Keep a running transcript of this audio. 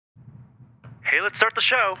Hey, let's start the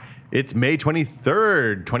show. It's May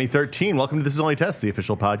 23rd, 2013. Welcome to This Is Only Test, the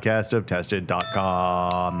official podcast of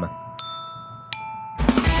Tested.com.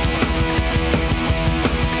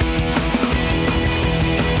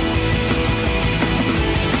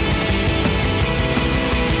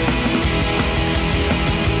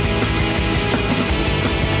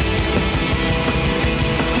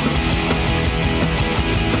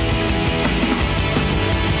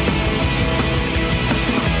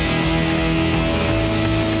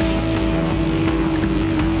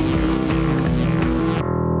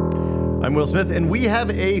 I'm Will Smith, and we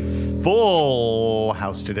have a full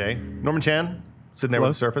house today. Norman Chan, sitting there Hello.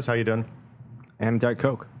 with Surface. How you doing? And Diet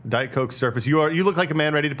Coke. Diet Coke, Surface. You look like a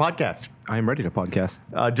man ready to podcast. I am ready to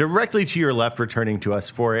podcast. Directly to your left, returning to us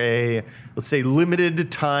for a, let's say,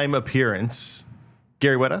 limited time appearance,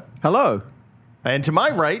 Gary Whitta. Hello. And to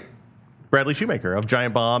my right, Bradley Shoemaker of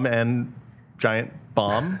Giant Bomb and Giant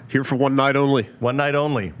Bomb. Here for one night only. One night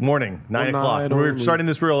only, morning, 9 One o'clock. night We're only. starting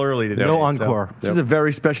this real early today. No so- encore. This is a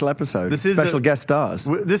very special episode. This is special a- guest stars.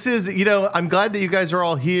 This is, I'm glad that you guys are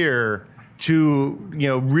all here to,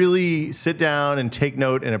 really sit down and take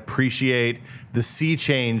note and appreciate the sea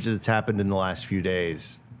change that's happened in the last few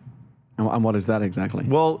days. And what is that exactly?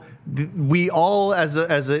 Well, we all, as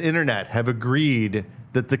an internet, have agreed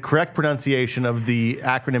that the correct pronunciation of the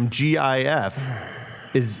acronym GIF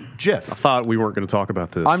is GIF. I thought we weren't going to talk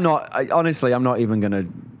about this. Honestly, I'm not even going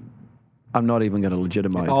to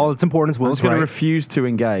legitimize All it. that's important is I'm Will's just going right. to refuse to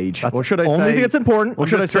engage. That's or should I the only say? thing that's important. Or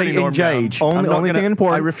should I just say turning Norm down. engage? Only- I'm not only thing gonna-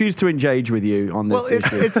 important. I refuse to engage with you on this Well,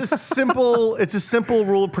 issue. it's a simple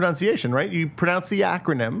rule of pronunciation, right? You pronounce the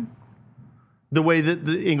acronym the way that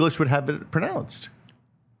the English would have it pronounced.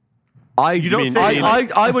 I don't say-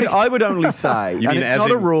 I would only say, and mean it's as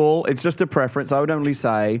not a in- rule, it's just a preference. I would only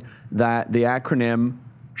say that the acronym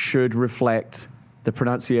should reflect the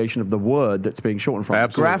pronunciation of the word that's being shortened from.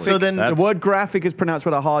 Absolutely. Graphics, So then- the word graphic is pronounced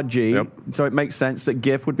with a hard G, Yep. so it makes sense that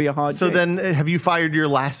GIF would be a hard So G. then, have you fired your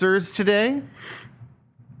lacers today?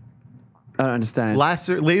 I don't understand.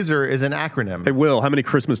 Laser is an acronym. Hey, Will, how many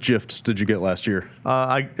Christmas gifts did you get last year?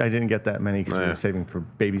 I didn't get that many because we Yeah. were saving for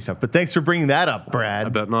baby stuff. But thanks for bringing that up, Brad. I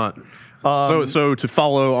bet not. So to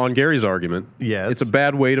follow on Gary's argument, Yes. it's a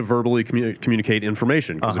bad way to verbally communicate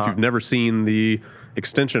information. Because if you've never seen the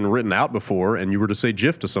extension written out before and you were to say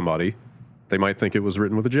GIF to somebody, they might think it was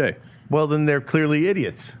written with a J. Well, then they're clearly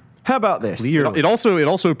idiots. How about this? It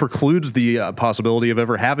also precludes the possibility of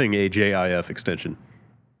ever having a JIF extension.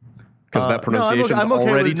 Because that pronunciation is I'm okay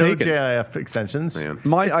already with no taken. JIF extensions. Man.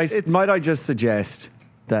 Might It's- I just suggest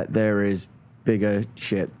that there is bigger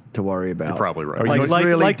shit to worry about? You're probably right. It Like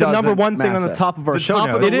really the number doesn't one thing on the matter. top of our The show top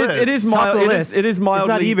of notes. the list. It is Top mild. of the It list. is mildly. It's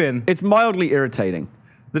not even. It's mildly irritating.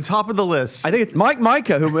 The top of the list. I think it's Mike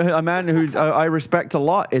Micah, a man who's I respect a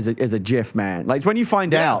lot, is a GIF man. Like it's when you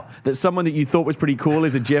find Yeah. out that someone that you thought was pretty cool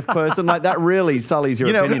is a GIF person, like that really sullies your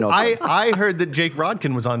opinion of them. I heard that Jake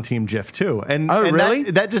Rodkin was on Team GIF too. And Really?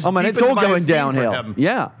 That just oh man, it's deepened all my going esteem for downhill. him.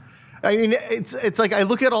 Yeah. I mean, it's like I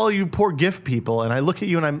look at all you poor GIF people, and I look at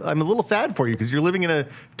you, and I'm a little sad for you because you're living in a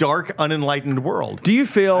dark, unenlightened world. Do you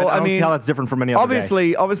feel? I don't mean, see how that's different from any other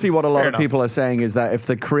obviously, what a lot Fair of enough. people are saying is that if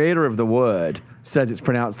the creator of the word says it's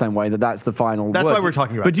pronounced that way, that's the final. That's word. why we're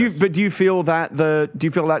talking about But this. do you feel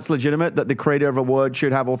that's legitimate? That the creator of a word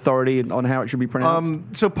should have authority on how it should be pronounced?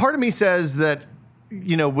 So part of me says that,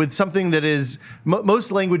 with something that is,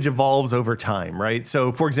 most language evolves over time, right?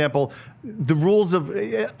 So, for example, the rules of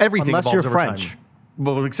everything Unless evolves you're over French. time.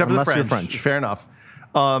 Well, except Unless for the you're French. French. Fair enough.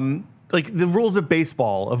 Like the rules of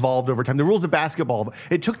baseball evolved over time. The rules of basketball,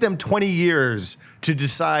 it took them 20 years to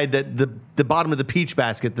decide that the bottom of the peach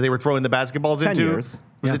basket that they were throwing the basketballs 10 into, years.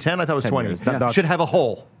 was Yeah. it 10? I thought it was 10 20. years. That- Should have a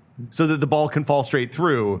hole so that the ball can fall straight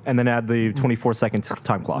through. And then add the 24-second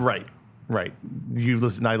time clock. Right. I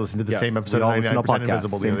listened to the Yes, same episode we of all listen to 99% podcasts,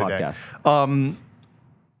 Invisible the same other day. podcast.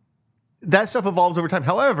 That stuff evolves over time.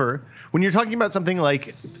 However, when you're talking about something like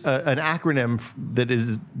an acronym that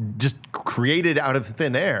is just created out of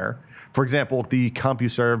thin air, for example, the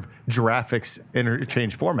CompuServe Graphics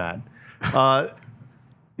Interchange Format,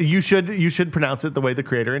 you should pronounce it the way the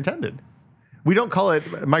creator intended. We don't call it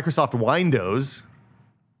Microsoft Windows;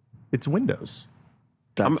 it's Windows.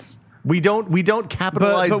 That's We don't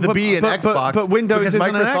capitalize the B in Xbox. but Windows because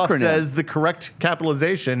isn't an Microsoft acronym. says the correct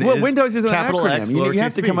capitalization Well, is Windows is an capital acronym. X, You have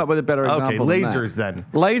lowercase to b. come up with a better example. Okay, than lasers that. then.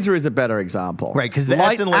 Laser is a better example. Right, because the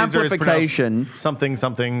light S in laser is amplification, pronounced something,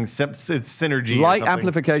 it's synergy. or light something.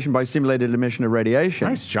 amplification by simulated emission of radiation.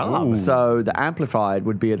 Nice job. Ooh. So the amplified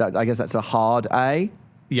would be, I guess that's a hard A.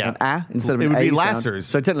 Yeah. An A instead of It an would A be sound. lasers.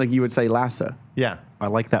 So technically you would say laser. Yeah. I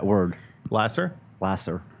like that word. Lasser?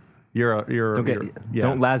 Lasser. You're Don't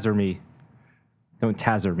yeah. laser me. Don't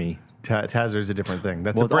Taser me. Taser is a different thing.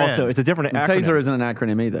 That's Well, a brand. it's a different acronym. Taser isn't an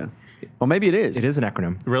acronym either. Or maybe it is. It is an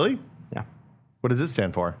acronym. Really? Yeah. What does it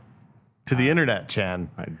stand for? To the internet, Chan.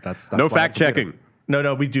 That's No why I fact computer. checking.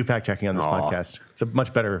 No, we do fact checking on this podcast. It's a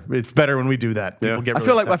much better. It's better when we do that. People Yeah. get I really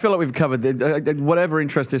feel like upset. we've covered whatever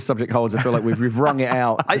interest this subject holds. I feel like we've wrung it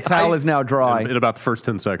out. The towel is now dry. In about the first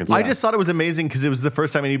 10 seconds. I just thought it was amazing because it was the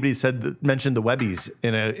first time anybody mentioned the Webbies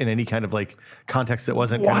in any kind of like context that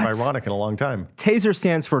wasn't kind of What? ironic in a long time. Taser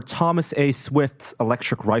stands for Thomas A. Swift's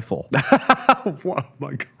electric rifle. oh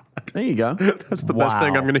my God. There you go. That's the best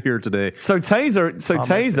thing I'm going to hear today. So Taser. So Thomas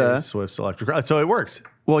Taser. A. Swift's electric. So it works.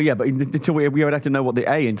 Well, yeah, but until we would have to know what the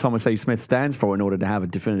A in Thomas A. Smith stands for in order to have a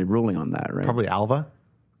definitive ruling on that, right? Probably Alva,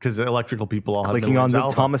 because electrical people all have Clicking no on names. the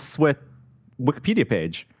Alva. Thomas Swift Wikipedia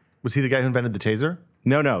page. Was he the guy who invented the taser?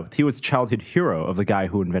 No. He was the childhood hero of the guy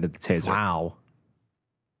who invented the taser. Wow.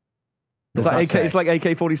 It's Does like, not AK, say. it's like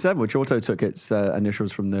AK-47, which also took its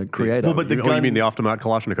initials from the creator. Well, but the you gun. mean the automat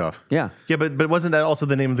Kalashnikov? yeah. Yeah, but wasn't that also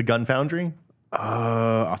the name of the gun foundry?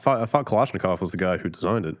 I thought Kalashnikov was the guy who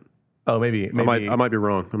designed it. Oh, maybe. I might be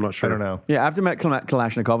wrong. I'm not sure. I don't know. Yeah, after met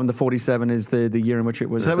Kalashnikov, and the 47 is the year in which it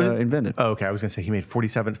was that was- invented. Oh, okay. I was going to say he made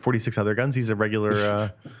 46 other guns. He's a regular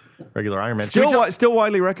Iron Man. Should we talk- Still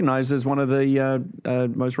widely recognized as one of the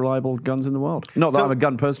most reliable guns in the world. Not that So- I'm a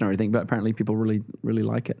gun person or anything, but apparently people really, really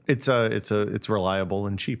like it. It's reliable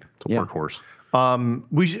and cheap. It's a workhorse.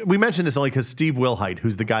 We mentioned this only because Steve Wilhite,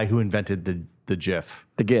 who's the guy who invented the GIF.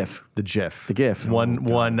 The GIF. The GIF. The GIF.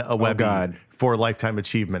 Won a Webby God. for lifetime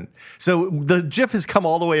achievement. So the GIF has come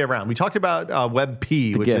all the way around. We talked about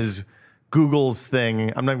WebP, which GIF. is Google's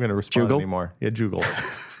thing. I'm not going to respond Joogle? anymore. Yeah, Joogle.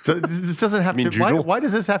 So this doesn't have to. Joogle? Why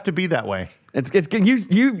does this have to be that way? It's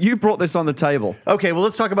you brought this on the table. Okay, well,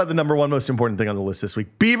 let's talk about the number one most important thing on the list this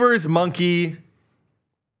week: Bieber's monkey.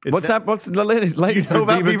 What's the latest? know with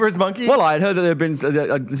about Bieber's monkey? Well, I had heard that there had been.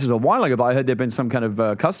 This is a while ago, but I heard there had been some kind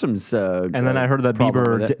of customs. And then I heard that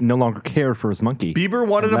Bieber no longer cared for his monkey. Bieber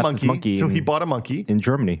wanted And a left his monkey, so in- he bought a monkey in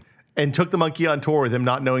Germany. and took the monkey on tour with him,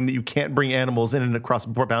 not knowing that you can't bring animals in and across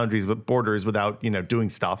borders without doing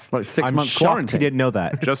stuff Like 6 I'm months shocked quarantine. he didn't know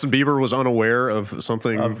that. Justin Bieber was unaware of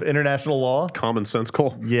something of international law.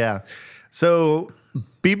 commonsensical. Yeah. So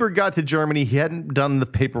Bieber got to Germany. He hadn't done the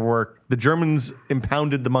paperwork. The Germans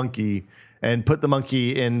impounded the monkey and put the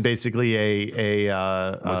monkey in basically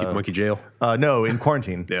Monkey jail. no, in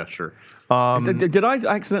quarantine. Yeah, sure. Did I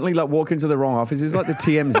accidentally like walk into the wrong office? Is it like the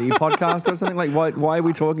TMZ podcast or something? Like why are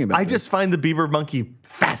we talking about? I this? just find the Bieber monkey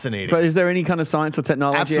fascinating. But is there any kind of science or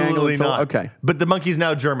technology angle Absolutely at all? not. Okay. But the monkey's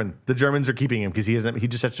now German. The Germans are keeping him because he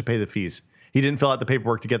just has to pay the fees. He didn't fill out the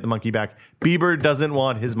paperwork to get the monkey back. Bieber doesn't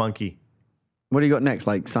want his monkey. What do you got next?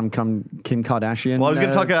 Like some Kim Kardashian? Well, I was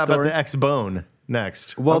going to talk about story? the X-Bone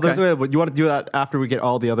next. Well, Okay. you want to do that after we get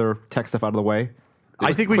all the other tech stuff out of the way?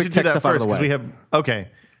 I think we quick should do tech that stuff out of first the because we way.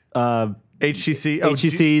 have HTC. Oh,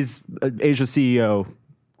 HTC's Asia CEO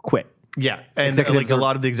quit. yeah, and Executives a are-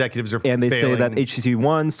 lot of the executives are And they say that failing HTC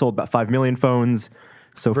One sold about 5 million phones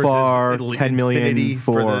so versus far, Infinity 10 million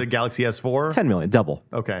for the Galaxy S4. 10 million, double.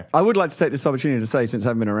 Okay. I would like to take this opportunity to say, since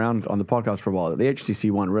I've been around on the podcast for a while, that the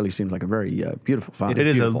HTC One really seems like a very beautiful phone. It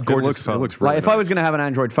is a beautiful. gorgeous It phone. looks really Like if I nice. was going to have an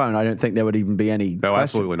Android phone, I don't think there would even be any. No, question.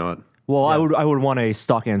 absolutely not. Well, I would want a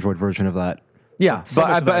stock Android version of that. Yeah, So much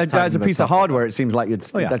but, of that is but tied as a into piece of software. hardware, it seems like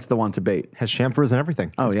yeah. that's the one to beat. Has chamfers and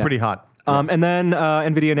everything. Oh yeah, Pretty hot. And then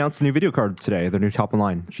NVIDIA announced a new video card today, their new top of the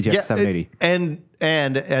line, GTX 780.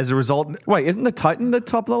 and as a result, Wait, isn't the Titan the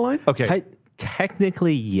top of the line? okay,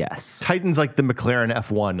 Technically, yes. Titan's like the McLaren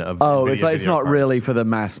F1 of Oh, NVIDIA it's like it's video not cards. really for the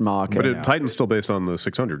mass market. But Titan's still based on the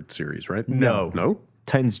 600 series, right? No. No?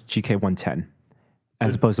 Titan's GK 110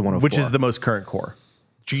 as opposed to 104. which is the most current core.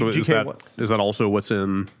 So is that also what's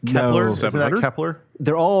in Kepler? No. Isn't that 700? Kepler?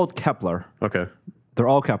 They're all Kepler. Okay. They're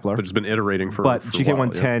all Kepler. But it's been iterating for But for a GK while,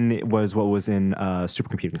 110 was what was in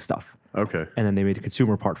supercomputing stuff. yeah. Okay. And then they made a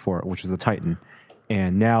consumer part for it, which is the Titan.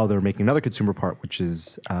 And now they're making another consumer part, which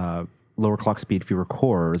is lower clock speed, fewer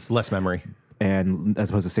cores, Less memory. and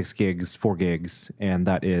as opposed to 6 gigs, 4 gigs, and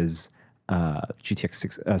that is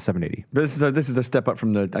GTX 780. But this is a step up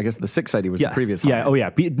from the 680 was Yes. the previous. Yeah. high. Oh, yeah.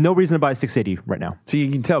 No reason to buy a 680 right now. So you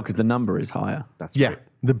can tell because the number is higher. That's Yeah, right.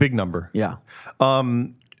 the big number. Yeah.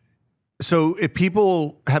 So if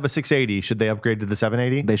people have a 680, should they upgrade to the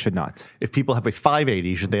 780? They should not. If people have a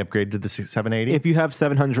 580, should they upgrade to the 780? If you have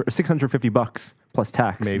 $650 plus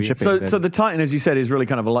tax Maybe. and shipping, So then the Titan, as you said, is really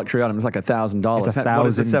kind of a luxury item. It's like $1,000. It's What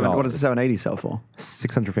does the $1,000. 780 sell for?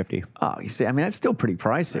 $650. Oh, you see, I mean that's still pretty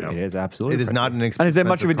pricey. It is absolutely. it is not an expensive And is there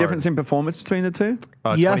much of a card. difference in performance between the two?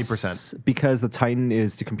 20%. Yes, because the Titan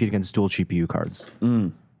is to compete against dual GPU cards.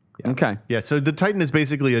 Okay. Yeah, so the Titan is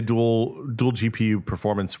basically a dual GPU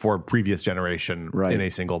performance for previous generation Right. in a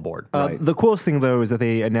single board. The coolest thing, though, is that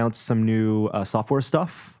they announced some new software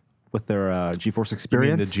stuff with their GeForce I mean,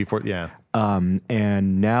 Experience. the G4, yeah.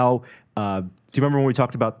 And now, do you remember when we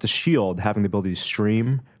talked about the Shield having the ability to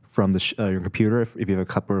stream from your computer if you have a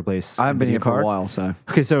copper replace? I haven't been video here for card? a while, so.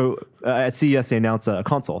 Okay, so at CES they announced a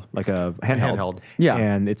console, like a handheld. Yeah.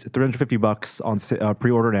 And it's $350 on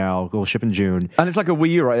pre-order now. It will ship in June. And it's like a Wii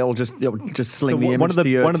U, right? It'll just sling the image to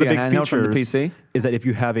your big handheld from the features PC. is that if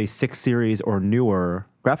you have a 6 series or newer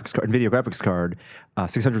graphics card, NVIDIA graphics card,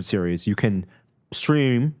 600 series, you can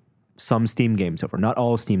stream some Steam games over. Not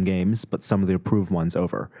all Steam games, but some of the approved ones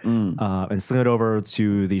over. And sling it over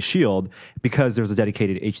to the Shield because there's a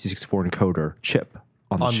dedicated H.264 encoder chip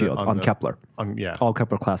on the Shield, on Kepler. Yeah. All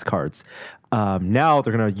Kepler class cards. Now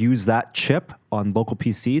they're going to use that chip on local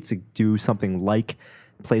PC to do something like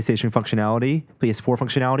PlayStation functionality, PS4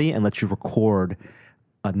 functionality, and let you record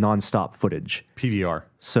nonstop footage. PVR.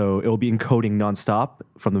 So it will be encoding nonstop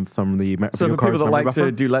from the So video for people card's that memory like to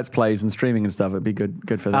buffer. do Let's Plays and streaming and stuff, it'd be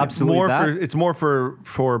good for them. Absolutely. It's more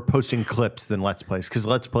for posting clips than Let's Plays, because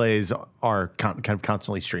Let's Plays are kind of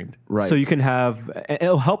constantly streamed. Right. So you can have,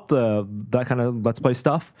 it'll help that kind of Let's Play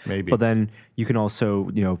stuff. Maybe. But then you can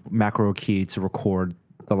also, macro key to record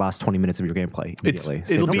the last 20 minutes of your gameplay immediately.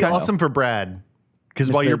 It'll be awesome for Brad,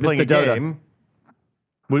 because while you're playing a Dota. game,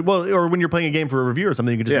 or when you're playing a game for a review or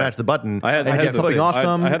something, you can just match the button. I had get something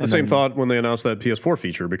awesome. I had the and same then- thought when they announced that PS4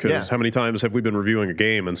 feature, because how many times have we been reviewing a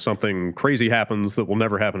game and something crazy happens that will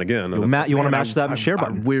never happen again? And You want to match that I share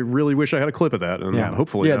button. We really wish I had a clip of that, and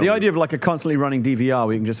hopefully, Yeah, the idea of like a constantly running DVR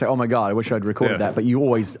where you can just say, oh my God, I wish I'd recorded that, but you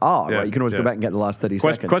always are, right? You can always go back and get the last 30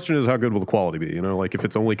 seconds. Question is, how good will the quality be? Like if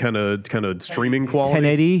it's only kind of streaming quality.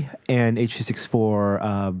 1080 and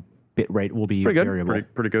H.264 bit rate will be pretty good. variable.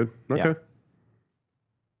 Pretty good. Okay. Yeah.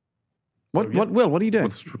 What are you doing?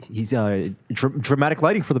 He's dramatic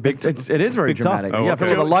lighting for the big. It is very big top. dramatic. Oh, Yeah,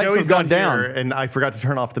 okay. the lights Joey's have gone not here, down. and I forgot to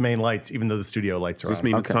turn off the main lights, even though the studio lights are Does this on.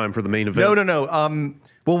 mean it's time for the main event? No.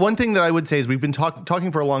 Well, one thing that I would say is we've been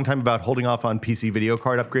talking for a long time about holding off on PC video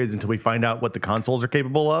card upgrades until we find out what the consoles are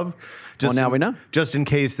capable of. Now we know. Just in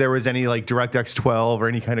case there was any like DirectX 12 or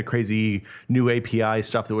any kind of crazy new API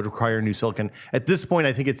stuff that would require new silicon. At this point,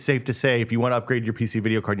 I think it's safe to say if you want to upgrade your PC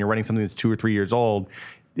video card and you're running something that's 2 or 3 years old,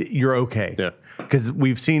 you're okay. Yeah. Because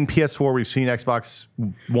we've seen PS4, we've seen Xbox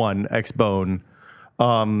One, Xbone,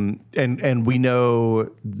 and we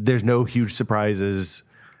know there's no huge surprises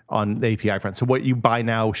on the API front. So what you buy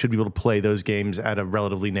now should be able to play those games at a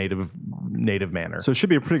relatively native manner. So it should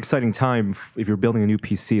be a pretty exciting time if you're building a new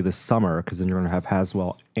PC this summer, because then you're going to have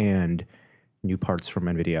Haswell and new parts from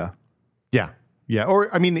NVIDIA. Yeah.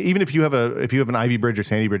 Or I mean, even if you have an Ivy Bridge or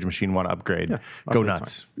Sandy Bridge machine, want to upgrade, go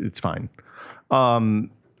nuts. It's fine.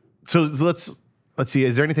 So let's see.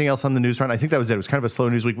 Is there anything else on the news front? I think that was it. It was kind of a slow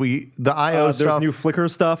news week. The I/O There's stuff. new Flickr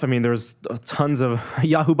stuff. I mean, there's tons of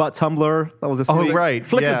Yahoo bought Tumblr. That was this week. Right.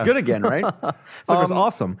 Flickr's good again, right? Flickr's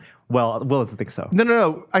awesome. Well, Will doesn't think so.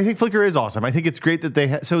 No. I think Flickr is awesome. I think it's great that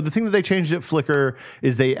they so the thing that they changed at Flickr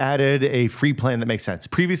is they added a free plan that makes sense.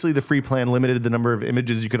 Previously, the free plan limited the number of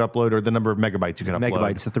images you could upload or the number of megabytes you could upload.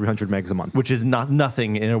 Megabytes to 300 megs a month. Which is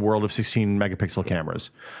nothing in a world of 16 megapixel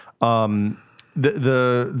cameras.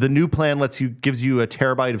 The new plan gives you a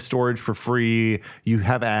terabyte of storage for free. You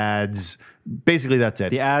have ads. Basically, that's it.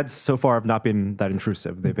 The ads so far have not been that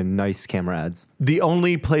intrusive. They've been nice camera ads. The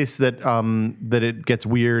only place that it gets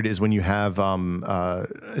weird is when you have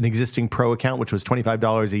an existing pro account, which was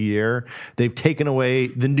 $25 a year. They've taken away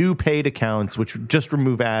the new paid accounts, which just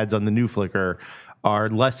remove ads on the new Flickr, are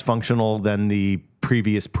less functional than the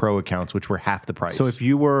previous pro accounts, which were half the price. So if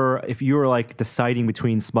you were like deciding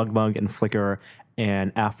between SmugMug and Flickr,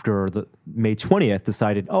 and after the May 20th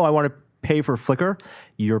decided, I want to pay for Flickr,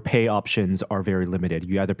 your pay options are very limited.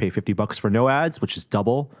 You either pay $50 for no ads, which is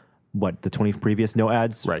double what the 20 previous no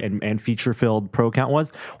ads and feature-filled pro account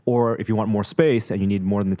was, or if you want more space and you need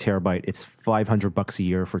more than the terabyte, it's $500 a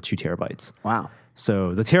year for 2 terabytes. Wow.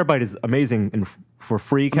 So the terabyte is amazing for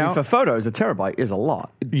free account. For photos, a terabyte is a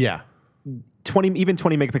lot. yeah. 20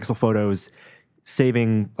 megapixel photos,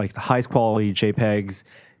 saving like the highest quality JPEGs.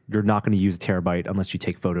 You're not going to use a terabyte unless you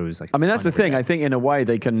take photos. I mean, that's the thing. I think in a way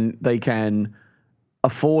they can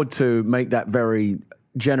afford to make that very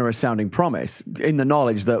generous sounding promise in the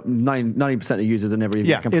knowledge that 90% of users are never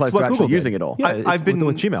even come close to actually using it all. Yeah, I've been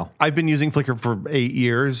with Gmail. I've been using Flickr for 8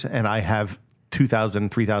 years, and I have 2,000,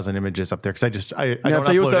 3,000 images up there because I Now, don't if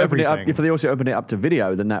they also upload open it up, everything. if they also open it up to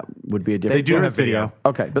video, then that would be a different. They do have video.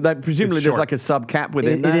 Okay, but that, presumably It's there's short. like a sub cap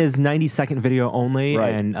within It that. is 90-second video only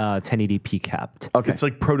Right. and 1080p capped. Okay, It's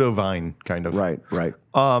like proto-Vine, kind of. right.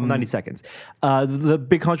 90 seconds. The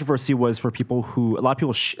big controversy was for people who, a lot of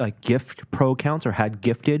people gift pro accounts or had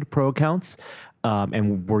gifted pro accounts.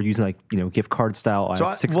 And we're using gift card style. So I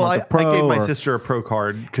have 6 months of I pro. gave my or- sister a pro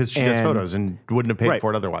card because she does And- photos and wouldn't have paid Right.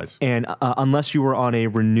 for it otherwise. And unless you were on a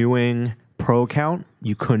renewing pro account,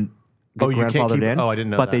 you couldn't get you can't grandfathered keep- in. oh, I didn't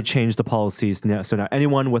know But they that. changed the policies now. So now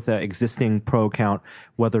anyone with an existing pro account,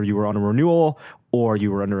 whether you were on a renewal or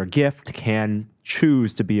you were under a gift, can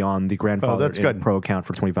choose to be on the grandfathered that's in good. pro account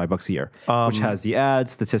for $25 a year, which has the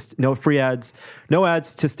ads, no free ads, no ads,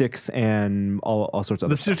 statistics, and all sorts of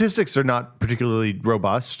The other stuff. statistics are not particularly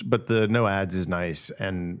robust, but the no ads is nice.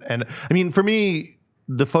 And I mean, for me,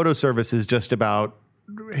 the photo service is just about,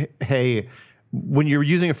 hey, when you're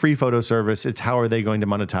using a free photo service, it's how are they going to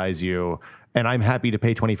monetize you? And I'm happy to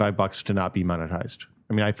pay $25 to not be monetized.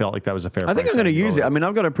 I mean, I felt like that was a fair I think price I'm going to angle. use it. I mean,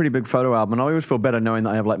 I've got a pretty big photo album, and I always feel better knowing that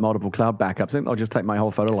I have like multiple cloud backups. I think I'll just take my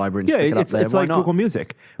whole photo library and Yeah, stick it up it's there. Why like not? Google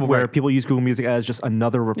Music, where right. people use Google Music as just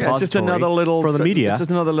another repository Yeah, it's just another little for the media. It's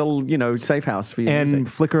just another little safe house for you. And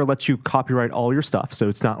Flickr lets you copyright all your stuff, so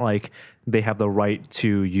it's not like they have the right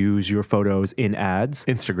to use your photos in ads.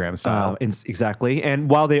 Instagram style. Exactly. And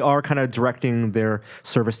while they are kind of directing their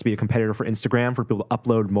service to be a competitor for Instagram for people to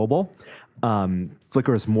upload mobile,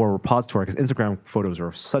 Flickr is more repository because Instagram photos are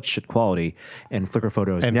of such shit quality, and Flickr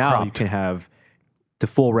photos And now cropped. you can have the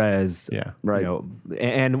full res, Yeah. Right.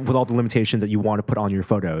 and with all the limitations that you want to put on your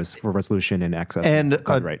photos for resolution and access and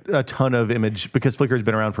copyright. a ton of image, because Flickr's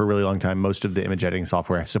been around for a really long time. Most of the image editing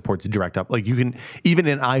software supports direct up. Like you can, even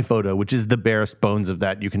in iPhoto, which is the barest bones of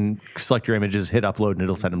that, you can select your images, hit upload, and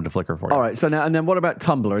it'll send them to Flickr for you. all right. So now and then, what about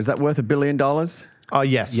Tumblr? Is that worth $1 billion?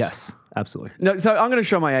 Yes. Yes, absolutely. No. So I'm going to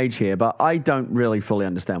show my age here, but I don't really fully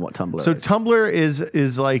understand what Tumblr So is. Tumblr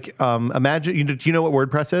is like imagine. Do you know what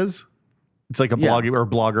WordPress is? It's like a blogging or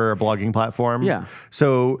blogger, a blogging platform. Yeah.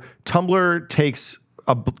 So Tumblr takes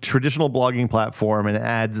a traditional blogging platform and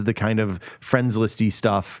adds the kind of friends listy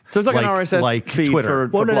stuff. So it's like an RSS feed Twitter.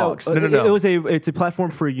 for No. blogs. It's a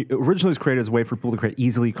platform for originally it was created as a way for people to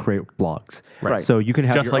easily create blogs. Right. So you can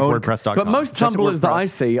have Just your like own, WordPress.com. But most Just like Tumblrs that I WordPress.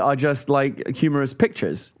 see are just like humorous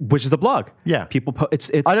pictures. which is a blog. Yeah. people.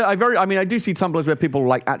 It's I do see Tumblrs where people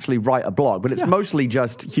like actually write a blog, but it's mostly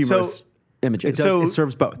just humorous images. it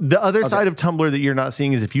serves both. The other side of Tumblr that you're not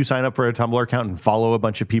seeing is if you sign up for a Tumblr account and follow a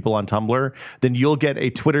bunch of people on Tumblr, then you'll get a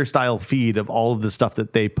Twitter style feed of all of the stuff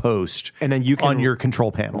that they post, And then you can on your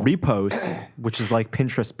control panel. reposts, which is like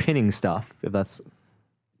Pinterest pinning stuff, if that's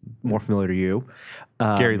more familiar to you.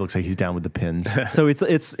 Gary looks like he's down with the pins. So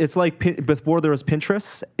it's like before there was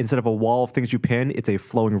Pinterest, instead of a wall of things you pin, it's a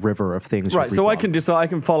flowing river of things. right, you so I reblog. can decide. I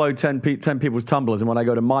can follow 10 people's Tumblrs, and when I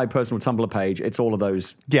go to my personal Tumblr page, it's all of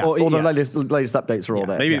those. Yeah. all the Yes. latest updates are all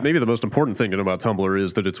there. Maybe the most important thing to know about Tumblr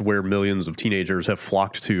is that it's where millions of teenagers have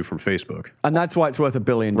flocked to from Facebook. And that's why it's worth $1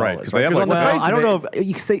 billion. Right, 'cause they have, 'Cause like, on the well, face I of don't it- know if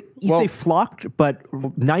you say flocked, but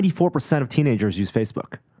 94% of teenagers use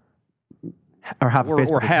Facebook or have a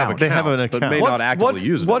Facebook Or have account. They have an accounts, but account. may not actively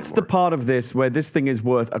use it what's the anymore. part of this where this thing is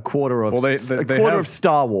worth a quarter of Well, they have- of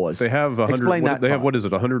Star Wars? They have Explain that. They have part. what is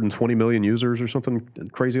it? 120 million users or something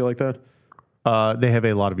crazy like that. They have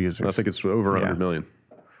a lot of users. I think it's over 100 million.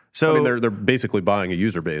 So I mean, they're basically buying a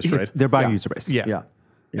user base, right? They're buying Yeah. user base. yeah.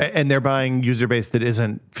 Yeah. And they're buying user base that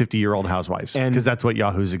isn't 50-year-old housewives, And because that's what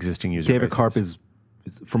Yahoo's existing user David base Karp is,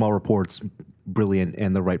 from all reports, brilliant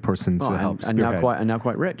and the right person to help and now spearhead.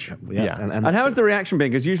 quite rich. Yes, Yeah. And how has the reaction been?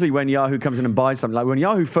 Because usually when Yahoo comes in and buys something, like when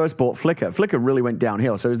Yahoo first bought Flickr really went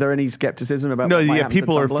downhill. So is there any skepticism about No, what might yeah, happen to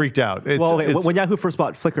people are Tumblr? freaked out. It's, Well, it's- when Yahoo first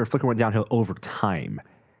bought Flickr went downhill over time.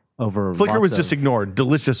 Flickr lots was just of- ignored.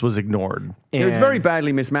 Delicious was ignored. It was and- very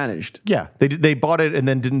badly mismanaged. Yeah, they bought it and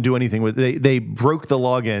then didn't do anything with it. They broke the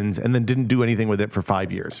logins and then didn't do anything with it for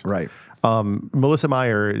 5 years. Right. Melissa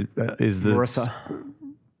Meyer is the Marissa.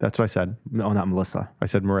 That's what I said. No, not Melissa. I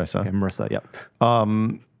said Marissa Okay, Marissa, yep.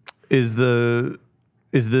 is the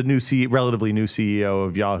relatively new CEO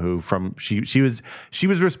of Yahoo. From she was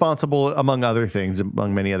responsible among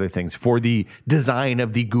many other things for the design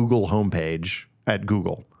of the Google homepage at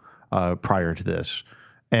Google prior to this.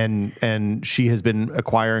 And she has been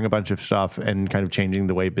acquiring a bunch of stuff and kind of changing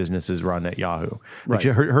the way businesses run at Yahoo. Like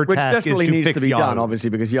Right. her Which task is desperately to needs fix to be Yahoo. done, obviously,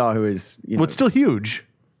 because Yahoo is. Well, it's still huge.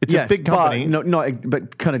 It's a big company.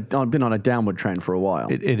 but kind of been on a downward trend for a while.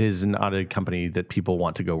 It is not a company that people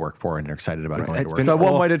want to go work for and are excited about going to work. So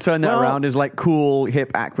one way to turn that around is like cool,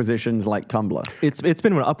 hip acquisitions like Tumblr. It's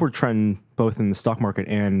been an upward trend both in the stock market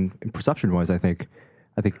and perception wise. I think.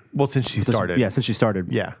 Well, since she started. Yeah, since she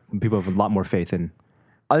started. Yeah. People have a lot more faith in.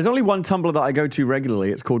 There's only one Tumblr that I go to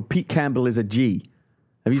regularly. It's called Pete Campbell is a G.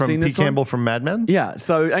 Have you From seen this Pete Campbell from Mad Men? Yeah.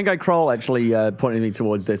 So Angai Kroll actually pointed me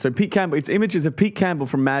towards this. So Pete Campbell, it's images of Pete Campbell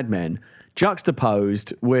from Mad Men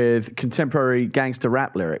juxtaposed with contemporary gangster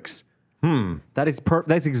rap lyrics.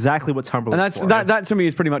 That's exactly what Tumblr. And is for. that to me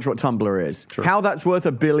is pretty much what Tumblr is. Sure. How that's worth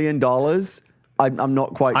 $1 billion, I'm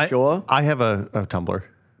not quite sure. I have a Tumblr.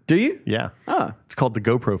 Do you? Yeah. It's called the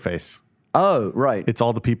GoPro face. Oh, right. It's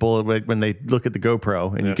all the people when they look at the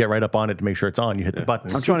GoPro and you get right up on it to make sure it's on. You hit the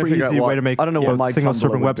button. I'm trying to Super figure out easy what, way to make I don't know what my single Tumblr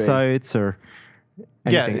server would be. websites or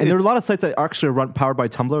anything. And there are a lot of sites that actually run powered by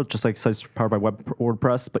Tumblr, just like sites powered by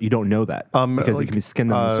WordPress, but you don't know that because you can be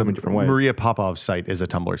skinned them in so many different ways. Maria Popov's site is a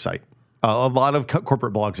Tumblr site. A lot of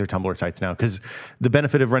corporate blogs are Tumblr sites now because the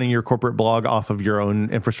benefit of running your corporate blog off of your own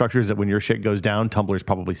infrastructure is that when your shit goes down, Tumblr's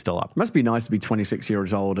probably still up. Must be nice to be 26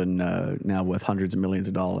 years old and now worth hundreds of millions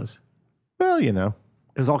of dollars. Well, you know.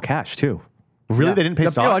 It was all cash too. Really? They didn't pay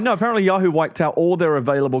stock? No, apparently Yahoo wiped out all their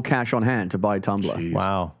available cash on hand to buy Tumblr. Jeez.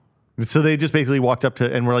 Wow. So they just basically walked up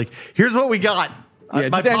to and were like, here's what we got. Yeah,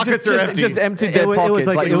 My pockets are empty. just emptied their pockets. it was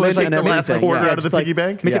like and the last everything. quarter Yeah. out of the piggy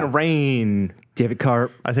bank. Make Yeah. it rain, David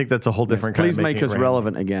Carp. I think that's a whole different kind Please of make making us it rain.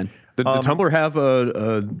 relevant again. Did Tumblr have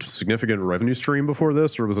a significant revenue stream before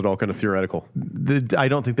this, or was it all kind of theoretical? I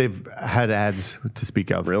don't think they've had ads to speak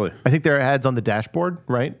of. Really? I think there are ads on the dashboard,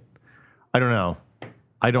 right? I don't know.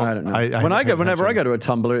 I don't know. haven't Whenever I paid go to a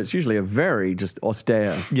Tumblr, it's usually a very just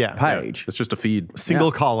austere page. It's just a feed.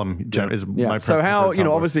 single column is my Yeah. So how preferred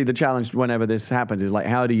Tumblr. obviously the challenge whenever this happens is like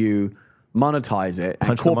how do you monetize it and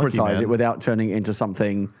Punch the monkey, corporatize man. it without turning it into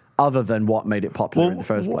something other than what made it popular in the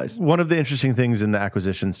first place? One of the interesting things in the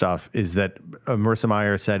acquisition stuff is that Marissa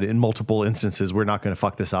Mayer said in multiple instances, we're not going to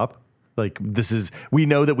fuck this up. Like we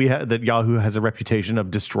know that that Yahoo has a reputation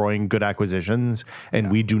of destroying good acquisitions,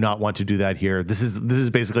 and we do not want to do that here. This is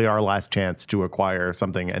basically our last chance to acquire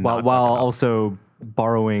something, and While not fuck it up. also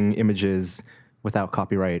borrowing images without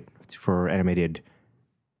copyright for animated.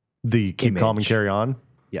 The keep calm and image. carry on.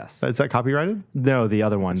 Yes. Is that copyrighted? No, the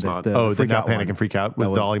other one. not. The freak Now out Panic one. and Freak Out was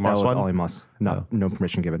That the Ollie Moss that was one? Ollie Moss. No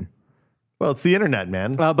permission given. Well, it's the internet,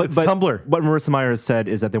 man. But it's Tumblr. What Marissa Mayer said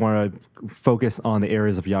is that they want to focus on the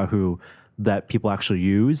areas of Yahoo that people actually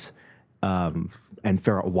use, and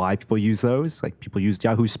figure out why people use those. Like people use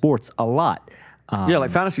Yahoo Sports a lot. Yeah,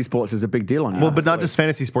 like fantasy sports is a big deal on Yahoo. Well, but not just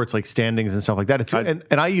fantasy sports, like standings and stuff like that. And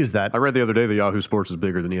I use that. I read the other day that Yahoo Sports is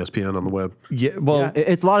bigger than ESPN on the web. Yeah, well, Yeah,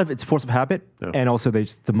 it's a lot of it's force of habit, and also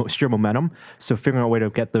sheer momentum. So figuring out a way to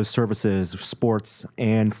get those services, sports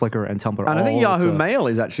and Flickr and Tumblr. and I think all Yahoo to Mail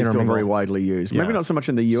is actually still intermingle. very widely used. Maybe Yeah. not so much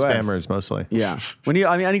in the US. spammers mostly. Yeah.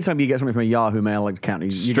 Anytime you get something from a Yahoo Mail account,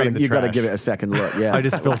 you Straight in the got to trash. give it a second look. Yeah. I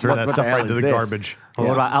just filter that What stuff the hell right to is the this? garbage. What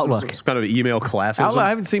about Outlook? It's kind of email classism. Outlook, I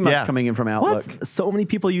haven't seen much Yeah. coming in from Outlook. What? So many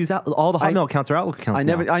people use Outlook. All the Hotmail accounts are Outlook accounts. I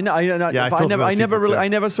never, now. I know, Yeah, I but filter those people too. I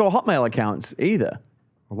never saw Hotmail accounts either.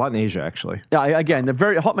 A lot in Asia, actually. Yeah, again, the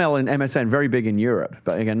very Hotmail and MSN very big in Europe,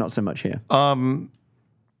 but again, not so much here.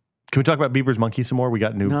 Can we talk about Bieber's monkey some more? We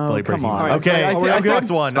got new No, late breaking come on. news. Okay, I think- Xbox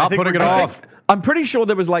One. Stop I think putting we're it good. off. I'm pretty sure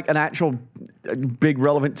there was like an actual big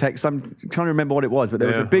relevant text. I'm trying to remember what it was, but there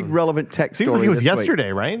was a Yeah. big relevant text. Seems story like it was this week.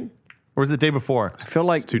 yesterday, right? Or was it the day before? I feel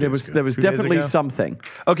like 2 there days was ago. there was 2 days definitely ago? something.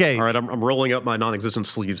 Okay, All right, I'm rolling up my non-existent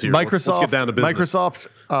sleeves here. Microsoft. Let's get down to business.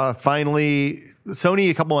 Microsoft finally. Sony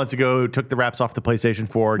a couple months ago took the wraps off the PlayStation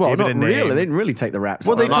 4. Well, gave it not a name. really. They didn't really take the wraps.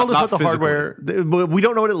 Well, they off. told us not what the physically. hardware. We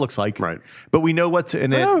don't know what it looks like, Right. But we know what's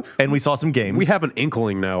in it, Well, and we saw some games. We have an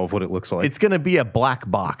inkling now of what it looks like. It's going to be a black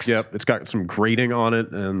box. Yep, it's got some grating on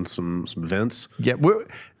it and some vents, Yeah.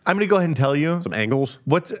 I'm going to go ahead and tell you some angles.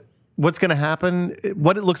 what's going to happen.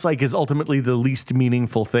 What it looks like is ultimately the least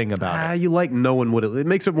meaningful thing about it. You like knowing what it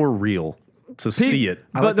makes it more real to see it.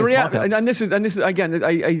 I But like the those reality, mock-ups. and this is again,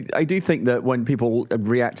 I do think that when people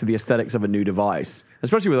react to the aesthetics of a new device,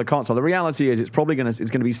 especially with a console, the reality is it's going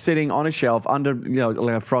to be sitting on a shelf under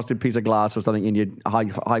like a frosted piece of glass or something in your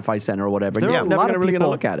hi-fi center or whatever. And There you're are a never lot of really going to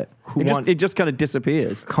people look at it. who It just kind of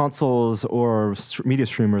disappears. Consoles or media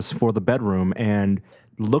streamers for the bedroom, and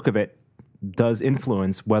look of it does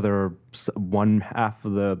influence whether one half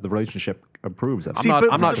of the relationship approves of it. See,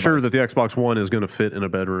 but I'm not for sure the that the Xbox One is going to fit in a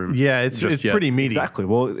bedroom. Yeah, it's just yet. pretty meaty. Exactly.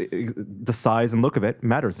 Well, the size and look of it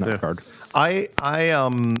matters in that regard.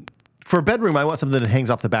 For a bedroom, I want something that hangs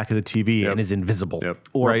off the back of the TV Yep. and is invisible. Yep.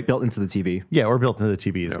 Or right? built into the TV. Yeah, or built into the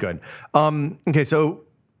TV is good. Okay, so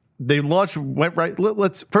they went right.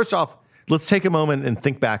 Let's first off, let's take a moment and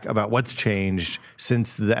think back about what's changed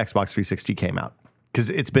since the Xbox 360 came out. Because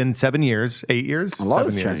it's been 7 years, 8 years? A lot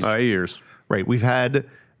has 7 years. changed. 8 years. Right. We've had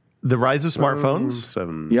the rise of smartphones,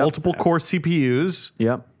 7. Yep. multiple core CPUs.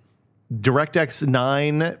 Yep. DirectX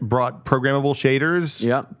 9 brought programmable shaders,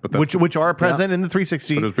 Yep. which are present in the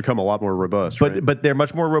 360. But it's become a lot more robust. But right? but they're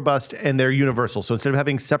much more robust and they're universal. So instead of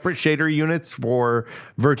having separate shader units for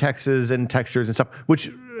vertexes and textures and stuff, which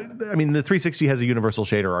I mean the 360 has a universal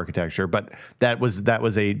shader architecture, but that was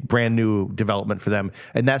a brand new development for them,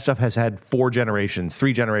 and that stuff has had 3 generations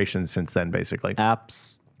since then, basically.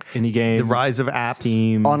 Apps, indie games, The rise of apps,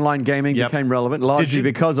 Steam, Online gaming Yep. became relevant largely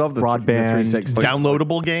because of the Broadband, 360.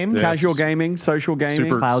 downloadable games, Casual gaming, social gaming.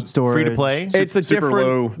 Super- cloud storage, free to play. It's a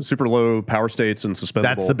different. super low power states and suspendable.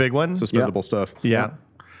 That's the big one? Suspendable stuff. Yeah.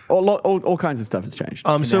 All kinds of stuff has changed.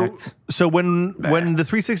 So when the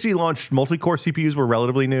 360 launched, multi-core CPUs were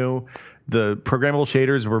relatively new. The programmable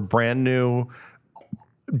shaders were brand new.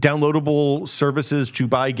 Downloadable services to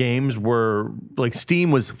buy games were like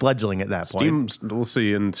Steam was fledgling at that point. Steam's, we'll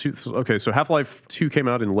see. So Half-Life 2 came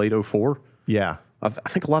out in late 04. Yeah. I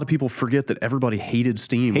think a lot of people forget that everybody hated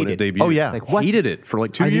Steam when it Hated. debuted. Oh, yeah. It's like, what? Hated it for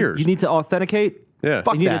like 2 years. You need to authenticate. Yeah.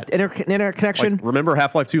 Fuck You need that. an interconnection. Like, remember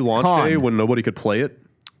Half-Life 2 launch Con. day when nobody could play it?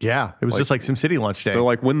 Yeah. It was just like SimCity launch day. So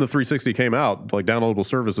like when the 360 came out, like downloadable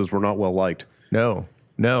services were not well liked. No.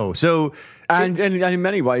 So and in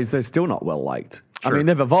many ways, they're still not well liked. Sure. I mean,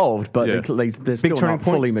 they've evolved, but Yeah. they're still Big turning not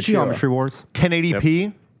fully point. mature. Geometry Wars.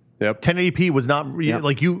 1080p. Yep. 1080p was not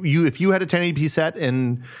like you if you had a 1080p set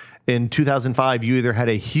in 2005, you either had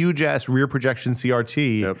a huge ass rear projection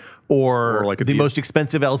CRT Yep. or like a the D- most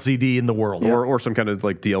expensive LCD in the world. Or some kind of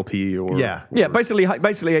like DLP or Yeah. Yeah, basically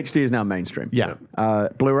HD is now mainstream. Yeah.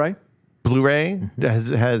 Blu-ray. Blu-ray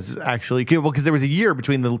has actually because there was a year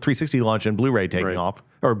between the 360 launch and Blu-ray taking Right. off,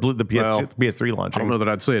 or the PS3 I launching. don't know that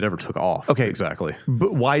I'd say it ever took off. Okay. Exactly.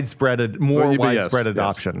 But more Yes, widespread yes,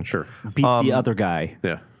 adoption. Sure. Beat the other guy.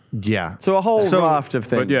 Yeah. Yeah. So a whole raft of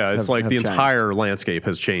things. But yeah, it's like the have changed. entire landscape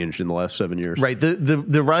has changed in the last 7 years. Right.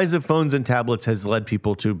 The rise of phones and tablets has led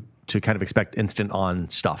people to kind of expect instant on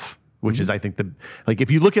stuff, which is I think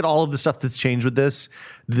if you look at all of the stuff that's changed with this,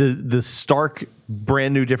 the stark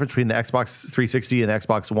brand new difference between the Xbox 360 and the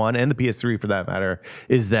Xbox One and the PS3 for that matter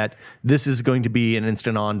is that this is going to be an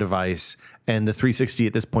instant on device. And the 360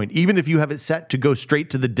 at this point, even if you have it set to go straight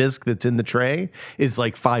to the disc that's in the tray, is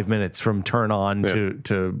like 5 minutes from turn on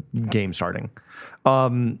to game starting.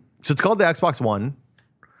 So it's called the Xbox One.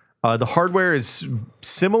 The hardware is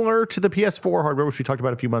similar to the PS4 hardware, which we talked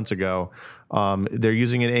about a few months ago. They're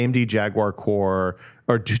using an AMD Jaguar core,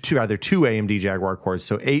 or two AMD Jaguar cores,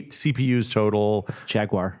 so 8 CPUs total. It's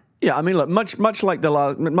Jaguar. Yeah, I mean, look, much like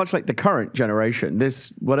the current generation,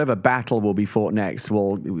 this whatever battle will be fought next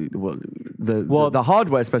the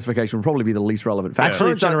hardware specification will probably be the least relevant factor.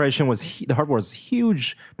 Actually, generation the hardware was a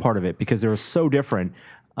huge part of it because they were so different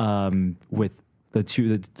with the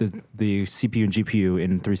CPU and GPU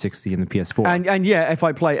in 360 and the PS4. And yeah, if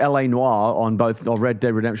I play LA Noire on both or Red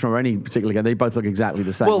Dead Redemption or any particular game, they both look exactly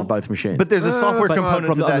the same on both machines. But there's a software component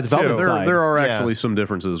from to the that development too. side. There are Yeah. actually some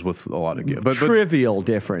differences with a lot of games. But trivial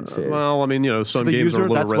differences. well, I mean, some the games are a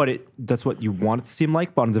user, little that's what you want it to seem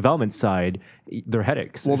like. But on the development side, they're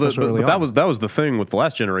headaches. Well, especially early that on. was the thing with the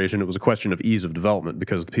last generation. It was a question of ease of development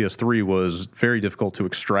because the PS3 was very difficult to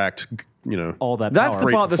extract. all that. That's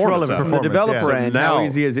power. the part that's performance relevant from the performance, developer yeah. end. So How now-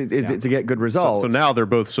 easy is it to get good results? So now they're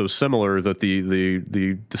both so similar that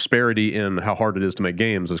the disparity in how hard it is to make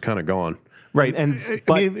games is kind of gone. Right, And-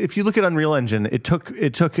 I mean, if you look at Unreal Engine, it took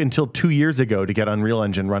until 2 years ago to get Unreal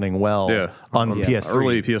Engine running well on PS3.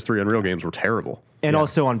 Early PS3 Unreal games were terrible. And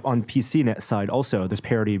also on PC net side, also there's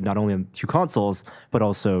parity not only on 2 consoles but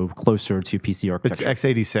also closer to PC It's architecture.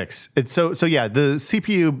 x86. It's so yeah. The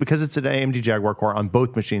CPU, because it's an AMD Jaguar core on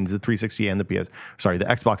both machines, the 360 and the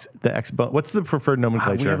Xbox. What's the preferred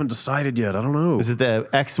nomenclature? We haven't decided yet. I don't know. Is it the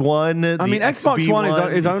X1? I mean, Xbox One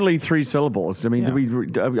is only 3 syllables. I mean, Yeah.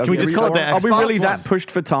 can we just call it the Are we really Xbox? that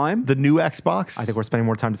pushed for time? the new Xbox. I think we're spending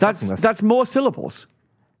more time discussing this. That's more syllables.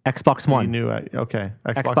 Xbox One. new. Okay,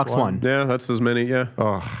 Xbox One. Yeah, that's as many. Yeah.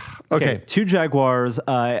 Okay. 2 Jaguars.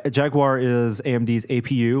 Jaguar is AMD's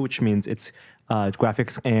APU, which means it's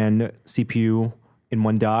graphics and CPU in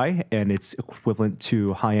one die, and it's equivalent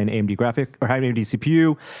to high-end AMD graphic or high-end AMD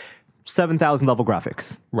CPU, 7,000 level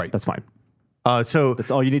graphics. Right. That's fine. So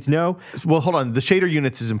That's all you need to know. well, hold on. The shader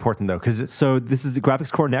units is important though, because So this is the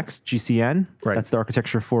graphics core next, GCN. Right. That's the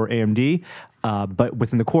architecture for AMD. But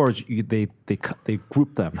within the cores, they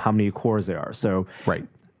group them, how many cores there are. So right.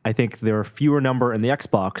 I think there are fewer number in the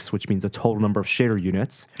Xbox, which means the total number of shader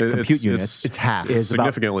units, compute units. It's half. is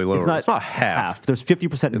significantly lower. It's not half. There's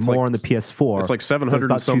 50% more in the PS4. It's like so 700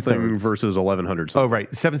 about and something two-thirds. versus 1100 Oh, something.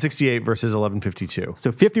 right. 768 versus 1152.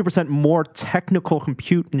 So 50% more technical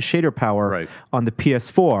compute and shader power Right. on the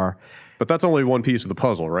PS4. But that's only one piece of the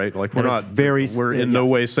puzzle, right? Like we're That is not. We're in no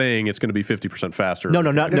yes. way saying it's going to be 50% faster. No,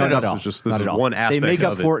 not at all. It's just Not this at is all. one aspect. They make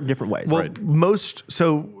up of for it in different ways. Well, Right.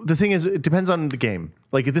 so the thing is, it depends on the game.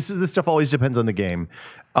 Like this stuff always depends on the game.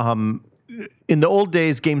 In the old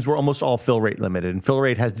days, games were almost all fill rate limited, and fill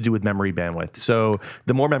rate had to do with memory bandwidth. So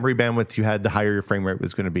the more memory bandwidth you had, the higher your frame rate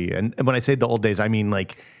was going to be. And when I say the old days, I mean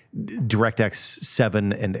like DirectX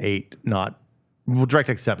 7 and 8, not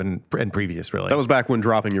DirectX 7 and previous, really. That was back when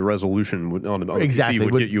dropping your resolution on the Exactly.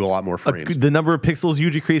 PC would get you a lot more frames. The number of pixels you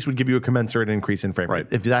decrease would give you a commensurate increase in frame rate. Right.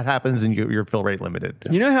 If that happens, then you're fill rate limited.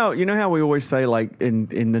 You know how we always say like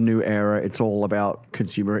in the new era it's all about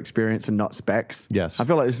consumer experience and not specs. Yes. I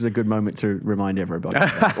feel like this is a good moment to remind everybody.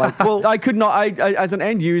 of that. Like, well, I could not. I as an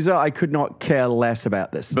end user, I could not care less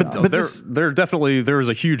about this. Stuff. But there is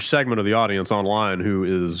a huge segment of the audience online who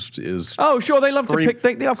is. Oh, sure, they love to pick.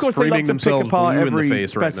 Of course, they love screaming to pick themselves apart blue in the every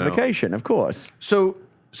face right now. specification. Of course. So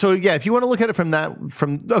yeah, if you want to look at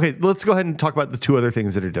it okay, let's go ahead and talk about the two other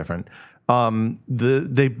things that are different.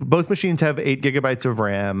 Both machines have 8 gigabytes of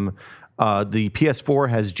RAM. The PS4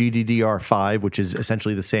 has GDDR5, which is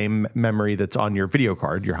essentially the same memory that's on your video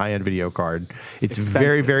card, your high-end video card. It's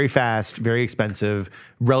very, very fast, very expensive,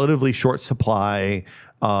 relatively short supply.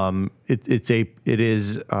 It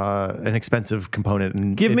is an expensive component.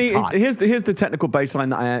 And here's the technical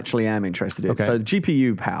baseline that I actually am interested in. Okay. So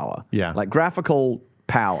GPU power, Yeah. like graphical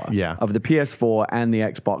power, Yeah. of the PS4 and the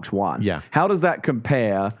Xbox One. Yeah. How does that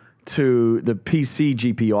compare to the PC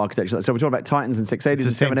GPU architecture? So we're talking about Titans and 680s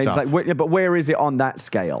It's the same and 780s. stuff. Like, but where is it on that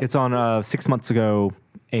scale? It's on 6 months ago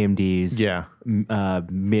AMD's Yeah.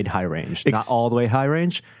 Mid-high range. Not all the way high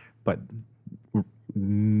range, but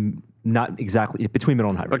not exactly between middle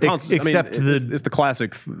and high range. It's the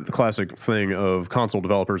classic thing of console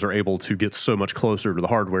developers are able to get so much closer to the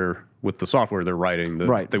hardware with the software they're writing. That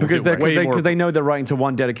Right, they will because get way more. they know they're writing to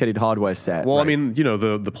one dedicated hardware set. Well, right. I mean,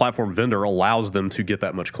 the platform vendor allows them to get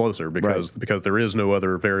that much closer because there is no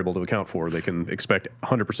other variable to account for. They can expect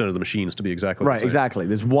 100% of the machines to be exactly the same. Exactly.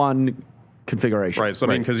 There's one configuration. Right. So I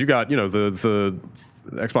mean, because you got the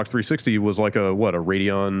Xbox 360 was like a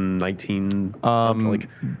Radeon 19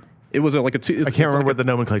 it was like a two. I can't remember what the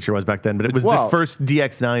nomenclature was back then, but it was the first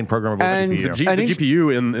DX9 programmable and GPU. The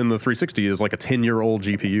GPU in the 360 is like a 10-year-old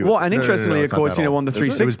GPU. Well, and interestingly, no, of it's not course, that old. on the It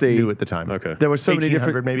was 360, new at the time. Okay. there were so many 1800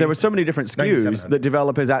 different. maybe? There were so many different SKUs 9700. that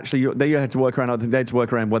developers actually they had to work around. They had to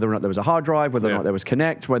work around whether or not there was a hard drive, whether or not there was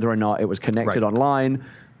Connect, whether or not it was connected online.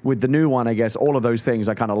 With the new one, I guess all of those things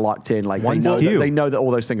are kind of locked in. Like One they SKU. know that all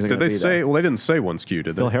those things are going to be there. Well, they didn't say one SKU,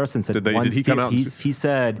 did they? Phil Harrison said Did one he come SKU. out? And He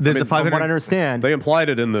said, There's a from 500 what I understand, They implied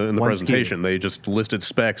it in the One presentation. SKU. They just listed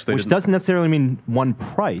specs. They which didn't, doesn't necessarily mean one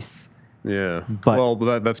price. Yeah. But- well,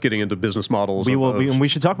 that's getting into business models. We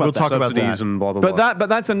should talk about We'll that. talk about subsidies that. and blah blah blah. But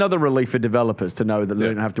that's another relief for developers to know that they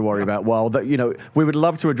don't have to worry about. Well, that we would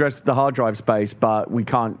love to address the hard drive space, but we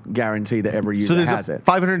can't guarantee that every So user there's has a it.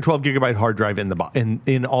 512 gigabyte hard drive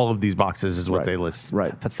in all of these boxes is what they list.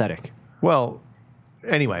 Right. Pathetic. Well,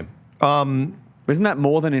 anyway, Isn't that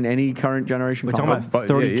more than in any current generation We're console? talking about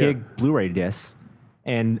 30 gig Blu-ray discs,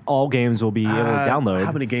 and all games will be able to download.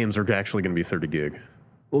 How many games are actually going to be 30 gig?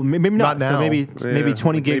 Well, maybe not. Not So now. maybe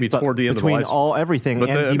 20 gigs, maybe but toward the end of the between life. everything But,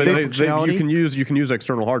 and but debugging functionality. you can use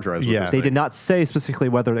external hard drives. With Yeah. this They thing. did not say specifically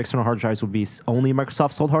whether external hard drives would be only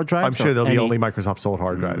Microsoft sold hard drives. I'm sure or there'll be any- only Microsoft sold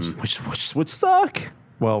hard drives. which would suck.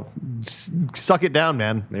 Well, suck it down,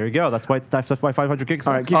 man. There you go. That's why that's why 500 gigs.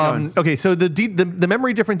 All right, keep going. Okay, so the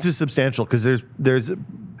memory difference is substantial because there's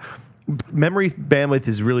memory bandwidth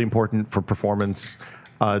is really important for performance.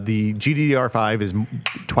 The GDDR5 is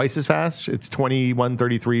twice as fast. It's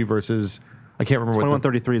 2133 versus I can't remember what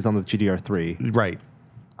 2133 is on the GDR3. right.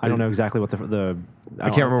 I don't know exactly what the I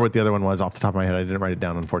can't remember what the other one was off the top of my head. I didn't write it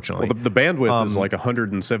down, unfortunately. Well, the bandwidth is like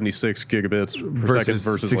 176 gigabits per second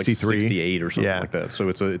versus like 63. 68 or something Yeah. like that. So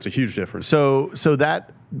it's a huge difference. So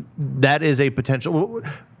that is a potential.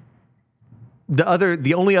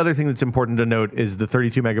 The only other thing that's important to note is the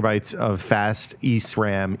 32 megabytes of fast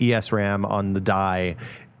ESRAM on the die.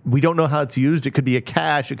 We don't know how it's used. It could be a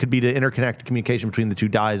cache. It could be to interconnect communication between the two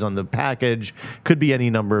dies on the package. Could be any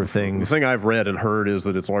number of The things. thing I've read and heard is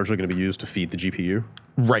that it's largely going to be used to feed the GPU.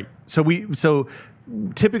 Right. So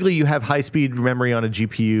typically you have high speed memory on a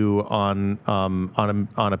GPU on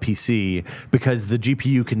a PC because the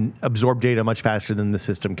GPU can absorb data much faster than the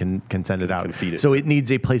system can send it out. Can feed it. So it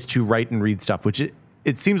needs a place to write and read stuff, which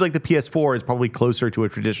it seems like the PS4 is probably closer to a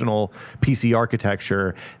traditional PC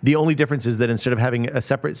architecture. The only difference is that instead of having a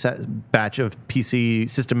separate batch of PC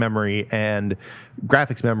system memory and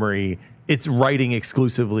graphics memory, it's writing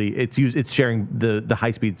exclusively. It's sharing the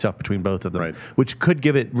high speed stuff between both of them, Right. which could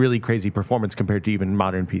give it really crazy performance compared to even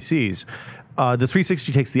modern PCs. The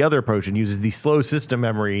 360 takes the other approach and uses the slow system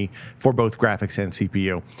memory for both graphics and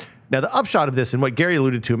CPU. Now, the upshot of this, and what Gary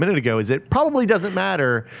alluded to a minute ago, is it probably doesn't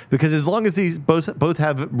matter because as long as these both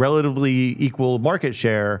have relatively equal market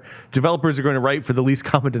share, developers are going to write for the least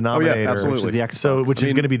common denominator, absolutely. Which is the Xbox. So, which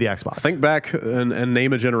is going to be the Xbox. Think back and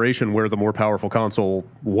name a generation where the more powerful console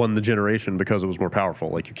won the generation because it was more powerful.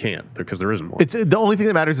 Like you can't because there isn't one. It's the only thing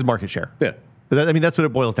that matters is market share. Yeah. I mean, that's what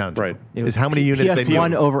it boils down to. Right. Is how many units they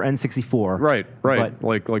PS1 do. over N64. Right. But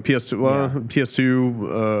Like PS2, PS2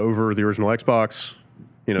 over the original Xbox.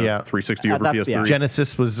 You know, Yeah. 360 At over that- PS3. yeah.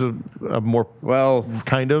 Genesis was a more Well,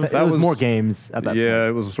 kind of. it was more games at that point. yeah,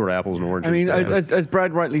 it was sort of apples and oranges. I mean, there. as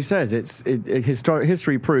Brad rightly says,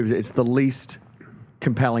 history proves it's the least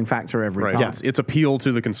compelling factor every right. time. It's appeal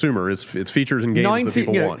to the consumer. It's features and games that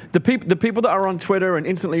people want. The people that are on Twitter and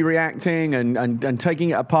instantly reacting and taking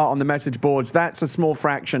it apart on the message boards, that's a small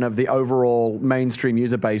fraction of the overall mainstream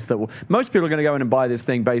user base. Most people are going to go in and buy this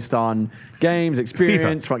thing based on games,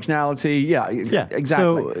 experience, functionality. Yeah, exactly.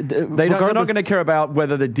 So, They're not regardless- going to care about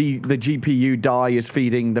whether the GPU die is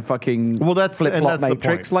feeding the fucking that's the flip-flop point.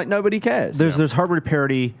 matrix. Like nobody cares. There's hardware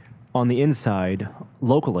parity on the inside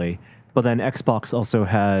locally, but then Xbox also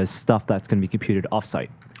has stuff that's going to be computed offsite.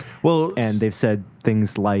 Well, And they've said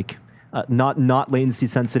things like not latency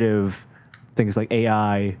sensitive things like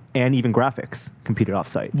AI and even graphics computed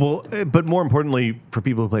offsite. Well, but more importantly, for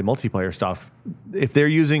people who play multiplayer stuff, if they're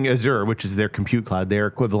using Azure, which is their compute cloud, their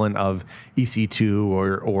equivalent of EC2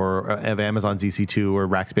 or of Amazon's EC2 or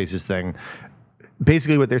Rackspace's thing,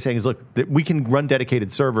 basically what they're saying is, look, we can run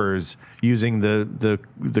dedicated servers using the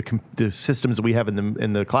systems that we have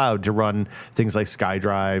in the cloud to run things like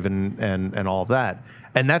SkyDrive and all of that.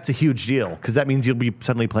 And that's a huge deal because that means you'll be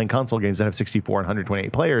suddenly playing console games that have 64 and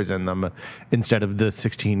 128 players in them instead of the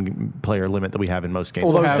 16 player limit that we have in most games.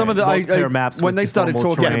 Although have some of the multiplayer maps when with they started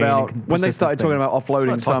normal talking terrain about and when they started talking persistence about offloading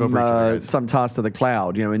Let's not talk over each other, guys. some tasks to the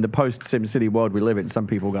cloud, in the post SimCity world we live in, some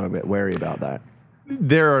people got a bit wary about that.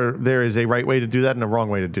 There is a right way to do that and a wrong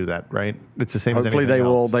way to do that, right? It's the same Hopefully as anything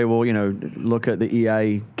else. they will look at the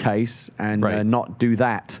EA case and Right. not do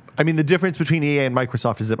that. I mean, the difference between EA and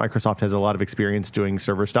Microsoft is that Microsoft has a lot of experience doing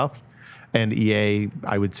server stuff, and EA,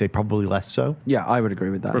 I would say, probably less so. Yeah, I would agree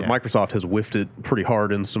with that. Whereas Microsoft has whiffed it pretty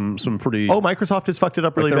hard in some pretty. Oh, Microsoft has fucked it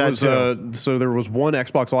up really there bad was, too. so there was one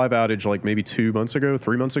Xbox Live outage like maybe 3 months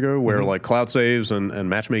ago, where like cloud saves and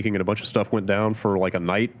matchmaking and a bunch of stuff went down for like a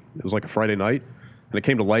night. It was like a Friday night. And it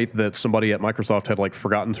came to light that somebody at Microsoft had like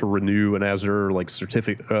forgotten to renew an Azure like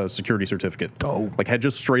security certificate. Oh. Like had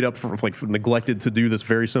just straight up neglected to do this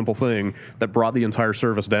very simple thing that brought the entire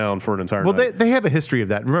service down for an entire Well, night. they have a history of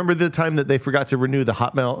that. Remember the time that they forgot to renew the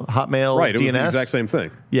Hotmail right, DNS? it was the exact same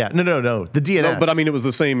thing. Yeah, no, the DNS. No, but I mean, it was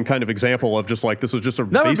the same kind of example of just like this was just a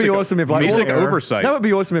That basic, would be awesome if like basic all- oversight. That would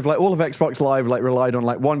be awesome if like all of Xbox Live like relied on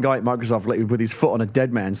like one guy at Microsoft like, with his foot on a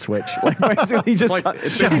dead man's switch. Like basically he just Like, can't,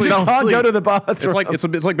 it's he basically just can't go to the bathroom.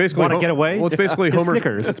 It's like basically Wanna get away? Well, it's basically It's Homer.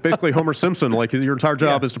 Snickers. It's basically Homer Simpson. Like your entire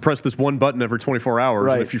job is to press this one button every 24 hours,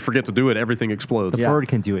 Right. and if you forget to do it, everything explodes. Yeah. Bird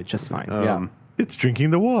can do it just fine. yeah. it's drinking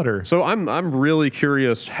the water. So I'm really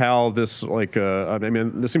curious how this I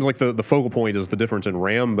mean this seems like the focal point is the difference in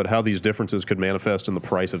RAM, but how these differences could manifest in the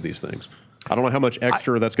price of these things. I don't know how much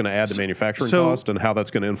extra that's going to add to manufacturing cost and how that's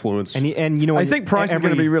going to influence. And you know, I think price is going to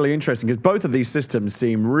every- be really interesting because both of these systems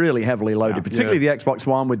seem really heavily loaded, particularly the Xbox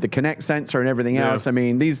One with the Kinect sensor and everything else. I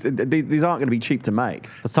mean, these aren't going to be cheap to make.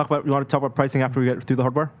 Let's talk about. You want to talk about pricing after we get through the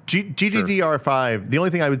hardware? GDDR5. The only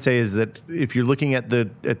thing I would say is that if you're looking at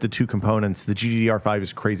the two components, the GDDR5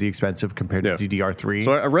 is crazy expensive compared to DDR3.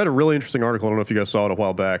 So I read a really interesting article. I don't know if you guys saw it a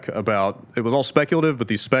while back about it was all speculative, but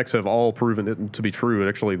these specs have all proven it to be true. And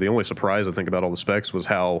actually, the only surprise I think about all the specs was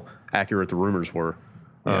how accurate the rumors were.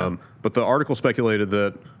 But the article speculated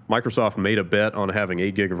that Microsoft made a bet on having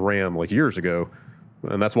 8 gig of RAM like years ago.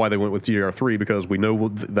 And that's why they went with DDR3 because we know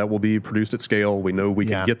that will be produced at scale. We know we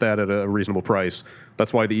can get that at a reasonable price.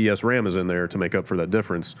 That's why the ES RAM is in there to make up for that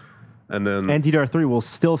difference. And then DDR3 will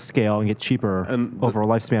still scale and get cheaper over a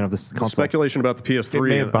lifespan of this console. speculation about the PS3. It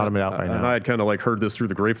may have bottomed out by and now. I had kind of like heard this through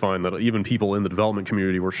the grapevine that even people in the development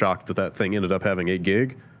community were shocked that that thing ended up having 8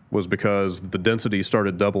 gig was because the density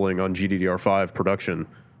started doubling on GDDR5 production,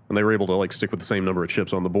 and they were able to like stick with the same number of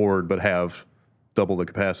chips on the board but have double the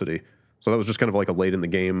capacity. So that was just kind of like a late in the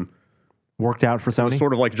game worked out for It was Sony.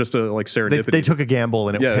 sort of like just a serendipity. They took a gamble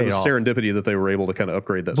and it it paid was off. serendipity that they were able to kind of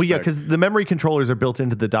upgrade that. Well, yeah, spec. because the memory controllers are built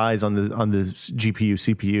into the dies on the GPU,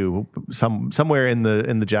 CPU, somewhere in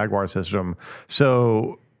the Jaguar system.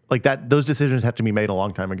 So like that, those decisions have to be made a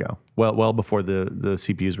long time ago, well before the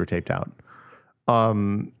CPUs were taped out.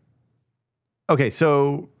 Okay,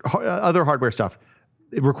 so other hardware stuff.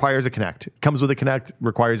 It requires a Kinect. It comes with a Kinect.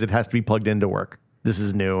 Requires it has to be plugged in to work. This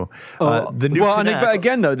is new. The new Kinect, but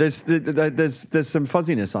again, though, there's some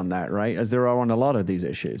fuzziness on that, right? As there are on a lot of these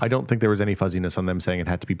issues. I don't think there was any fuzziness on them saying it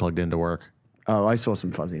had to be plugged in to work. Oh, I saw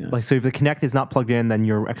some fuzziness. Like, so if the Kinect is not plugged in, then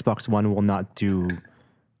your Xbox One will not do.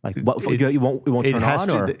 Like, what it won't turn on.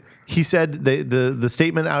 Or? He said the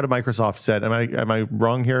statement out of Microsoft said. Am I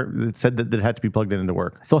wrong here? It said that it had to be plugged in to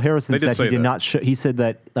work. Phil Harrison They did said say he did that. not. He said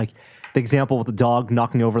that, like, the example with the dog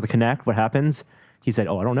knocking over the Kinect. What happens? He said,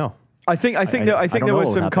 "Oh, I don't know." I think I there don't was know some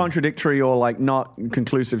what happened. contradictory or like not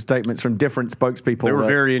conclusive statements from different spokespeople. They were that-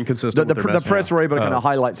 very inconsistent. The with their press messaging. were able to kind of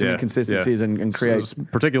highlight some Yeah, inconsistencies yeah. and So create. it's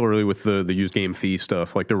particularly with the used game fee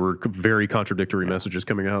stuff. Like there were very contradictory messages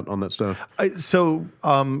coming out on that stuff. A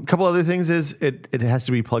couple other things is it has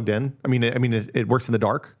to be plugged in. It works in the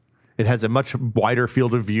dark. It has a much wider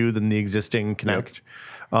field of view than the existing Kinect.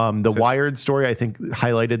 The Wired story, I think,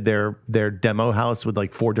 highlighted their demo house with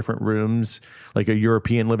like 4 different rooms, like a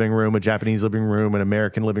European living room, a Japanese living room, an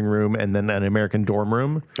American living room, and then an American dorm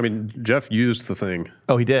room. I mean, Jeff used the thing.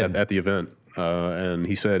 Oh, he did? at the event, and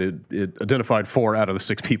he said it identified 4 out of the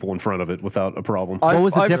 6 people in front of it without a problem. What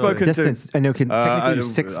was the I've spoken to- distance? I know technically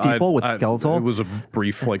there's 6 people with skeletal. It was a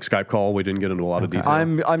brief Skype call. We didn't get into a lot of detail.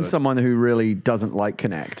 I'm someone who really doesn't like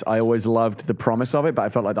Kinect. I always loved the promise of it, but I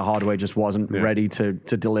felt like the hardware just wasn't ready to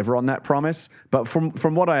deliver on that promise. But from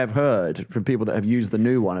what I have heard from people that have used the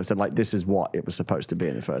new one, have said like this is what it was supposed to be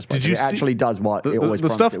in the first place. Did you it see- actually does what it always the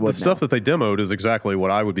promised stuff it would the stuff now. that they demoed is exactly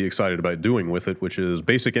what I would be excited about doing with it, which is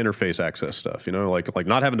basic interface access stuff. You know, like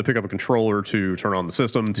not having to pick up a controller to turn on the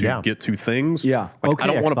system to get to things. Yeah. Like, Okay, I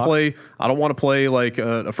don't want to Xbox. play. I don't want to play like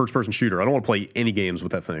a first person shooter. I don't want to play any games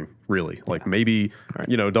with that thing. Really, like maybe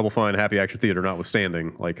Double Fine, Happy Action Theater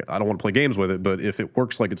notwithstanding. Like I don't want to play games with it, but if it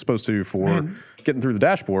works like it's supposed to for getting through the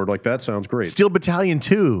dashboard, like that sounds great. Steel Battalion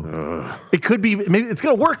 2. It could be. Maybe it's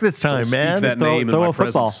going to work this time, Speak man. that Throw- name in throw my a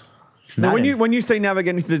football. presence. Now, Madden. when you say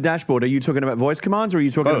navigating through the dashboard, are you talking about voice commands or are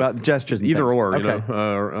you talking Both. about gestures? And Either things? or, Okay.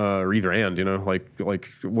 or either and, like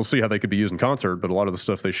we'll see how they could be used in concert, but a lot of the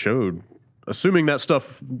stuff they showed, assuming that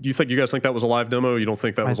stuff, you guys think that was a live demo? You don't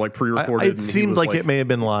think that was like pre-recorded? It and he seemed was, like it may have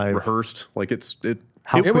been live. rehearsed. Like it.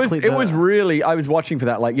 How It was quickly it was really. I was watching for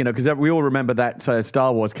that, like because we all remember that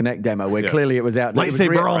Star Wars Kinect demo where clearly it was out.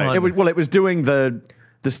 Lightsaber on. It was doing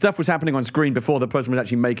the stuff was happening on screen before the person was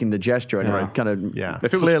actually making the gesture, and it kind of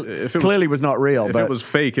If it was- clearly was not real. If but it was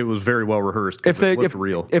fake, it was very well rehearsed. If it looked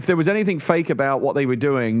real, if there was anything fake about what they were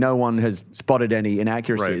doing, no one has spotted any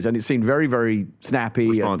inaccuracies, Right. and it seemed very, very snappy, and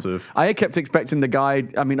Responsive. I kept expecting the guy.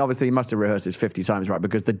 I mean, obviously, he must have rehearsed this 50 times, right?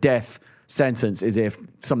 Because the death sentence is if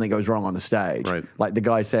something goes wrong on the stage, Right. like the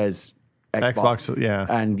guy says. Xbox, yeah.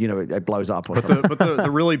 and it blows up. Or something. but the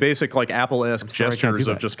really basic like Apple-esque sorry, I can't gestures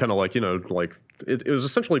do of that. just kind of like like it was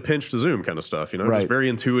essentially pinch to zoom kind of stuff. Right. Just very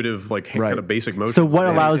intuitive, like kind of basic motions. So what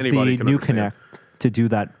that allows the anybody can new understand. Kinect to do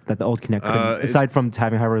that the old Kinect couldn't, aside from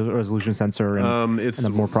having high resolution sensor and It's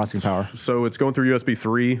more processing power? So it's going through USB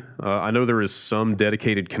 3. I know there is some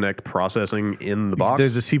dedicated Kinect processing in the box.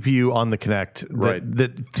 There's a CPU on the Kinect.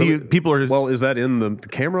 Right. People are. Well, is that in the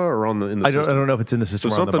camera or in the I system? don't know if it's in the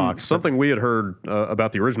system or on the box. Something we had heard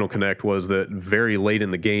about the original Kinect was that very late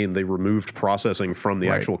in the game they removed processing from the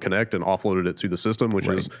actual Kinect and offloaded it to the system, which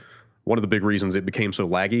is one of the big reasons it became so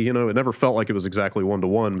laggy. It never felt like it was exactly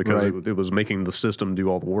 1-to-1 because it was making the system do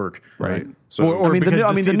all the work. Right. So Or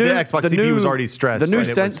because the new Xbox CPU was already stressed. The new right? It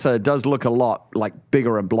was- sensor does look a lot like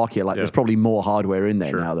bigger and blockier. Like there's probably more hardware in there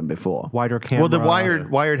Sure. now than before. Wider camera. Well, the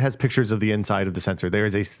Wired has pictures of the inside of the sensor.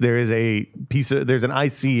 There's an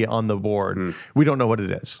IC on the board. We don't know what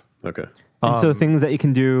it is. okay. And so things that you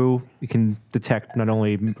can do, you can detect not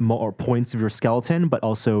only more points of your skeleton, but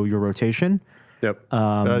also your rotation. Yep.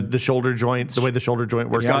 The shoulder joint, the way the shoulder joint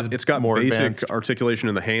works, is It's got more basic advanced. articulation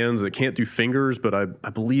in the hands. It can't do fingers, but I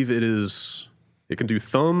believe it can do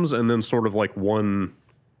thumbs and then sort of like one.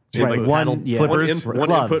 Right, like one flippers? one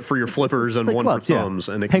gloves. input for your flippers and like one gloves, for yeah. thumbs,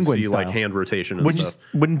 and it Penguin can see like style. hand rotation and stuff.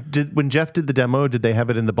 When Jeff did the demo, did they have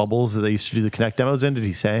it in the bubbles that they used to do the Kinect demos in? Did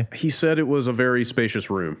he say? He said it was a very spacious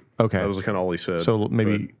room. Okay. That was kind of all he said. So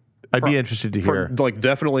maybe I'd be interested to hear. like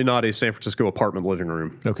definitely not a San Francisco apartment living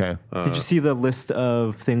room. Okay. Did you see the list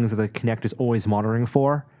of things that the Kinect is always monitoring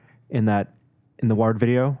for in the Wired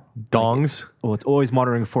video? Dongs. Well, it's always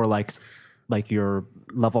monitoring for like your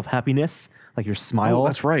level of happiness, like your smile. Oh,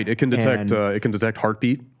 that's right. It can detect. And- It can detect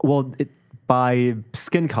heartbeat. Well, by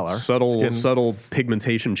skin color. Subtle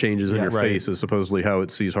pigmentation changes in your right. face is supposedly how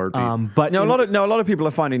it sees heartbeat. But No, a lot of people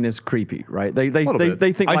are finding this creepy, right? They bit.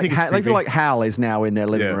 think I like think it's they feel creepy. like Hal is now in their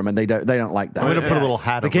living Yeah. room, and they don't like that. I'm gonna put a little Yes.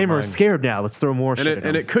 hat. The over gamer mine. is scared now. Let's throw more shit at And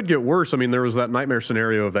him. it could get worse. I mean, there was that nightmare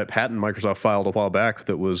scenario of that patent Microsoft filed a while back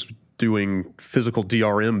that was doing physical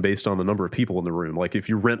DRM based on the number of people in the room. Like if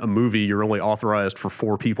you rent a movie, you're only authorized for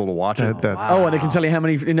 4 people to watch it. That's Oh, and they can tell you how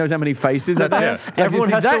many. It knows how many faces are there. Yeah. Everyone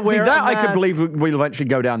has to wear that. a I could mask. believe we'll eventually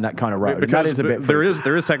go down that kind of road. And that is a bit. there is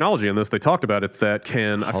technology in this. They talked about it that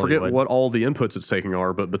can I forget Hollywood. what all the inputs it's taking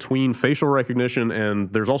are, but between facial recognition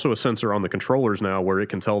and there's also a sensor on the controllers now where it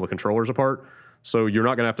can tell the controllers apart. So you're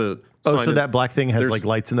not going to have to. Oh, sign so in. that black thing has There's- like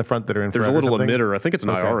lights in the front that are infrared. There's a little or something? emitter. I think it's an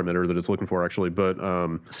IR emitter that it's looking for actually. But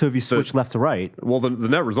So if you switch left to right, well, the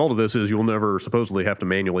net result of this is you'll never supposedly have to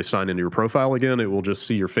manually sign into your profile again. It will just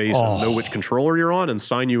see your face and know which controller you're on and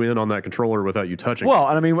sign you in on that controller without you touching. Well,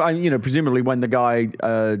 and I mean, presumably when the guy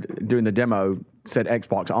doing the demo said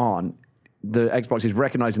Xbox on, the Xbox is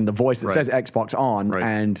recognizing the voice that Right. says Xbox on Right.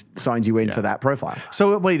 and signs you into that profile.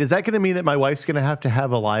 So wait, is that going to mean that my wife's going to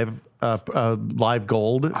have a live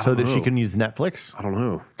gold so that she know. can use Netflix? I don't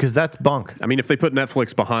know. Because that's bunk. I mean, if they put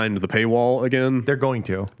Netflix behind the paywall again, They're going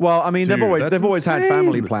to. Well, I mean, Dude, they've that's always had insane.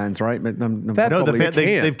 family plans, right? But, No, probably can't.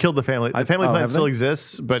 they've killed the family. The family oh, plan have still they?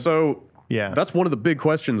 exists, but so yeah. that's one of the big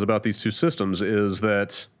questions about these two systems is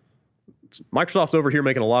that Microsoft's over here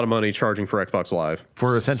making a lot of money charging for Xbox Live.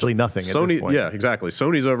 for essentially nothing at this Sony, point. yeah, exactly.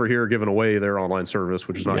 Sony's over here giving away their online service,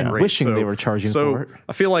 which is not Yeah. great. Wishing they were charging so for it.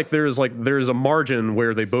 I feel like there's a margin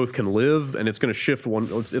where they both can live, and it's going to shift one.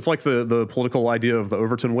 It's like the political idea of the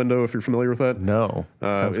Overton window, if you're familiar with that. No.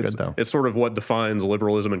 Sounds it's, good though. It's sort of what defines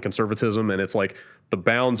liberalism and conservatism, and it's like the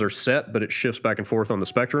bounds are set, but it shifts back and forth on the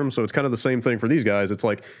spectrum. So it's kind of the same thing for these guys. It's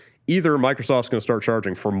like either Microsoft's going to start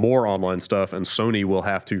charging for more online stuff, and Sony will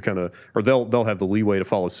have to or they'll have the leeway to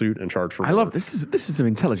follow suit and charge for. I love this. This is some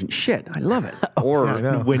intelligent shit. I love it. Or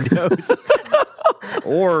Windows.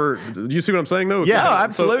 or do you see what I'm saying though? Yeah, no,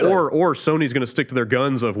 absolutely. Or Sony's going to stick to their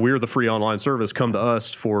guns of we're the free online service, come to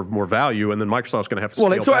us for more value, and then Microsoft's going to have to.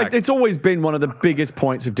 Well, scale back. it's always been one of the biggest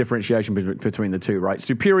points of differentiation between the two, right?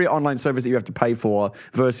 Superior online service that you have to pay for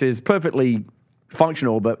versus perfectly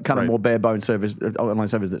functional but kind of Right. more bare bones service, online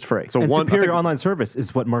service that's free. So And one I superior think- online service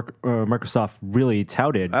is what Microsoft really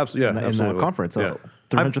touted Yeah, in the absolutely. conference. Yeah.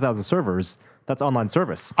 300,000 servers, that's online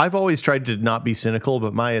service. I've always tried to not be cynical,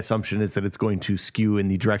 but my assumption is that it's going to skew in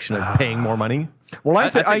the direction of paying more money. Well, I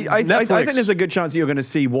think think Netflix- there's a good chance that you're going to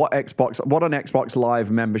see what an Xbox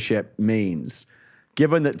Live membership means.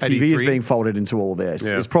 Given that At TV is E3? being folded into all this,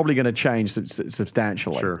 Yeah. it's probably going to change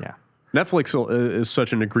substantially. Sure. Yeah. Netflix is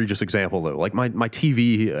such an egregious example though. Like my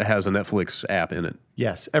TV has a Netflix app in it.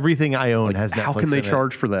 Yes, everything I own has Netflix. How can they in it.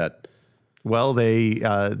 charge for that? Well, they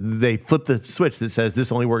flip the switch that says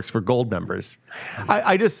this only works for gold members.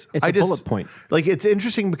 I just It's a bullet point. Like it's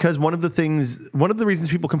interesting because one of the reasons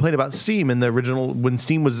people complain about Steam in the original when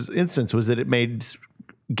Steam was instanced was that it made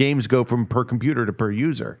games go from per computer to per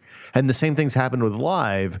user, and the same things happened with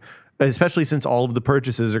Live. Especially since all of the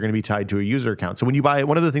purchases are going to be tied to a user account. So when you buy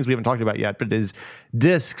one of the things we haven't talked about yet, but is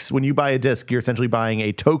discs. When you buy a disc, you're essentially buying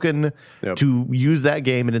a token Yep. to use that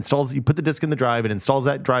game. It installs. You put the disc in the drive. It installs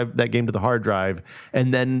that game to the hard drive,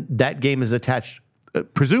 and then that game is attached.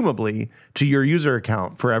 Presumably to your user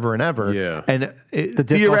account forever and ever. Yeah. And disc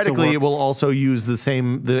theoretically, also it will works- also use the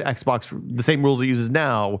same rules it uses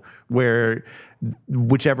now, where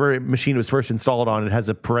whichever machine it was first installed on, it has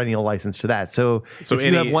a perennial license to that. So if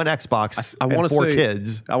you have one Xbox I and want to 4 say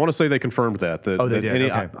kids, I want to say they confirmed that. Oh, they that did,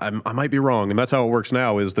 any- okay. I might be wrong, and that's how it works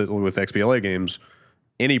now. Is that with XBLA games,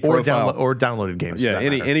 any or profile downloaded games. yeah, for that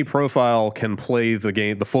matter. any profile can play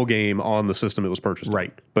the full game on the system it was purchased on.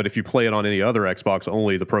 Right. But if you play it on any other Xbox,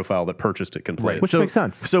 only the profile that purchased it can play it. Which makes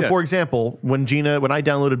sense. So, Yeah. for example, when I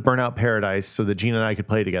downloaded Burnout Paradise so that Gina and I could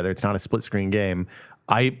play together, it's not a split screen game.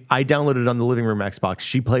 I downloaded it on the living room Xbox.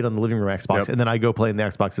 She played on the living room Xbox, Yep. and then I go play in the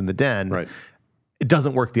Xbox in the den. Right. It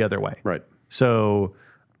doesn't work the other way. Right. So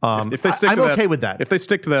If they stick I'm to that, okay with that. If they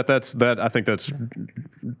stick to that, I think that's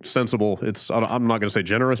sensible. I'm not going to say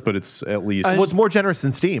generous, but it's at least well, it's more generous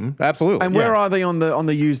than Steam. absolutely. And where are they on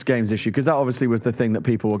the used games issue? Because that obviously was the thing that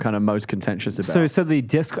people were kind of most contentious about. So the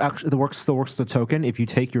disc actually still works the token. If you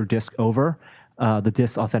take your disc over, the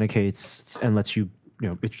disc authenticates and lets you.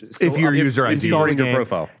 If your user ID. if you're using your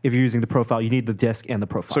profile. If you're using the profile, you need the disc and the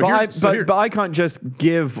profile. So but I can't just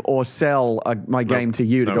give or sell my game to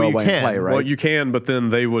you to No, go you away can. and play, right? Well, you can, but then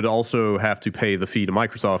they would also have to pay the fee to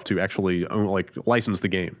Microsoft to actually license the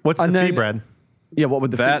game. What's And the fee, then- Brad? Yeah, what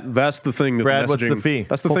would the That's the thing that Brad, the messaging, what's the fee?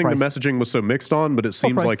 That's the Full thing price. the messaging was so mixed on, but it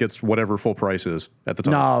seems price. like it's whatever full price is at the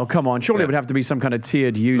time. No, come on. Surely it would have to be some kind of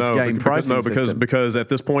tiered used game pricing system. Because at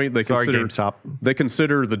this point they Sorry, consider GameStop. they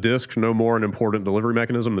consider the disc no more an important delivery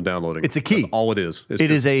mechanism than downloading. It's a key. That's all it is. It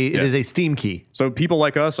is a Steam key. So people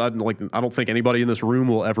like us, I don't think anybody in this room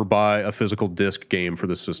will ever buy a physical disc game for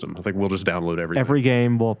this system. I think we'll just download everything. Every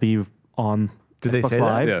game will be on Did they Xbox say that?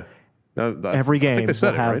 Live. Yeah. Every I game think they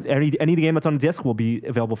said will have it, right? any game that's on a disc will be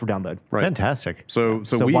available for download. Right. Fantastic. So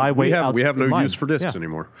why wait we have no outside use for discs Yeah.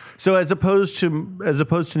 anymore. So as opposed to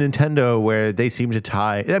Nintendo, where they seem to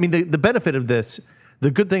tie. I mean, the benefit of this,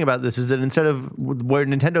 the good thing about this is that instead of where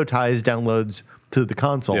Nintendo ties downloads to the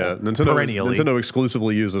console, Yeah, Nintendo perennially, Nintendo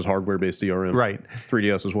exclusively uses hardware-based DRM. Right.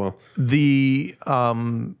 3DS as well. the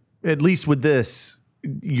at least with this,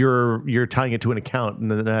 you're tying it to an account, and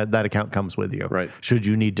then that account comes with you. Right. Should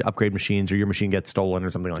you need to upgrade machines or your machine gets stolen or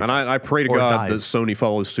something like And that. I pray to Or God that dies. Sony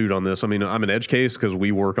follows suit on this. I mean, I'm an edge case because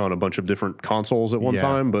we work on a bunch of different consoles at one Yeah.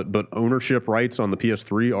 time, but ownership rights on the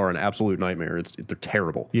PS3 are an absolute nightmare. They're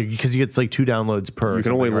terrible. Because you get like 2 downloads per. You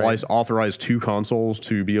can only right? authorize 2 consoles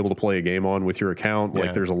to be able to play a game on with your account. Yeah.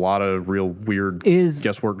 Like, there's a lot of real weird Is-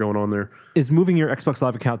 guesswork going on there. Is moving your Xbox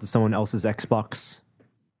Live account to someone else's Xbox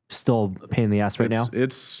still a pain in the ass right now?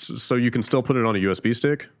 It's so you can still put it on a USB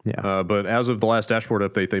stick. Yeah. But as of the last dashboard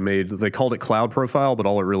update they called it Cloud Profile, but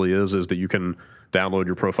all it really is that you can download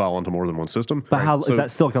your profile onto more than one system. But how So is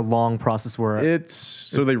that still like a long process where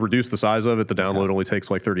so they reduced the size of it. The download only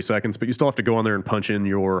takes like 30 seconds, but you still have to go on there and punch in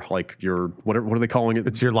your what are they calling it?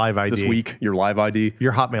 It's your live ID. This week, your live ID.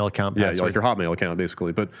 Your Hotmail account. Yeah, password. like your Hotmail account,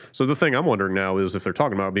 basically. But so the thing I'm wondering now is if they're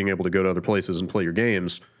talking about being able to go to other places and play your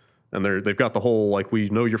games, and they've got the whole like we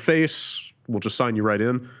know your face, we'll just sign you right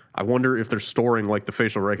in. I wonder if they're storing like the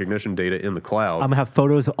facial recognition data in the cloud. I'm gonna have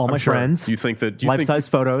photos of all my sure. friends, Do you think that life-size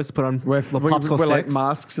photos, put on with popsicle like sticks.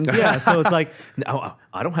 masks and stuff? Yeah, so it's like, no,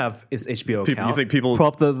 I don't have his HBO People- account. you think people- pull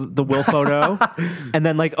up the Will photo, and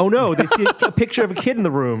then like, oh no, they see a picture of a kid in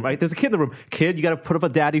the room. Right, there's a kid in the room. Kid, you got to put up a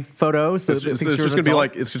daddy photo. So It's the just picture gonna is be all-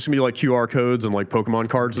 like QR codes and like Pokemon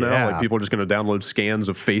cards now. Yeah. Like people are just gonna download scans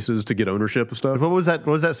of faces to get ownership of stuff. What was that?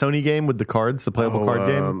 What was that Sony game with the cards, the playable card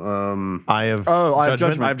game? Eye of Eye of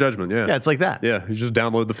Judgment. I have judgment. Yeah, Yeah, it's like that. yeah. You just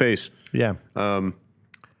download the face. Yeah.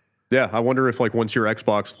 Yeah, I wonder if like once your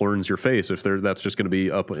Xbox learns your face, if that's just going to be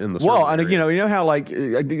up in the Well, server and area. you know how like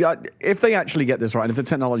if they actually get this right, and if the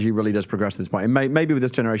technology really does progress to this point, and maybe with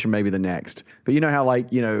this generation, maybe the next. But you know how like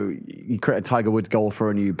you create a Tiger Woods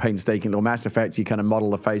golfer and you painstaking little Mass Effect, you kind of model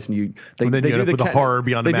the face and they then you do end up with the horror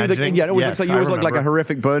beyond they do imagining. yeah, it always Yes, looks like you I always look like a remember.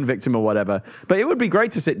 horrific burn victim or whatever. But it would be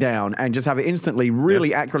great to sit down and just have it instantly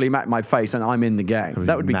really accurately map my face and I'm in the game.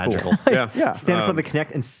 That would be magical. cool. yeah, Yeah. stand in front of the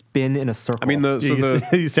Kinect and spin in a circle. I mean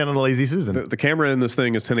You stand on a lazy Susan. the camera in this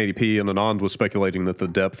thing is 1080p, and Anand was speculating that the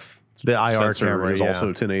depth The IR sensor camera, is yeah. also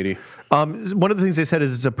 1080. One of the things they said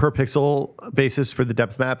is it's a per pixel basis for the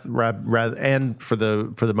depth map, rather and for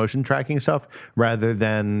the motion tracking stuff, rather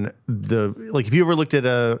than if you ever looked at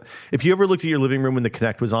your living room when the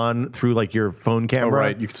Kinect was on through like your phone camera,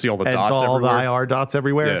 right. You can see all the and dots it's all everywhere. the IR dots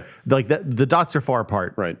everywhere. Yeah. Like the dots are far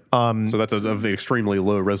apart. Right. So that's of the extremely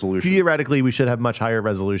low resolution. Theoretically, we should have much higher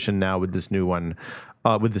resolution now with this new one,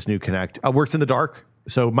 with this new Kinect. Works in the dark.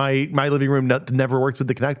 So my living room never works with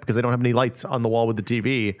the Kinect because I don't have any lights on the wall with the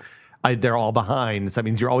TV. They're all behind. So that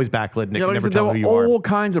means you're always backlit and it Yeah, can like I never said, there tell were who you are. all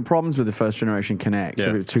kinds of problems with the first generation Kinect. Yeah. So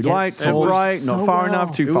it was too Yeah, light, so too bright, so not far well.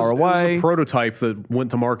 enough, too It far was away. a prototype that went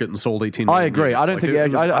to market and sold 18 I million agree. I units. don't think Like,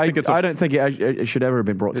 it was- I think it's a- don't think it should ever have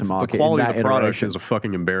been brought to market. the quality in of that the product iteration. is a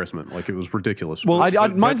fucking embarrassment. Like it was ridiculous. Well,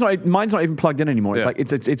 mine's not even plugged in anymore. It's Yeah. like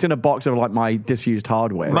it's in a box of like my disused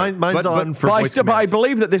hardware. Mine's But- on but- for voice But I commands.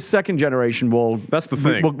 believe that this second generation will. That's the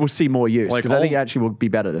thing. We'll see more use Like, because I think it all- actually will be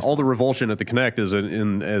better this. all the revulsion at the Kinect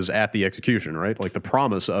is at the execution, right? Like the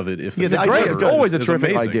promise of it. If Yeah, the deliver idea is is- good. Always a is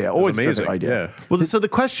terrific amazing. idea. It's Always a terrific amazing. idea. Yeah. Well, so the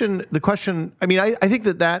question. I mean, I think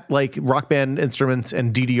that like Rock Band instruments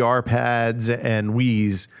and DDR pads and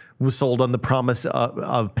Wii's was sold on the promise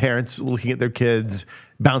of parents looking at their kids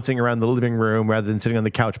bouncing around the living room rather than sitting on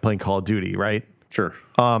the couch playing Call of Duty, right? Sure.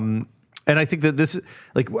 And I think that this,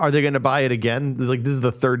 like, are they going to buy it again? Like, this is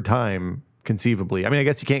the third time, conceivably. I mean, I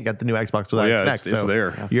guess you can't get the new Xbox without yeah, Kinect. it's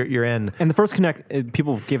there. You're in. and the first Kinect,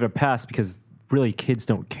 people gave it a pass because really kids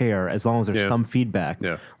don't care as long as there's Yeah. some feedback.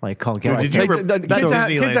 Yeah. Like Colin Dude, Gallagher did you said, ever- that Kids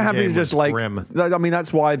Disneyland are happy to game just was like. grim. I mean,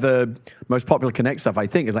 that's why the most popular Kinect stuff I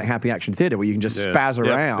think is like Happy Action Theater, where you can just Yeah. spaz Yep,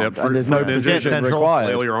 around yep. and there's no Fruit Ninja, position Central, required.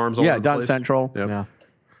 flail your arms all yeah, over the Dance place. Central. Yep.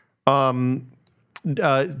 yeah.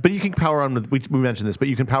 But you can power on with, we mentioned this, but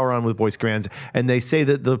you can power on with voice commands. And they say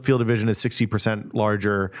that the field of vision is 60%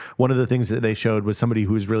 larger. One of the things that they showed was somebody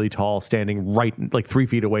who was really tall standing right, like 3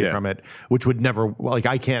 feet away from it, which would never, like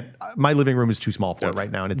I can't, my living room is too small for it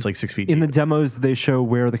right now. And it's like 6 feet In deep. the demos, they show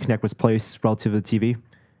where the Kinect was placed relative to the TV.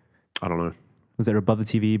 I don't know. Was it above the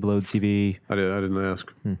TV, below the TV? I didn't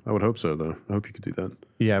ask. I would hope so, though. I hope you could do that.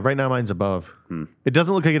 Yeah, right now mine's above. It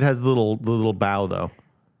doesn't look like it has the little bow though,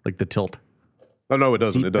 like the tilt. Oh no, it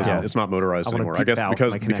doesn't. It doesn't. bow. It's not motorized I want a anymore. I deep guess bow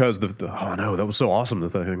because for my because oh no, that was so awesome that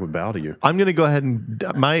thing would bow to you. I'm gonna go ahead and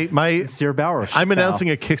my Sir Bauer. I'm announcing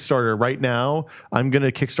a Kickstarter right now. I'm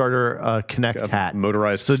gonna Kickstarter a Kinect hat,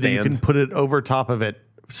 motorized so that you stand. can put it over top of it,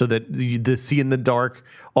 so that the see in the dark,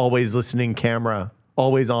 always listening camera.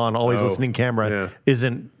 Always on, always listening camera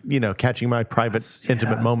isn't, catching my private,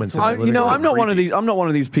 intimate moments. in my living room. I'm not one of these. I'm not one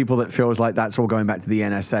of these people that feels like that's all going back to the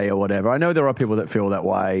NSA or whatever. I know there are people that feel that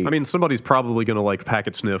way. I mean, somebody's probably going to like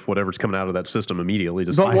packet sniff whatever's coming out of that system immediately.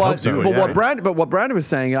 Just But what, do it. what Brandon was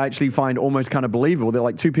saying, I actually find almost kind of believable. That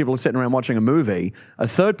like two people are sitting around watching a movie, a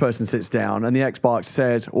third person sits down, and the Xbox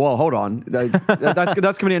says, "Well, hold on, that's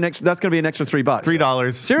going to be an extra. That's going to be an extra $3.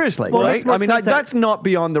 $3. Seriously, Well, right? makes more I mean, sense that- that's not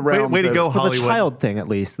beyond the realms. way to of- go, For the Hollywood. child thing, at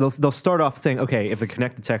least, they'll start off saying, okay, if the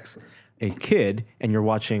Kinect detects a kid and you're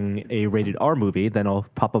watching a rated R movie, then it'll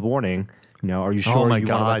pop up a warning. Are you sure my you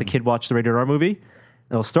want to let the God. kid watch the rated R movie?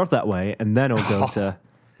 And it'll start that way, and then it'll go to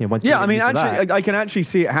once. Yeah, people I mean, get used to actually, that- I can actually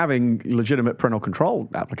see it having legitimate parental control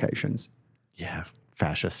applications. Yeah,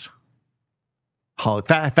 fascist.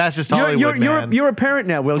 Fascist Hollywood, man. You're a parent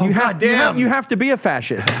now, Will. You have to be a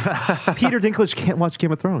fascist. Peter Dinklage can't watch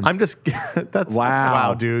Game of Thrones. I'm just that's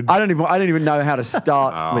wow, dude. I don't even know how to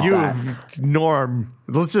start with that. Norm.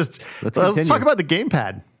 Let's continue. talk about the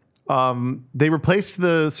gamepad. They replaced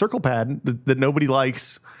the circle pad that nobody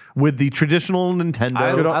likes with the traditional Nintendo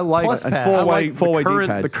I like Plus it. pad. Four-way- I like four-way the current,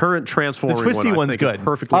 D-pad. the current transforming The twisty one, I one's think is good.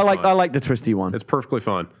 perfectly I fine. like the twisty one. It's perfectly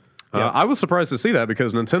fine. I was surprised to see that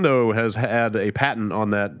because Nintendo has had a patent on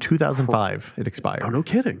that. 2005 it expired. Oh, no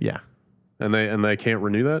kidding. Yeah. And they can't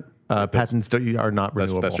renew that. Patents are not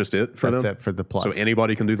renewable. That's just it for them. That's it for the Plus. So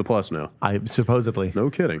anybody can do the Plus now. I supposedly. No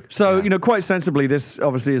kidding. So quite sensibly, this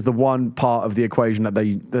obviously is the one part of the equation that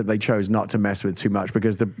they chose not to mess with too much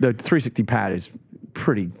because the 360 pad is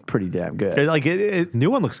pretty damn good. It new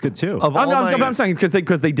one looks good too. of all I'm saying because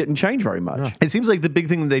they didn't change very much. it seems like the big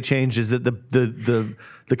thing that they changed is that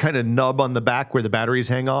the kind of nub on the back where the batteries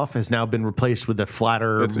hang off has now been replaced with a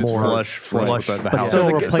flatter, It's more flush with the But house. still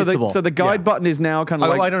So replaceable. the guide button is now kind of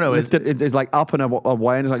Oh, like I don't know. lifted, it's like up and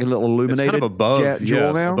away, and it's like a little It's illuminated kind of above,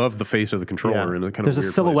 jewel now. above the face of the controller. Yeah. In a kind There's of a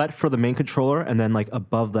weird silhouette place. for the main controller, and then like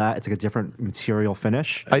above that, it's like a different material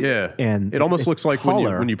finish. Yeah, and it almost it's looks like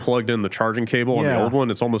taller. when you plugged in the charging cable on the Yeah. old one.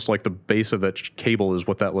 It's almost like the base of that cable is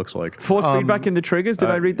what that looks like. Force feedback in the triggers. Did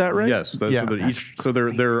I read that right? Yes. So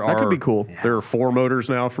there That are could be cool. There are 4 motors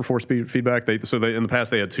now for force feedback. They in the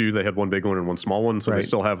past they had 2. They had one big one and one small one. So they Right.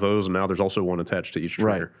 still have those, and now there's also one attached to each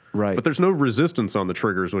trigger. Right. But there's no resistance on the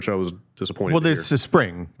triggers, which I was disappointed. Well, to hear. there's a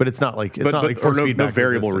spring, but it's not like But force no feedback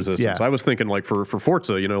variable resistance. Yeah. I was thinking like for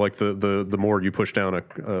Forza, like the more you push down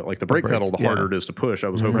like the brake pedal, the harder it is to push. I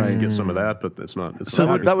was hoping you'd get some of that, but it's not. It's So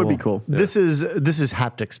not. That would be cool. This is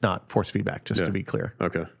haptics, not force feedback. Just to be clear.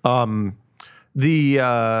 Okay.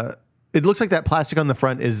 It looks like that plastic on the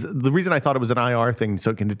front is the reason I thought it was an IR thing,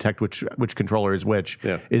 so it can detect which controller is which.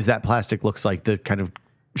 Yeah. Is that plastic looks like the kind of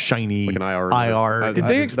shiny Like an IR. Did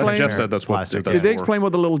they explain- Jeff said that's what. Plastic. that's Did they for. explain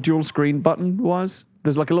what the little dual screen button was?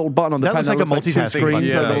 There's like a little button on the That pad looks like a two multitasking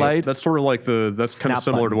screens button. overlaid. That's sort of like that's kind of Snap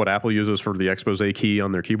similar to button. what Apple uses for the expose key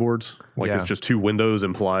on their keyboards. Like Yeah. it's just 2 windows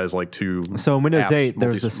implies like 2. So in Windows apps, 8,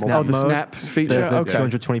 there's a snap Oh, the mode. snap feature? The Okay.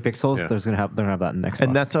 220 pixels. Yeah. They're gonna have that in Xbox.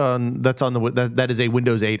 And that's on that is a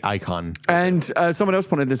Windows 8 icon. And someone else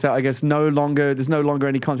pointed this out. I guess there's no longer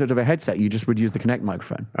any concept of a headset. You just would use the Kinect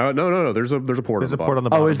microphone. No. There's a port. There's on a the port on the bottom.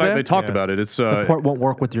 bottom. Oh, is In fact, there? They talked Yeah. about it. It's the port won't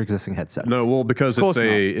work with your existing headsets. no, well, because course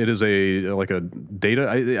it is like a data.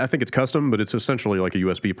 I think it's custom, but it's essentially like a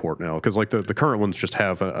USB port now. Because like the current ones just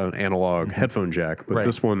have an analog headphone jack, but Right.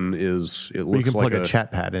 this one is it You looks can like plug a chat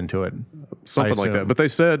pad into it. something I like that. assume. But they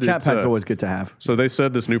said Chat it's, pad's always good to have. So they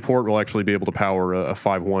said this new port will actually be able to power a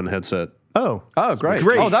 5.1 headset, Oh, Oh, great.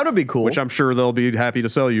 Great. Oh, that would be cool. which I'm sure they'll be happy to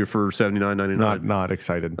sell you for $79.99. not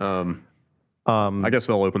excited. I guess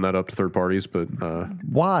they'll open that up to third parties, but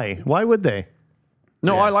Why? Why would they?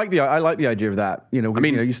 No, Yeah. I like the idea of that. You know,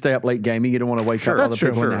 you stay up late gaming. You don't want to wake up other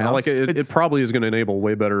people in the house. Like it probably is going to enable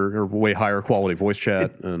way better or way higher quality voice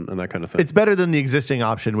chat and that kind of thing. It's better than the existing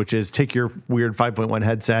option, which is take your weird 5.1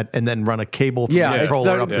 headset and then run a cable from the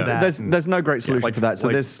controller up to that. There's no great solution for that. So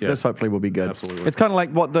this hopefully will be good. Absolutely. It's kind of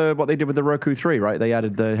like what they did with the Roku 3, right? They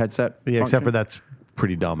added the headset. Yeah, function. except for that's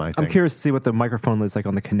pretty dumb, I think. I'm curious to see what the microphone looks like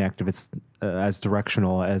on the Kinect, if it's as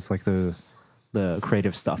directional as like the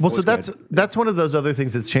creative stuff. Well, so that's one of those other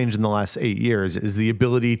things that's changed in the last 8 years is the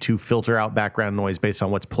ability to filter out background noise based on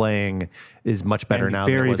what's playing is much better And now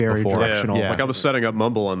very, than it was very before. directional. Yeah. Like I was setting up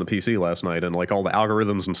Mumble on the PC last night, and like all the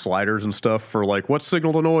algorithms and sliders and stuff for like what's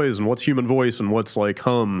signal to noise and what's human voice and what's like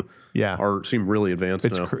hum, seem really advanced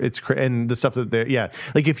now. And the stuff that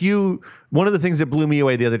like one of the things that blew me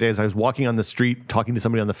away the other day is I was walking on the street talking to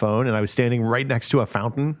somebody on the phone, and I was standing right next to a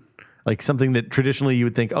fountain. Like something that traditionally you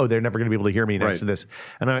would think, oh, they're never going to be able to hear me next to this.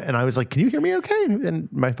 And I was like, can you hear me okay?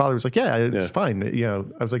 And my father was like, yeah, it's fine. You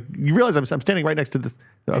know, I was like, you realize I'm standing right next to this.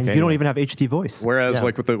 Okay. And you don't even have HD voice. Whereas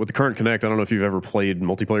like with the current Kinect, I don't know if you've ever played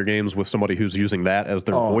multiplayer games with somebody who's using that as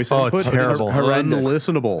their voice input. It's terrible. It's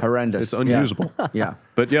unlistenable. Horrendous. It's unusable. Yeah.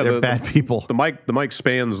 But yeah, They're bad people. The mic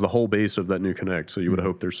spans the whole base of that new Kinect, so you would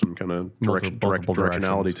hope there's some kind of Multiple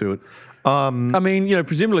directionality to it. I mean,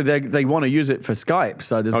 presumably they want to use it for Skype,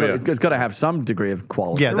 so it's got to have some degree of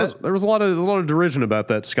quality. Yeah, there was a lot of derision about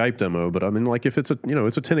that Skype demo, but I mean, like if it's a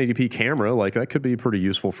 1080p camera, like that could be pretty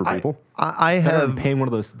useful for people. I Better have than paying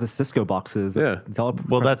one of the Cisco boxes. Yeah.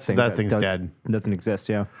 Well, that thing's dead. Doesn't exist.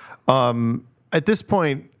 Yeah. At this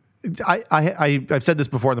point, I've said this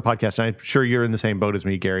before on the podcast, and I'm sure you're in the same boat as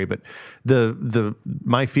me, Gary. But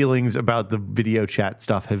my feelings about the video chat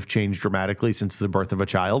stuff have changed dramatically since the birth of a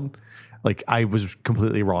child. Like I was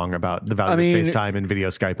completely wrong about the value of FaceTime and video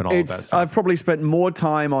Skype and all of that stuff. I've probably spent more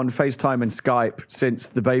time on FaceTime and Skype since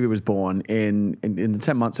the baby was born in the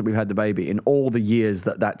 10 months that we've had the baby, in all the years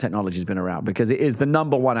that technology has been around, because it is the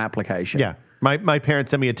number one application. Yeah. My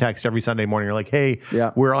parents send me a text every Sunday morning. They're like, hey,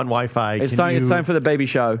 we're on Wi-Fi. It's time for the baby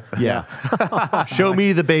show. Yeah. Show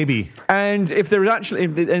me the baby. And if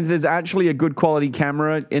there's actually a good quality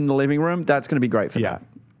camera in the living room, that's going to be great for that.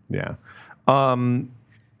 Yeah.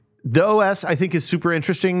 The OS, I think, is super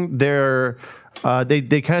interesting. They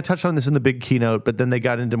kind of touched on this in the big keynote, but then they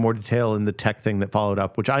got into more detail in the tech thing that followed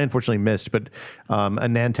up, which I unfortunately missed. But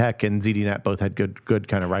Anantech and ZDNet both had good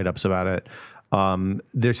kind of write-ups about it.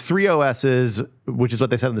 There's 3 OSs, which is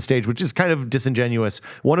what they said on the stage, which is kind of disingenuous.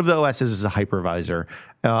 One of the OSs is a hypervisor,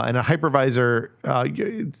 and a hypervisor.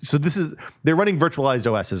 So they're running virtualized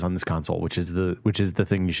OSs on this console, which is the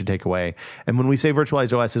thing you should take away. And when we say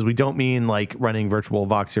virtualized OSs, we don't mean like running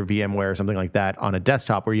VirtualBox or VMware or something like that on a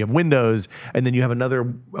desktop where you have Windows and then you have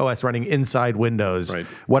another OS running inside Windows. Right.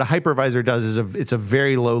 What a hypervisor does is it's a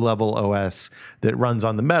very low level OS that runs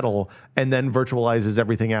on the metal and then virtualizes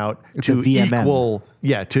everything out to VMM.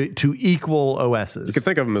 to equal OSs. You can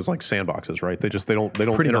think of them as like sandboxes, right? They don't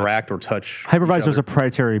interact or touch. Hypervisor is a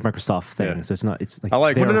proprietary Microsoft thing, so it's not. It's like I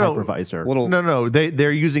like their no, hypervisor. No.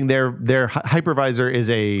 They're using their hypervisor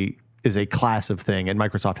is a class of thing, and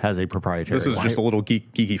Microsoft has a proprietary. This is one. just a little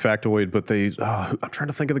geeky factoid, but I'm trying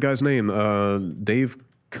to think of the guy's name. Dave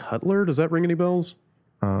Cutler. Does that ring any bells?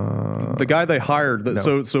 The guy they hired.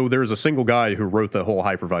 No. So there's a single guy who wrote the whole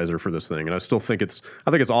hypervisor for this thing, and I think it's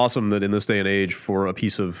awesome that in this day and age, for a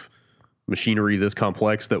piece of machinery this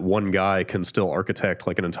complex, that one guy can still architect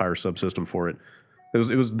like an entire subsystem for it.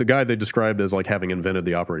 It was the guy they described as like having invented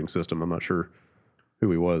the operating system. I'm not sure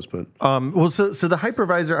who he was, but so the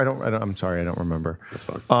hypervisor, I'm sorry, I don't remember. That's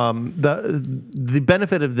fine. The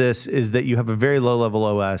benefit of this is that you have a very low level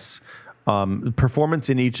OS. Performance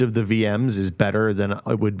in each of the VMs is better than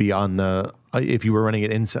it would be on if you were running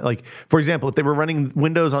it inside. Like, for example, if they were running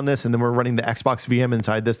Windows on this and then we're running the Xbox VM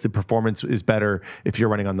inside this, the performance is better if you're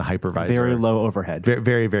running on the hypervisor. Very low overhead. Very,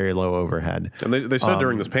 very, very low overhead. And they said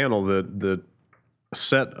during this panel that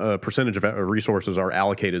set percentage of resources are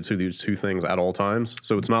allocated to these two things at all times.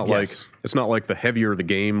 So it's not like the heavier the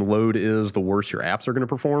game load is, the worse your apps are going to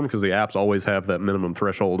perform, because the apps always have that minimum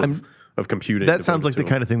threshold of computing. That sounds like the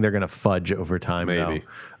kind of thing they're going to fudge over time. Maybe.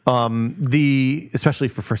 Especially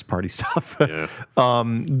for first party stuff. Yeah.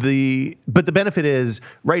 But the benefit is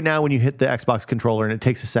right now when you hit the Xbox controller and it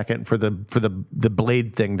takes a second for the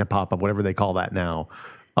blade thing to pop up, whatever they call that now.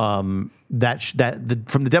 From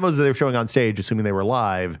the demos that they were showing on stage, assuming they were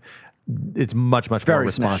live, it's much more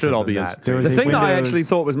responsive. Should all than be that. instant. The thing that I actually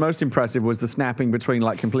thought was most impressive was the snapping between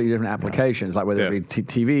like completely different applications, like whether it be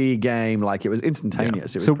TV, game, like it was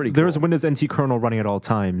instantaneous. It was pretty cool. There's a Windows NT kernel running at all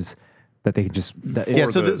times that they can just... That's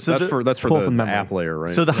for the app layer,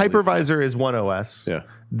 right? So the hypervisor is one OS. Yeah.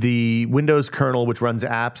 the Windows kernel, which runs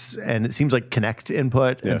apps, and it seems like Kinect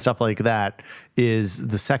input and stuff like that, is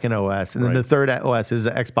the second OS. And then the third OS is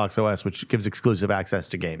the Xbox OS, which gives exclusive access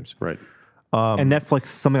to games. Right. And Netflix,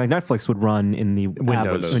 something like Netflix would run in the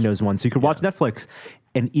Windows one. So you could watch Netflix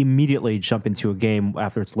and immediately jump into a game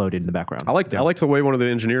after it's loaded in the background. I liked the way one of the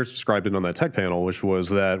engineers described it on that tech panel, which was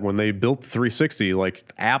that when they built 360,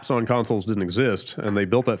 like apps on consoles didn't exist, and they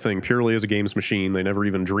built that thing purely as a games machine. They never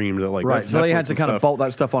even dreamed that like right. So they had to kind of bolt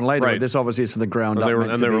that stuff on later. Right. This obviously is from the ground up,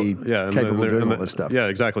 meant to be capable of doing all this stuff. Yeah,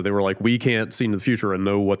 exactly. They were like, we can't see into the future and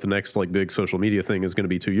know what the next like big social media thing is going to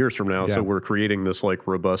be 2 years from now. So we're creating this like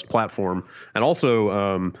robust platform, and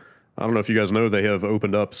also. I don't know if you guys know, they have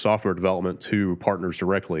opened up software development to partners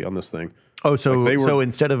directly on this thing. Oh, so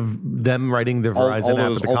instead of them writing the Verizon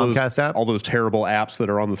app or the Comcast app? All those terrible apps that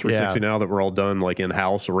are on the 360 now that were all done like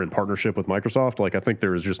in-house or in partnership with Microsoft, like I think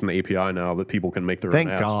there is just an API now that people can make their own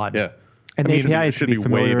apps. Thank God. Yeah. And the API should be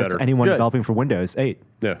familiar to anyone developing for Windows 8.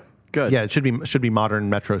 Yeah. Good. Yeah, it should be modern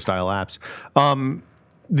Metro-style apps.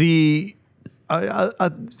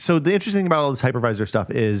 So the interesting thing about all this hypervisor stuff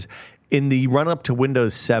is in the run-up to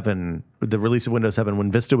Windows 7, the release of Windows 7,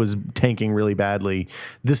 when Vista was tanking really badly,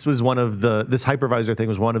 this hypervisor thing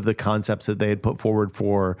was one of the concepts that they had put forward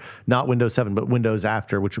for not Windows 7, but Windows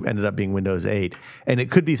after, which ended up being Windows 8. And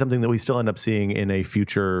it could be something that we still end up seeing in a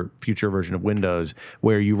future version of Windows,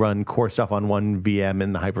 where you run core stuff on one VM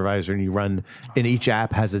in the hypervisor, and each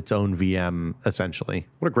app has its own VM, essentially.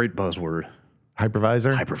 What a great buzzword.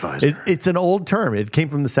 Hypervisor. It's an old term. It came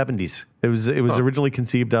from the 70s. It was originally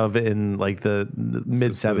conceived of in like the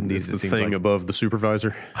mid 70s. It's the thing above the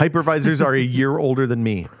supervisor. Hypervisors are a year older than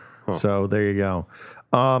me. So there you go.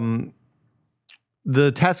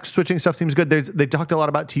 The task switching stuff seems good. They talked a lot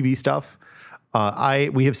about TV stuff.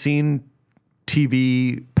 We have seen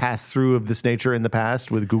TV pass through of this nature in the past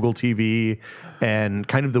with Google TV and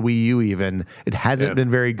kind of the Wii U even. It hasn't been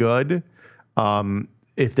very good.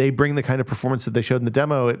 If they bring the kind of performance that they showed in the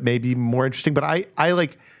demo, it may be more interesting. But I'm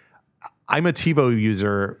a TiVo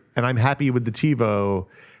user, and I'm happy with the TiVo.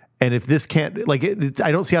 And if this can't,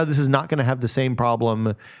 I don't see how this is not going to have the same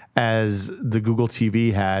problem as the Google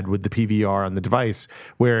TV had with the PVR on the device.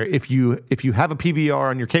 Where if you have a PVR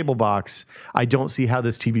on your cable box, I don't see how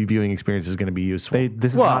this TV viewing experience is going to be useful.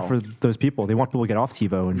 This is not for those people. They want people to get off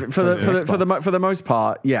TiVo. And for the most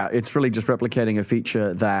part, it's really just replicating a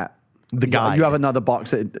feature that. You have another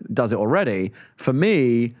box that does it already. For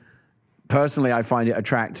me, personally, I find it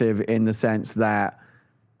attractive in the sense that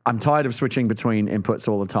I'm tired of switching between inputs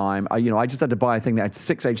all the time. I just had to buy a thing that had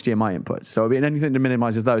 6 HDMI inputs. So anything that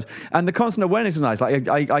minimizes those. And the constant awareness is nice. Like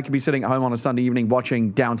I could be sitting at home on a Sunday evening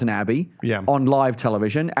watching Downton Abbey on live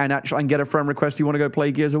television and actually I can get a friend request, you want to go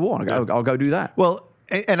play Gears of War? I'll go do that. Well,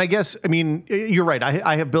 and I guess, you're right.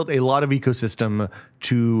 I have built a lot of ecosystem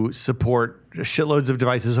to support shitloads of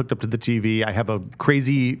devices hooked up to the TV. I have a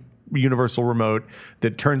crazy universal remote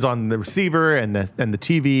that turns on the receiver and the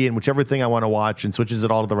TV and whichever thing I want to watch and switches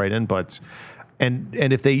it all to the right inputs. And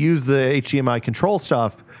if they use the HDMI control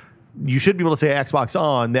stuff, you should be able to say Xbox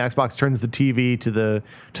on. The Xbox turns the TV to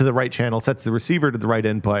the right channel, sets the receiver to the right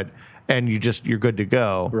input, and you're good to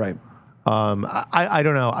go. Right. I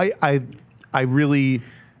don't know. I really,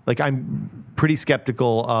 I'm pretty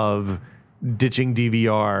skeptical of ditching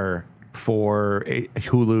DVR for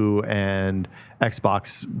Hulu and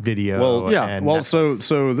Xbox Video. Well, so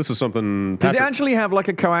this is something. Does it actually have like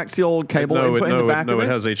a coaxial cable input in the back of it? No, it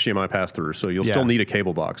has HDMI pass through, so you'll still need a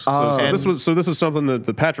cable box. Oh. So this is something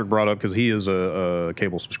that Patrick brought up because he is a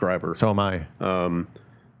cable subscriber. So am I.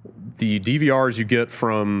 The DVRs you get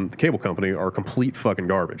from the cable company are complete fucking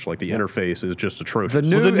garbage. Like the interface is just atrocious. The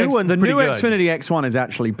new Xfinity X1 is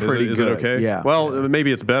actually pretty good. Is it okay? Yeah. Well,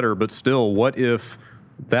 maybe it's better, but still, what if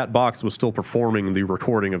that box was still performing the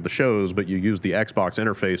recording of the shows, but you used the Xbox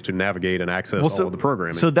interface to navigate and access all of the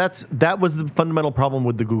programming? So that was the fundamental problem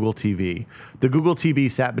with the Google TV. The Google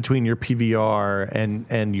TV sat between your PVR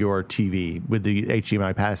and your TV with the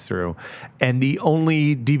HDMI pass-through. And the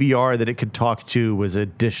only DVR that it could talk to was a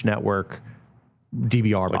Dish Network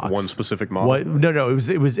DVR box. One specific model? No.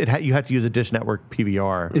 You had to use a Dish Network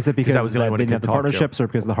PVR. Is it because that was the only one they didn't have the partnerships or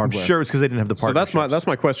because of the hardware? I'm sure it's because they didn't have the partnerships. So that's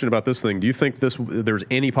my question about this thing. Do you think there's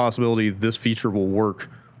any possibility this feature will work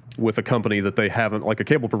with a company that they haven't, like a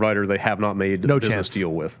cable provider they have not made a business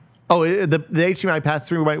deal with? Oh, the HDMI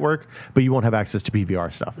pass-through might work, but you won't have access to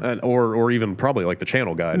PVR stuff. Or even probably like the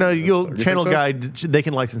channel guide. No, You channel think so? guide. They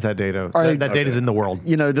can license that data. That data's in the world.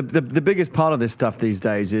 You know, the biggest part of this stuff these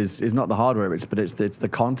days is not the hardware, it's the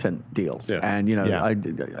content deals. Yeah. And you know, Yeah.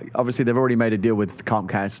 obviously they've already made a deal with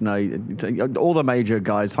Comcast. And all the major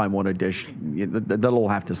guys, Time Warner, Dish, they'll all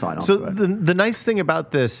have to sign on. So to it. the nice thing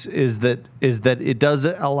about this is that it does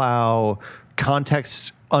allow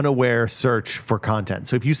context unaware search for content.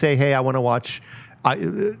 So if you say, "Hey, I want to watch,"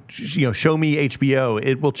 show me HBO,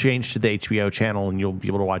 it will change to the HBO channel, and you'll be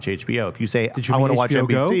able to watch HBO. If you say, Did you "I mean want to watch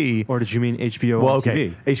HBO NBC," Go, or did you mean HBO well, on okay,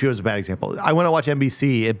 TV? HBO is a bad example. I want to watch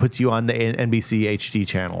NBC. It puts you on the NBC HD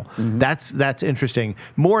channel. Mm-hmm. That's interesting.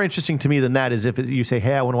 More interesting to me than that is if you say,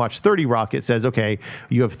 "Hey, I want to watch 30 Rock." It says, "Okay,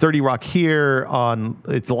 you have 30 Rock here on.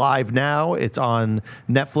 It's live now. It's on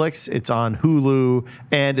Netflix. It's on Hulu,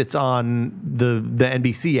 and it's on the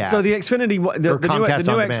NBC app." So the Xfinity, the new Comcast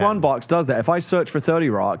on X1 demand. box does that. If I search for 30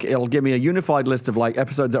 Rock, it'll give me a unified list of like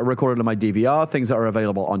episodes that are recorded on my DVR, things that are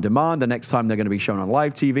available on demand. The next time they're going to be shown on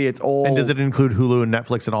live TV, it's all. And does it include Hulu and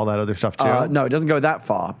Netflix and all that other stuff too? No, it doesn't go that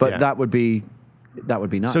far, but Yeah. that would be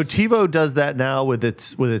nice. So TiVo does that now with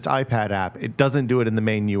its iPad app. It doesn't do it in the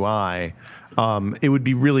main UI. It would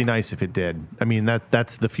be really nice if it did. I mean,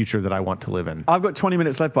 that's the future that I want to live in. I've got 20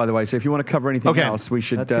 minutes left, by the way. So if you want to cover anything Okay. else, we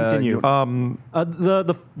should Let's continue. you-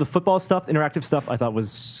 The football stuff, interactive stuff, I thought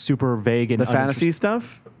was super vague and the fantasy uninteresting.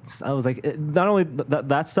 stuff. I was like, not only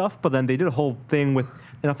that stuff, but then they did a whole thing with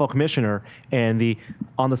NFL commissioner and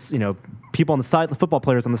people on the side, the football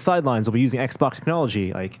players on the sidelines will be using Xbox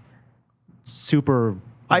technology, like super.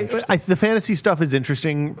 The fantasy stuff is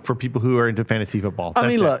interesting for people who are into fantasy football. I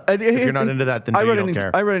mean, That's look, it. If you're not into that, then you don't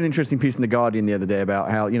care. I read an interesting piece in The Guardian the other day about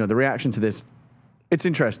how, the reaction to this, it's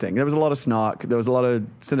interesting. There was a lot of snark. There was a lot of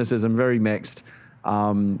cynicism, very mixed.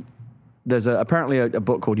 There's apparently a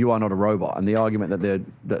book called "You Are Not a Robot," and the argument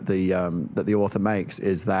that the author makes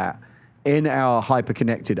is that in our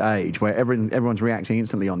hyper-connected age, where everyone's reacting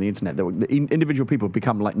instantly on the internet, the individual people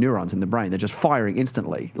become like neurons in the brain. They're just firing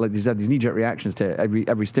instantly. Like these knee-jerk reactions to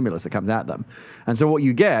every stimulus that comes at them. And so what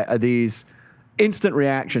you get are these instant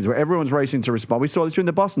reactions where everyone's racing to respond. We saw this during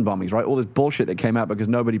the Boston bombings, right? All this bullshit that came out because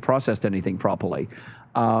nobody processed anything properly.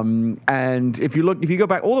 And if you go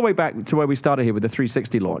back all the way back to where we started here with the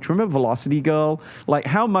 360 launch, remember Velocity Girl? Like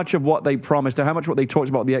how much of what they promised or how much what they talked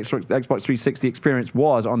about the Xbox 360 experience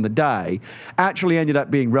was on the day actually ended up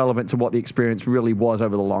being relevant to what the experience really was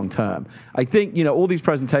over the long term. I think, all these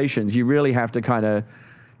presentations, you really have to kind of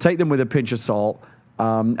take them with a pinch of salt.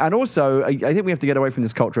 And also, I think we have to get away from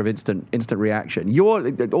this culture of instant reaction.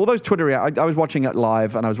 All those Twitter I was watching it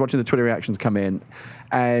live, and I was watching the Twitter reactions come in,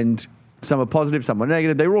 and some are positive, some are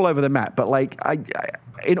negative. They were all over the map. But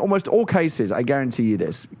in almost all cases, I guarantee you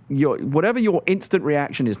this: whatever your instant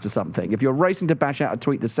reaction is to something, if you're racing to bash out a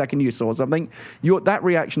tweet the second you saw something, that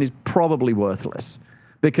reaction is probably worthless,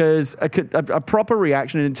 because a proper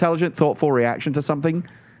reaction, an intelligent, thoughtful reaction to something,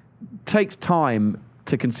 takes time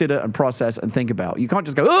to consider and process and think about. You can't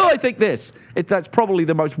just go, "Oh, I think this." That's probably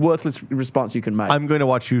the most worthless response you can make. I'm going to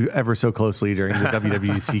watch you ever so closely during the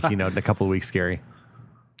WWDC keynote in a couple of weeks, Gary.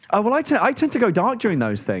 Well, I tend to go dark during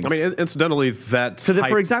those things. I mean, incidentally,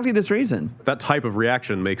 for exactly this reason. That type of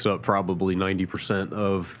reaction makes up probably 90%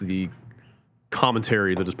 of the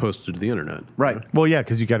commentary that is posted to the internet. Right. Well, yeah,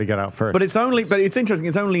 because you got to get out first. But it's interesting.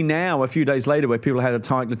 It's only now, a few days later, where people had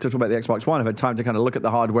time to talk about the Xbox One, have had time to kind of look at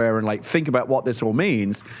the hardware and think about what this all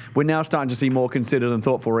means. We're now starting to see more considered and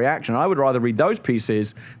thoughtful reaction. I would rather read those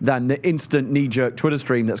pieces than the instant knee-jerk Twitter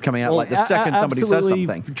stream that's coming out the second somebody says something.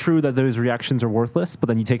 Absolutely true that those reactions are worthless, but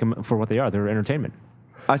then you take them for what they are. They're entertainment.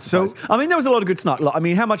 I suppose. I mean, there was a lot of good snark. Look, I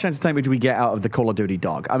mean, how much entertainment do we get out of the Call of Duty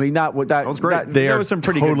dog? I mean, that was great. They are some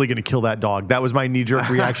pretty totally going to kill that dog. That was my knee-jerk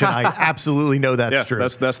reaction. I absolutely know that's true.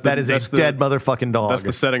 That is a dead motherfucking dog. That's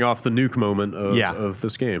the setting off the nuke moment of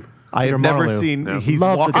this game. I have never seen. Yeah. He's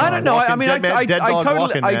Love the walking. dog. I don't know. I mean,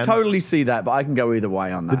 I totally see that, but I can go either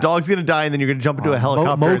way on that. The dog's going to die, and then you're going to jump into a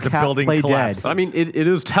helicopter as a mocap building play collapses. dead. I mean, it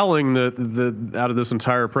is telling that out of this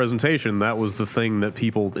entire presentation, that was the thing that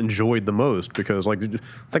people enjoyed the most, because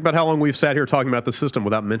think about how long we've sat here talking about the system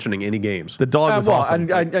without mentioning any games. The dog was awesome.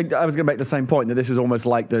 And I was going to make the same point, that this is almost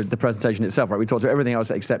like the presentation itself, right? We talked about everything else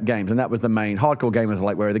except games, and that was the main. Hardcore gamers were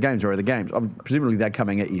like, where are the games? Where are the games? Presumably they're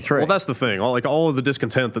coming at E3. Well, that's the thing. All of the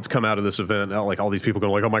discontent that's come out of this event, all these people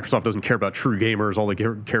going oh, Microsoft doesn't care about true gamers. All they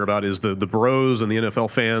care about is the bros and the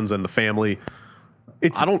NFL fans and the family.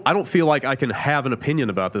 I don't feel like I can have an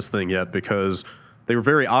opinion about this thing yet, because they were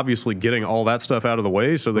very obviously getting all that stuff out of the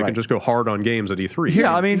way so they can just go hard on games at E3.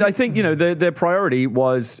 Yeah, I mean, I think, their priority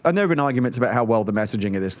was, and there have been arguments about how well the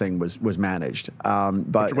messaging of this thing was managed.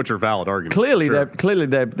 But which are valid arguments. clearly, sure.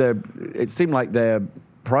 it seemed like their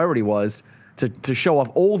priority was to show off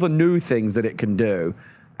all the new things that it can do.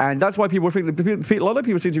 And that's why people think, a lot of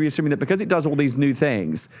people seem to be assuming that because it does all these new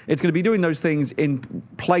things, it's going to be doing those things in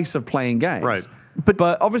place of playing games. Right. But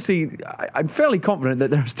obviously, I'm fairly confident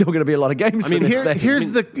that there are still going to be a lot of games. But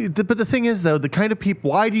the thing is, though, the kind of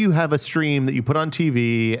people. Why do you have a stream that you put on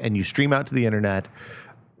TV and you stream out to the internet?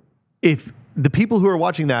 If the people who are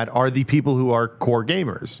watching that are the people who are core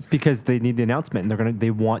gamers, because they need the announcement and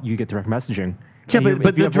they want you to get direct messaging. Yeah,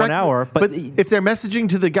 but the have 1 hour. But if they're messaging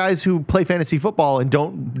to the guys who play fantasy football and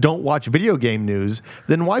don't watch video game news,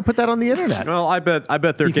 then why put that on the internet? Well, I bet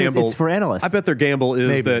their Because gamble. it's for analysts. I bet their gamble is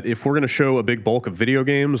Maybe. that if we're going to show a big bulk of video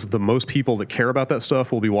games, the most people that care about that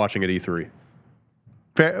stuff will be watching at E3.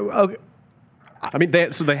 Fair, okay. I mean, they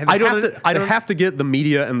have to get the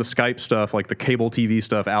media and the Skype stuff, like the cable TV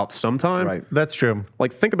stuff, out sometime. Right. That's true.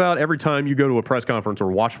 Like, think about every time you go to a press conference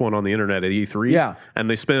or watch one on the internet at E3. Yeah. And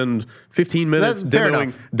they spend 15 minutes Fair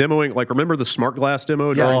demoing. Like, remember the Smart Glass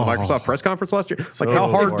demo during the Microsoft press conference last year? So Like, how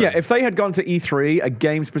hard? If they had gone to E3, a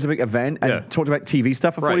game-specific event, and talked about TV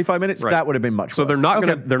stuff for 45 minutes, that would have been much worse. So they're not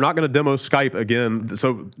going to demo Skype again.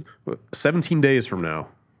 So 17 days from now.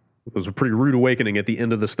 It was a pretty rude awakening at the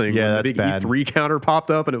end of this thing. Yeah, when that's the big bad. E3 counter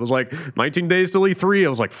popped up, and it was like 19 days till E3. I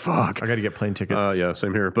was like, fuck. I got to get plane tickets. Yeah,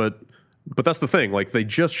 same here. But that's the thing. Like, they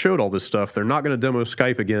just showed all this stuff. They're not going to demo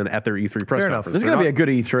Skype again at their E3 press Fair enough. conference. This is going to be a good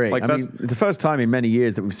E3. Like, I mean, the first time in many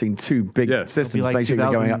years that we've seen two big systems like basically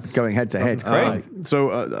going head to head. It's crazy.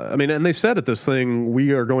 I mean, and they said at this thing,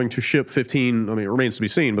 we are going to ship 15, I mean, it remains to be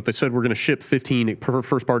seen, but they said we're going to ship 15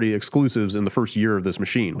 first-party exclusive in the first year of this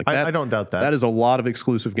machine. Like I don't doubt that. That is a lot of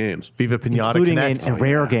exclusive games. Viva Pinata including Connect. a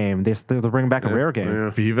rare game. They're bringing back a rare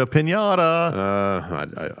game. Viva Pinata.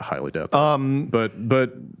 I highly doubt that. But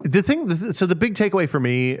The thing, so the big takeaway for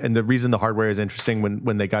me, and the reason the hardware is interesting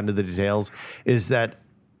when they got into the details, is that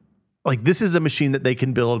like this is a machine that they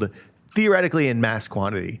can build theoretically in mass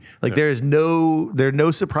quantity. Like there are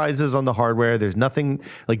no surprises on the hardware. There's nothing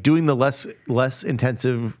like doing the less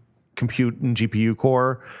intensive compute and GPU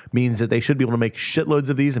core means that they should be able to make shitloads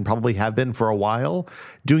of these and probably have been for a while.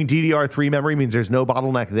 Doing DDR3 memory means there's no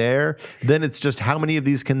bottleneck there. Then it's just how many of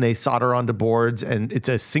these can they solder onto boards, and it's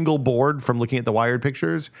a single board from looking at the wired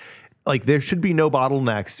pictures. Like there should be no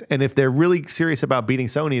bottlenecks, and if they're really serious about beating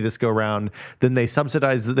Sony this go round, then they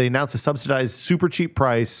announce a subsidized super cheap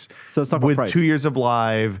price with price. 2 years of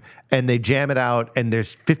live, and they jam it out, and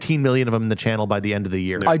there's 15 million of them in the channel by the end of the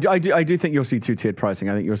year. I do think you'll see two-tiered pricing.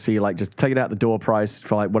 I think you'll see like just take it out the door price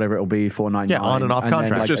for like whatever it'll be, $499. Yeah, on and off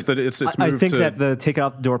contract. it's just that it's moved I think to, that the take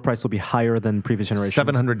out the door price will be higher than previous generations.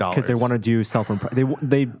 $700. Because they want to do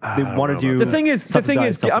they want to do. The thing is,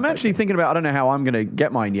 subsidized I'm actually thinking about. I don't know how I'm going to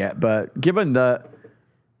get mine yet, but given that.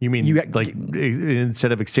 You mean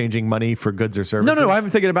instead of exchanging money for goods or services? No. I'm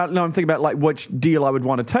thinking about like which deal I would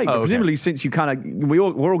want to take. But presumably, since you we're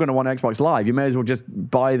all going to want Xbox Live, you may as well just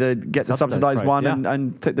get the subsidized price, one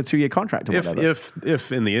and take the 2-year contract or whatever.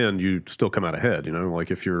 If in the end you still come out ahead, like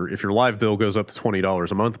if your live bill goes up to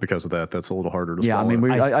 $20 a month because of that, that's a little harder to swallow. I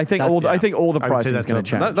mean, I think all the pricing is going to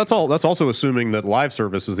change. That's all. That's also assuming that live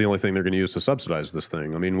service is the only thing they're going to use to subsidize this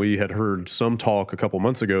thing. I mean, we had heard some talk a couple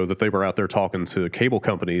months ago that they were out there talking to cable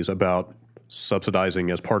companies about subsidizing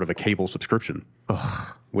as part of a cable subscription.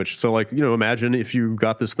 Which, so like, imagine if you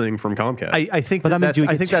got this thing from Comcast. I think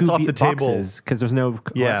that's off the table because there's no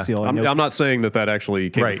coaxial. I'm not saying that actually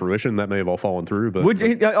came to fruition. That may have all fallen through. But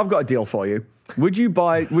I've got a deal for you. Would you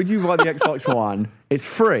buy the Xbox One? It's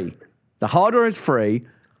free. The hardware is free.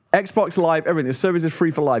 Xbox Live, everything. The service is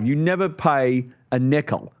free for live. You never pay a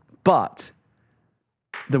nickel. But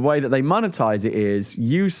the way that they monetize it is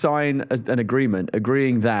you sign an agreement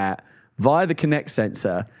agreeing that via the Kinect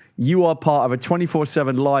sensor, you are part of a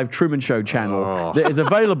 24/7 live Truman Show channel that is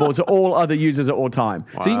available to all other users at all time.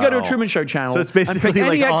 So you can go to a Truman Show channel it's basically and pick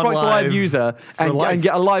any like Xbox on Live live user and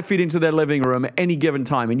get a live feed into their living room at any given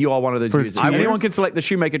time, and you are one of those users. Anyone can select the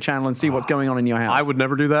Shoemaker channel and see what's going on in your house. I would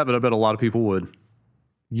never do that, but I bet a lot of people would.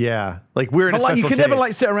 Yeah, like we're in a But special you can case.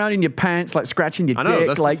 never sit around in your pants scratching your know, dick,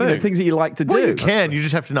 that's the thing. things that you like to do. Well, you can. You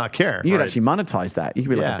just have to not care. You could actually monetize that. You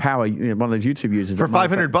could be like a power, one of those YouTube users. For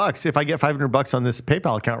 $500, if I get $500 on this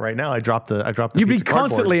PayPal account right now, I drop the. You'd be piece of cardboard.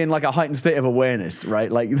 constantly in like a heightened state of awareness, right?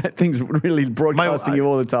 Like that thing's really broadcasting you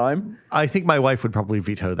all the time. I think my wife would probably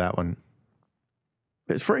veto that one.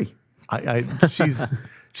 But it's free.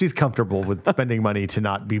 She's comfortable with spending money to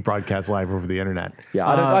not be broadcast live over the internet. Yeah,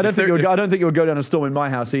 I don't think it would go down a storm in my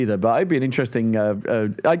house either. But it'd be an interesting, as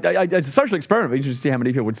a social experiment, it'd be interesting to see how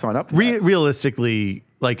many people would sign up for that. Realistically,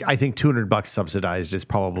 like I think $200 subsidized is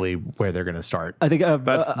probably where they're going to start. I think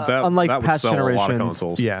unlike that would past sell generations, a lot of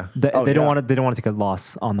consoles. Yeah, they don't want to take a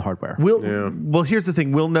loss on the hardware. Well, here's the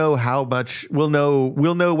thing: we'll know how much. We'll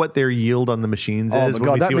know what their yield on the machines is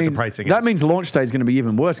when we see what the pricing is. That means launch day is going to be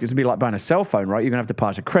even worse because it'll be like buying a cell phone, right? You're going to have to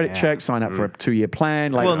pass a credit check, sign up for a 2-year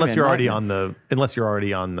plan. Like, well, unless you're already on the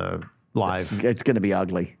live, it's going to be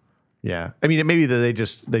ugly. Yeah, I mean, maybe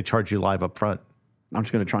they charge you live up front. I'm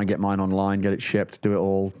just going to try and get mine online, get it shipped, do it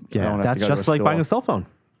all. Yeah, that's just like buying a cell phone.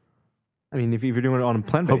 I mean, if you're doing it on a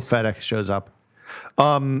plan Hope base. FedEx shows up.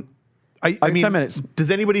 I mean, 10 minutes. Does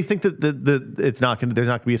anybody think that there's not going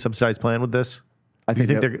to be a subsidized plan with this? I think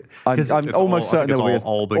they're. I'm almost certain there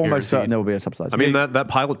will be a subsidized. I mean, that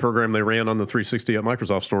pilot program they ran on the 360 at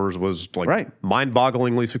Microsoft stores was like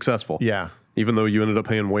mind-bogglingly successful. Yeah. Even though you ended up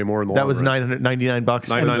paying way more in the that long was run. $999.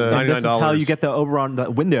 $99. This is how you get the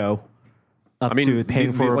Oberon window. To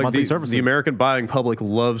paying for monthly services. The American buying public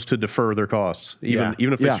loves to defer their costs, even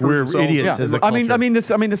if they screw we're themselves. idiots as a culture. I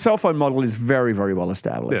mean, the cell phone model is very, very well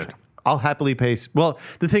established. Yeah. I'll happily pay. Well,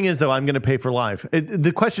 the thing is, though, I'm going to pay for live.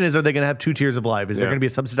 The question is, are they going to have 2 tiers of live? Is there going to be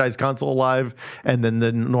a subsidized console live and then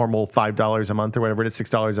the normal $5 a month or whatever it is,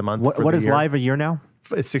 $6 a month? What is live a year now?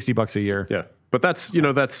 It's $60 a year. Yeah, but that's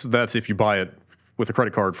if you buy it with a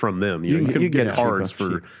credit card from them. You can get cards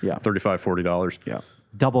for $35, $40. Yeah.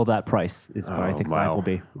 Double that price is what I think live will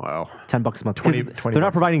be. Wow, $10 a month. 20 they're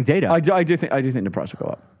not providing data. I do think the price will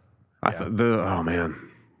go up. Oh man.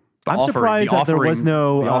 I'm surprised that there was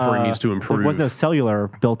no the offering needs to improve. There was no cellular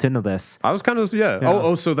built into this. I was kind of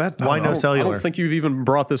so that why no cellular? I don't think you've even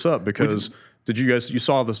brought this up because you guys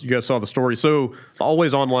saw the story. So the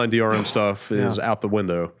always online DRM stuff is out the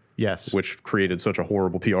window. Yes, which created such a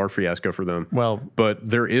horrible PR fiasco for them. Well, but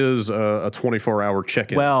there is a 24-hour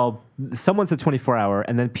check-in. Well, someone said 24-hour,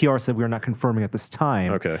 and then PR said we are not confirming at this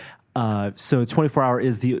time. Okay. So 24-hour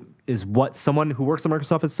is what someone who works at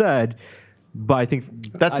Microsoft has said. But I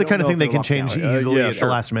think that's the kind of thing they can change easily at the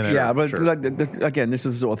last minute. Yeah, but again, this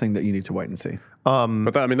is the sort of thing that you need to wait and see.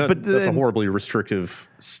 That's a horribly restrictive.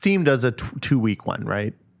 Steam does a 2-week one,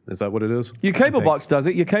 right? Is that what it is? Your cable box does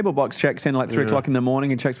it. Your cable box checks in like 3 o'clock in the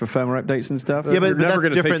morning and checks for firmware updates and stuff. Yeah, but you're never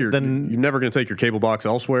going to take you're never going to take your cable box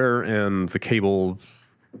elsewhere, and the cable,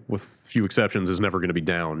 with few exceptions, is never going to be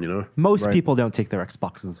down. You know, most people don't take their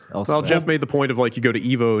Xboxes elsewhere. Well, Jeff made the point of like you go to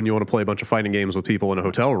Evo and you want to play a bunch of fighting games with people in a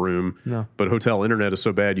hotel room, but hotel internet is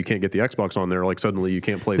so bad you can't get the Xbox on there. Like suddenly you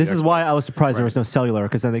can't play. This is Xbox. Why I was surprised there was no cellular,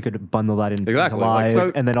 because then they could bundle that into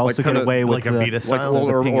live, and then also get away with like a Vita style,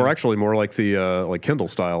 or actually more like the like Kindle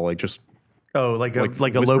style, like just. Oh, like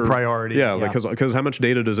a low priority. Yeah, because how much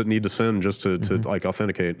data does it need to send just to like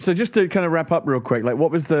authenticate? So just to kind of wrap up real quick, like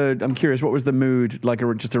I'm curious, what was the mood like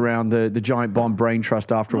just around the giant bomb brain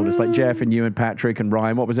trust after all this? Like Jeff and you and Patrick and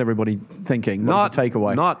Ryan, what was everybody thinking? What was the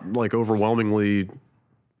takeaway? Not like overwhelmingly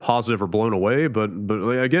positive or blown away, but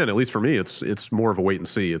again, at least for me, it's more of a wait and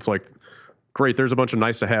see. It's like, great, there's a bunch of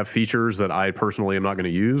nice to have features that I personally am not going to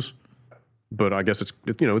use. But I guess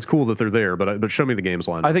it's cool that they're there. But show me the games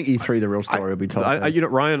line. I think E3 the real story will be told.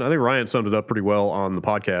 Ryan. I think Ryan summed it up pretty well on the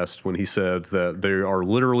podcast when he said that they are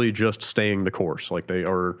literally just staying the course. Like they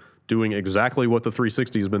are doing exactly what the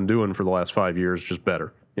 360 has been doing for the last 5 years, just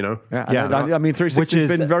better. You know? Yeah. I mean, 360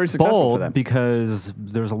 has been very successful for them because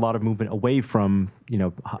there's a lot of movement away from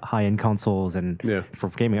high-end consoles and for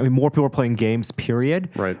gaming. I mean, more people are playing games, period.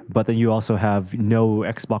 Right. But then you also have no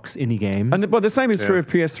Xbox indie games. And the same is true of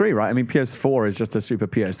PS3, right? I mean, PS4 is just a super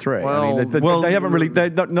PS3. Well, they haven't really. They're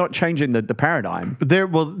not changing the paradigm.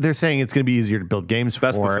 They're saying it's going to be easier to build games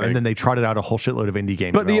for, and then they trotted out a whole shitload of indie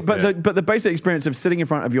games. But the basic experience of sitting in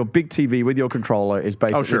front of your big TV with your controller is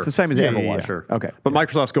basically it's the same as it ever was. Sure. Okay. But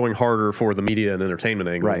Microsoft's going harder for the media and entertainment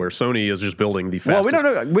angle, where Sony is just building the fastest.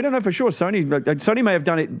 Well, we don't know for sure. Sony may have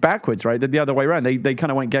done it backwards, right? The other way around. They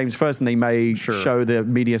kind of went games first, and they may show the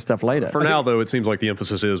media stuff later. For now, though, it seems like the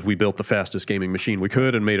emphasis is we built the fastest gaming machine we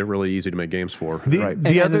could and made it really easy to make games for.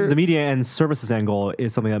 The media and services angle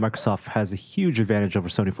is something that Microsoft has a huge advantage over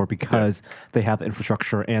Sony for because they have the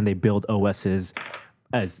infrastructure and they build OSs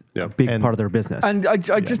as a big part of their business. And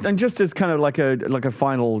just as kind of like a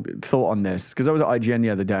final thought on this, because I was at IGN the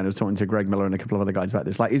other day and I was talking to Greg Miller and a couple of other guys about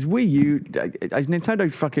this. Like, is Wii U, is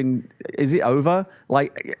Nintendo is it over?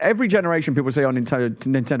 Like, every generation people say,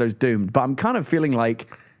 Nintendo's doomed, but I'm kind of feeling like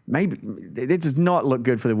maybe it does not look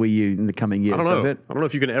good for the Wii U in the coming years, does it? I don't know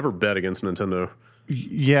if you can ever bet against Nintendo.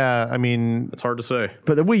 Yeah, I mean... It's hard to say.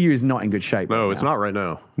 But the Wii U is not in good shape. No, it's not right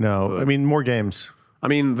now. No, I mean, more games. I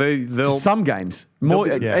mean, they'll Some games. More.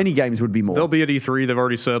 Any games would be more. They'll be at E3. They've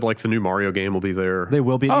already said like the new Mario game will be there. They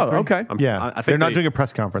will be. Oh, E3? okay. Yeah, I think they're not doing a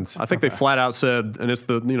press conference. I think they flat out said, and it's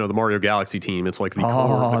the the Mario Galaxy team. It's like the core.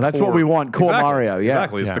 Oh, the that's core. what we want. Core Exactly, Mario. Yeah.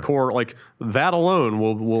 Exactly. It's the core. Like that alone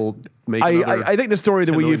will make. I think the story of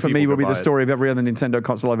the 10 Wii U million for me people will be go the buy it. story of every other Nintendo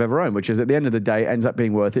console I've ever owned, which is at the end of the day ends up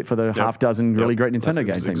being worth it for the half dozen really great Nintendo That's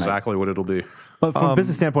games they make. exactly what it'll be. But from a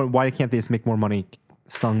business standpoint, why can't they just make more money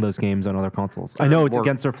selling those games on other consoles? I know it's more-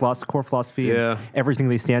 against their core philosophy Yeah. and everything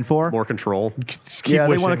they stand for. More control. Just keep Yeah,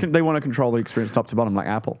 they wishing. want to control the experience top to bottom like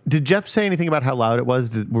Apple. Did Jeff say anything about how loud it was?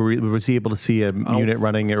 Was he able to see a unit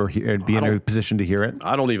running or be in a position to hear it?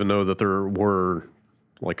 I don't even know that there were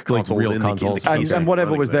like consoles real in consoles. the case And whatever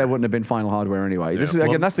running was there wouldn't have been final hardware anyway. This is Well-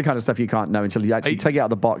 again, that's the kind of stuff you can't know until you actually take it out of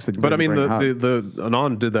the box. That But I mean, bring it home. the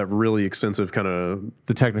Anon did that really extensive kind of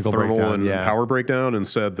The technical thermal breakdown, and yeah. power breakdown, and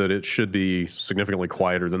said that it should be significantly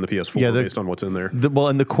quieter than the PS4 Yeah, based on what's in there.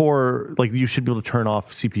 And the core, like you should be able to turn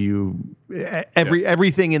off CPU.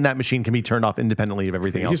 Everything in that machine can be turned off independently of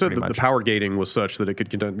everything else. He said pretty that much. the power gating was such that it could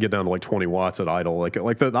get down to like 20 watts at idle. Like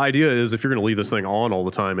the idea is if you're going to leave this thing on all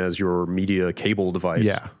the time as your media cable device,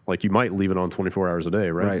 Yeah. like you might leave it on 24 hours a day,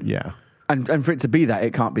 right? Right. Yeah. And for it to be that,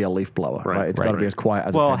 it can't be a leaf blower, right? It's got to be as quiet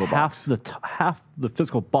as a Well, cable box. half the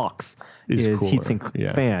physical box is cooler. heatsink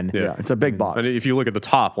Yeah. fan. Yeah, it's a big box. And if you look at the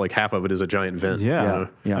top, like half of it is a giant vent. Yeah. you know?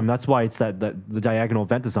 Yeah. And that's why it's the diagonal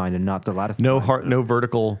vent design and not the lattice design. No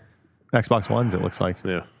vertical Xbox Ones, it looks like.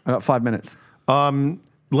 Yeah. I got 5 minutes.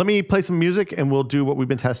 Let me play some music and we'll do what we've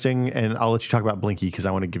been testing, and I'll let you talk about Blinky because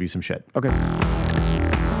I want to give you some shit. Okay.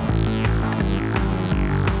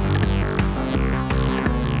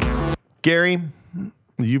 Gary,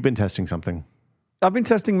 you've been testing something. I've been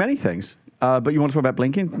testing many things, but you want to talk about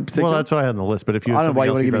Blinky in particular? Well, that's what I had on the list, but if you I have don't know why you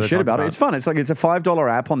something want to else give me you'd shit rather about it. talk It's fun. It's a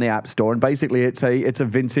 $5 app on the App Store, and basically it's a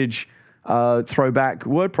vintage throwback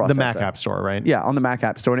word processor. the Mac App Store, right? Yeah, on the Mac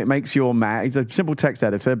App Store, and it makes your Mac. It's a simple text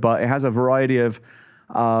editor, but it has a variety of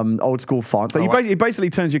old school fonts. Like it basically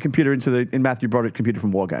turns your computer in Matthew Broderick's computer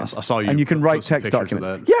from War Games. I saw you and you can write posted text pictures of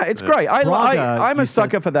documents. that. Yeah, it's great. I'm a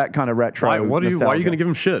sucker for that kind of retro. Why are you going to give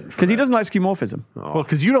him shit? Because he doesn't like skeuomorphism. Well,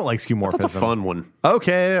 because you don't like skeuomorphism. That's a fun one.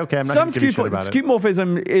 Okay. I'm not Some going to give you shit about it.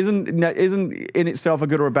 skeuomorphism isn't in itself a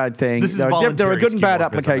good or a bad thing. This is there are voluntary good and bad skeuomorphism,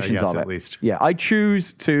 applications I guess, of it. at least. Yeah, I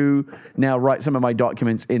choose to now write some of my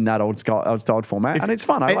documents in that old styled format, and it's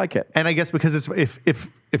fun. I like it. And I guess because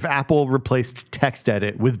if Apple replaced TextEdit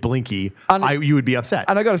with Blinky, you would be upset.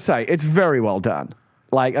 And I got to say, it's very well done.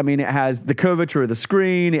 Like, I mean, it has the curvature of the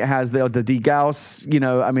screen. It has the degauss.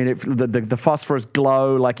 I mean, the phosphorus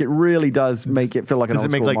glow. Like, it really does make it feel like an Does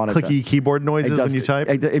old it make school like monitor. clicky keyboard noises when you type?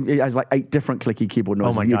 It has like 8 different clicky keyboard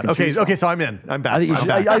noises. Oh my you god. can Okay. choose from. Okay. So I'm in. I'm back. I think you should.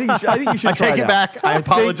 I think you should. I try take it out. back. I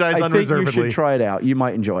apologize I think unreservedly. you should try it out. You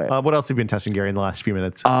might enjoy it. What else have you been testing, Gary, in the last few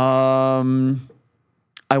minutes?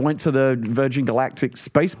 I went to the Virgin Galactic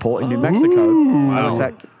spaceport in New Mexico.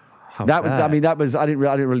 That was I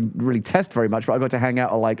didn't really test very much, but I got to hang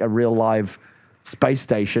out at like a real live space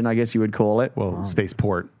station, I guess you would call it. Well,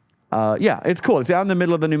 spaceport. Yeah, it's cool. It's out in the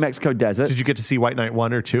middle of the New Mexico desert. Did you get to see White Knight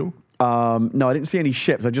 1 or 2? No, I didn't see any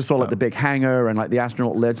ships. I just saw like the big hangar and like the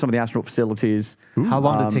astronaut led some of the astronaut facilities. How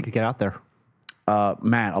long did it take to get out there?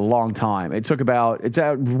 Man, a long time. It's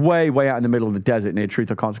out way out in the middle of the desert near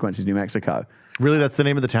Truth or Consequences, New Mexico. Really, that's the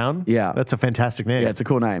name of the town? Yeah. That's a fantastic name. Yeah, it's a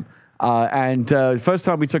cool name. And first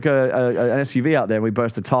time we took an SUV out there, we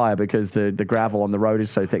burst a tire because the gravel on the road is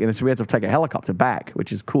so thick. And so we had to take a helicopter back,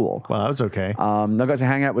 which is cool. Well, that was okay. I got to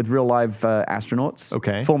hang out with real live astronauts.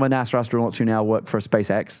 Okay. Former NASA astronauts who now work for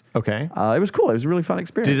SpaceX. Okay. It was cool. It was a really fun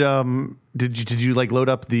experience. Did you like load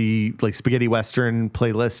up the like spaghetti western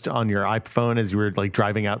playlist on your iPhone as you were like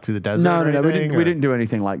driving out through the desert? No, we We didn't do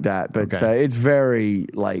anything like that. But Okay. it's very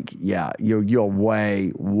like, yeah, you're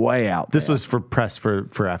way out. This there. was for press for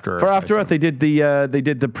After Earth. For I After Earth, assume. they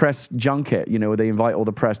did the press junket, where they invite all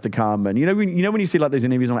the press to come, and when you see like those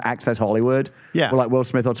interviews on Access Hollywood, Yeah. where like Will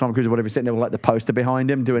Smith or Tom Cruise or whatever sitting there with like the poster behind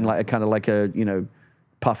him doing like a kind of like a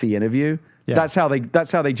puffy interview. Yeah. That's how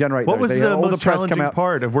they generate. What those. was the most challenging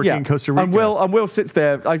part of working in Costa Rica? And Will sits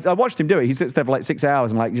there. I watched him do it. He sits there for like 6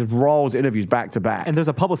 hours and like just rolls interviews back to back. And there's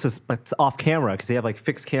a publicist that's off camera because they have like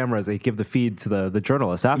fixed cameras. They give the feed to the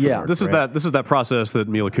journalists afterwards. Yeah. This is that process that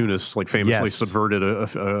Mila Kunis like famously Yes. subverted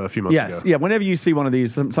a few months Yes, ago. yeah. Whenever you see one of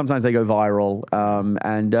these, sometimes they go viral.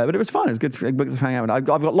 But it was fun. It was good to hang out. And I've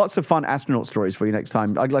got lots of fun astronaut stories for you next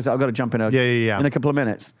time. I've got to jump in Yeah. in a couple of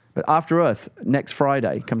minutes. But After Earth next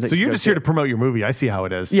Friday comes. So you're just here to promote your movie. I see how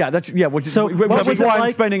it is. Yeah, which is, So, which what is was it why I'm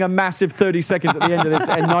like- spending a massive 30 seconds at the end of this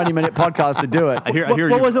 90-minute podcast to do it.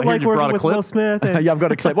 What was it like working with Will Smith? And, Yeah, I've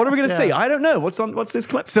got a clip. What are we going to see? I don't know. What's this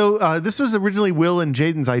clip? So this was originally Will and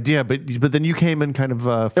Jaden's idea, but then you came and kind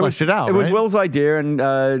of fleshed it out. It was right? Will's idea, and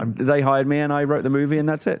they hired me, and I wrote the movie, and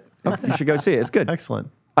that's it. You should go see it. It's good. Excellent.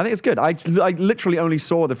 I think it's good. I literally only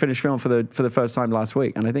saw the finished film for the first time last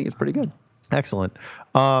week, and I think it's pretty good. Excellent.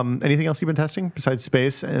 Anything else you've been testing besides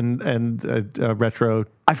space and retro?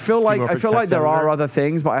 I feel like Scheme over there are editor? other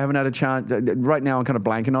things, but I haven't had a chance. Right now, I'm kind of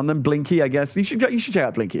blanking on them. Blinky, I guess you should check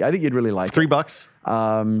out Blinky. I think you'd really like $3,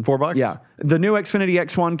 it. $4. Yeah, the new Xfinity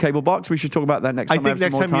X1 cable box. We should talk about that next I time.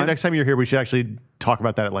 think next time you're here, we should actually talk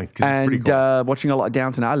about that at length because it's pretty cool. Watching a lot of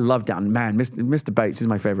Downton. I love Downton. Man, Mr. Bates is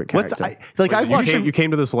my favorite character. I've watched You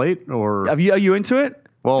came to this late, or Are you into it?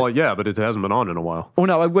 well, yeah, but it hasn't been on in a while. Oh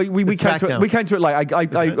no, we came back to it. now. We came to it late.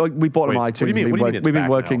 We bought Wait, it on what do you iTunes. mean- what do you mean it's We've been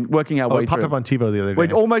back working our Oh, way it popped through. up on TiVo the other day.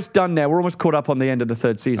 We're almost done now. We're almost caught up on the end of the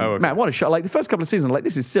third season. Oh, okay. Man, what a show! Like the first couple of seasons, like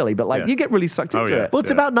this is silly, but like Yeah. you get really sucked into yeah. it. Well,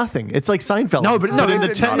 it's about nothing. It's like Seinfeld.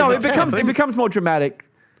 It becomes more dramatic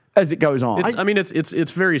as it goes on. I mean,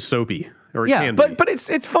 it's very soapy, or it yeah, can be. but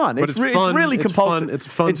it's fun. But It's it's fun. really It's compulsive. fun. It's a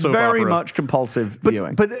fun It's soap very opera. much compulsive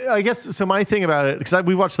viewing. But I guess so. My thing about it, because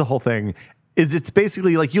we watched the whole thing, is it's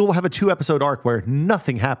basically like you'll have a 2-episode arc where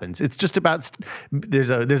nothing happens. It's just about there's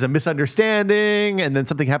a misunderstanding, and then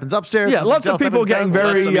something happens upstairs. Yeah, lots of something people happens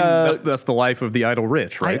getting downstairs. very. that's the life of the idle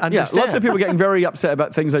rich, right? I Yeah, lots understand. of people getting very upset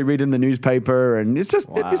about things they read in the newspaper, and it's just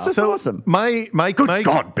So awesome. My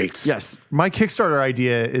God, Bates. Yes. my Kickstarter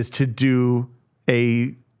idea is to do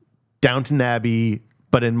a Downton Abbey,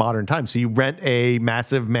 but in modern times. So you rent a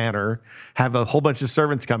massive manor, have a whole bunch of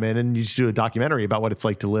servants come in, and you just do a documentary about what it's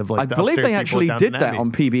like to live like. I the believe upstairs they people actually at did Downton that Abbey.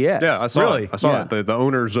 on PBS. Yeah, I saw Really? it. I saw Yeah. it. The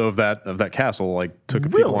owners of that castle took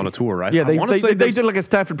people Really? on a tour. Yeah, I wanna say they did like a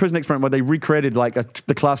Stanford prison experiment where they recreated like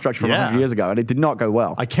the class structure from 100 years ago, and it did not go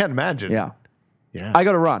well. I can't imagine. Yeah. Yeah. I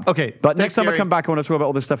got to run. Okay, But next thanks, time I Gary. come back, I want to talk about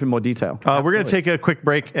all this stuff in more detail. We're going to take a quick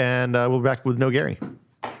break, and we'll be back with No Gary.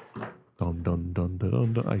 Dun, dun, dun, dun,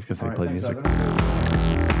 dun, dun. I guess they play music.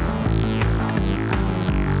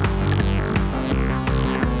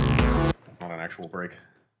 on an actual break.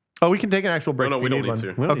 Oh, we can take an actual break. No, if we you don't need one. to.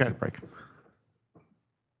 we don't Okay. need to break.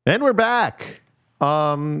 And we're back.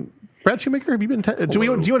 Brad Shoemaker, have you been? Do you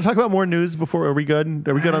want to talk about more news before? Are we good?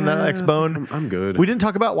 Are we good on that X-Bone? I'm good. We didn't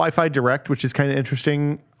talk about Wi-Fi Direct, which is kind of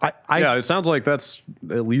interesting. Yeah, it sounds like that's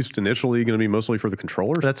at least initially going to be mostly for the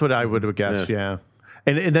controllers. That's what I would have guessed. Yeah.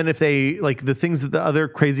 And then if they like the things that the other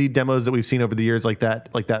crazy demos that we've seen over the years, like that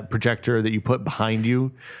projector that you put behind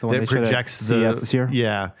you one that they showed at projects CES this year?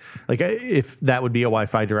 Yeah, like if that would be a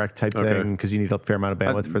Wi-Fi Direct type thing because you need a fair amount of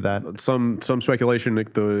bandwidth for that. Some speculation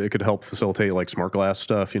it could help facilitate like smart glass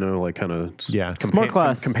stuff, like kind of Smart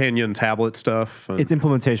glass- companion tablet stuff. And Its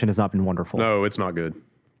implementation has not been wonderful. no, it's not good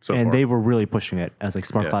so and far. they were really pushing it as like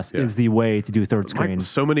smart glass yeah. is the way to do third screen.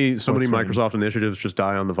 So many screen. Microsoft initiatives just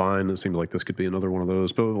die on the vine. It seems like this could be another one of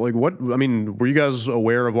those. But like, were you guys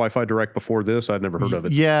aware of Wi-Fi Direct before this? I'd never heard of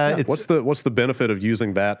it. Yeah, it's What's the benefit of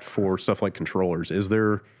using that for stuff like controllers? Is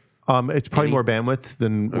there? it's probably more bandwidth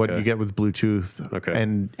than what Okay. you get with Bluetooth. Okay.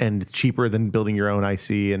 and cheaper than building your own IC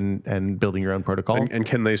and building your own protocol. And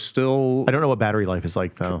can they still? I don't know what battery life is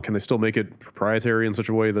like though. Can they still make it proprietary in such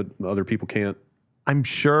a way that other people can't? I'm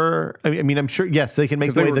sure. I mean, I'm sure. Yes, they can make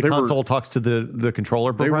 'Cause the they way were- the they were- console talks to the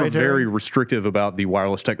controller. They were proprietary. very restrictive about the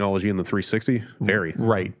wireless technology in the 360. Very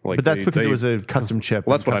right. Like but that's they- because they- it was a custom chip.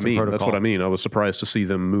 Well, that's and what I custom mean. protocol. That's what I mean. I was surprised to see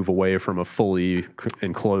them move away from a fully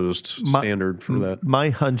enclosed standard for that.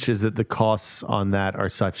 My hunch is that the costs on that are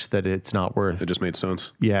such that it's not worth. It just made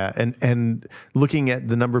sense. Yeah, and looking at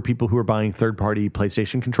the number of people who are buying third-party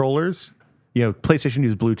PlayStation controllers, PlayStation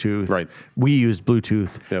used Bluetooth. Right. We used Bluetooth.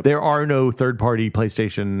 Yep. There are no third-party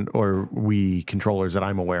PlayStation or Wii controllers that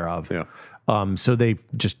I'm aware of. Yeah. So they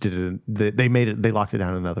just did it. They made it. They locked it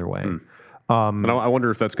down another way. And I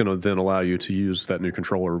wonder if that's going to then allow you to use that new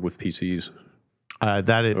controller with PCs.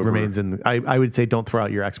 That it remains in. I would say don't throw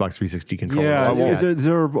out your Xbox 360 controller. Yeah, just yet. is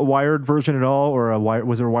there a wired version at all, or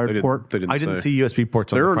was there a wired They port? didn't I didn't say. see USB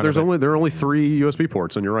ports on the front. There are only 3 USB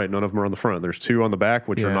ports, and you're right, none of them are on the front. There's 2 on the back,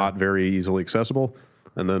 which are not very easily accessible,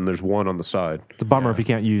 and then there's 1 on the side. It's a bummer if you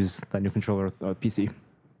can't use that new controller PC.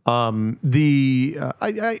 I'm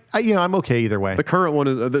okay either way. The current one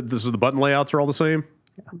is the button layouts are all the same,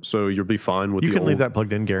 so you'll be fine with. You the can old, leave that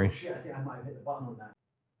plugged in, Gary.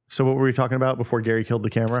 So what were we talking about before Gary killed the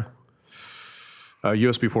camera?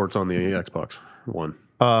 USB ports on the Xbox One.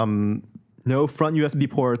 No front USB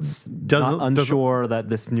ports. Doesn't- Not unsure that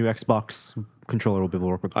this new Xbox controller will be able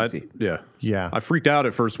to work with PC. Yeah. I freaked out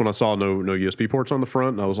at first when I saw no USB ports on the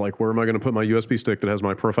front. And I was like, where am I going to put my USB stick that has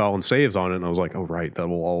my profile and saves on it? And I was like, oh, right. That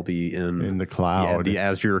will all be in the cloud. The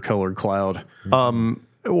Azure colored cloud.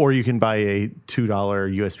 Or you can buy a $2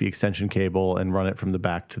 USB extension cable and run it from the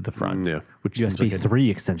back to the front. Yeah. Which seems USB like 3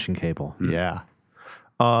 extension cable. Yeah.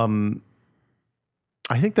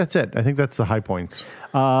 I think that's it. I think that's the high points.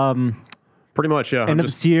 Pretty much, yeah. End of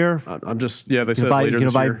this year. I'm just, they said You're later going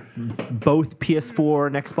this to buy year. both PS4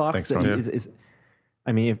 and Xbox. Thanks, Tom.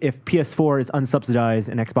 I mean, if PS4 is unsubsidized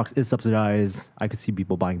and Xbox is subsidized, I could see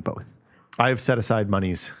people buying both. I have set aside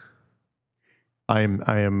monies. I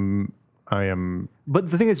am. But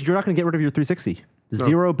the thing is, you're not going to get rid of your 360.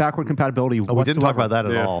 Zero backward compatibility. We didn't talk about that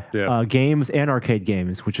at all. Yeah. Games and arcade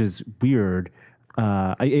games, which is weird.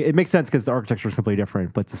 It makes sense because the architecture is completely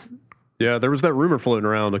different. But Yeah, there was that rumor floating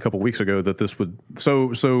around a couple weeks ago that this would.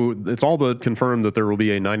 So it's all but confirmed that there will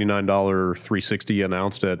be a $99 360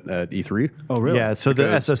 announced at E3. oh really? Yeah. So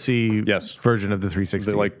the SoC Yes. version of the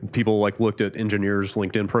 360. That, people looked at engineers'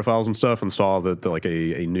 LinkedIn profiles and stuff and saw that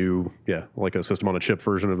a new a system on a chip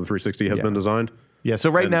version of the 360 has been designed. Yeah.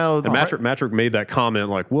 So right now, And Matrick made that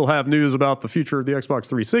comment we'll have news about the future of the Xbox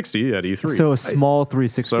 360 at E3. So a small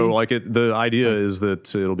 360. So the idea is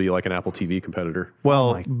that it'll be like an Apple TV competitor.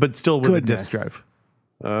 well, but still with goodness. a disk drive.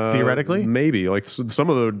 Theoretically, Maybe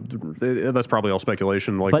some of that's probably all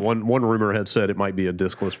speculation. But- One rumor had said it might be a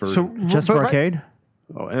diskless version. just but for right- arcade,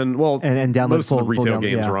 and download most of the full retail down-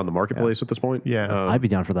 games yeah. are on the marketplace at this point. Yeah. I'd be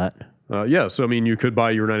down for that. So I mean, you could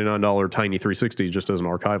buy your $99 tiny 360 just as an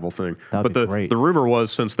archival thing. That'd but be great. the rumor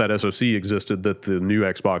was, since that SoC existed, that the new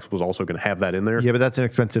Xbox was also going to have that in there. Yeah, but that's an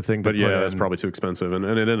expensive thing. But to put that's in. probably too expensive, and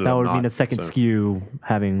it ended That up would not, mean a second so. SKU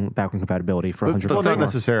having backward compatibility for $100. Well, thing- not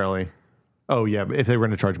necessarily. Oh yeah, but if they were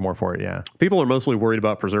going to charge more for it, yeah. People are mostly worried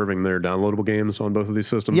about preserving their downloadable games on both of these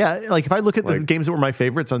systems. Yeah, like if I look at the games that were my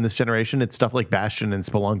favorites on this generation, it's stuff like Bastion and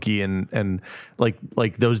Spelunky and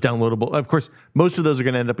like those downloadable. Of course, most of those are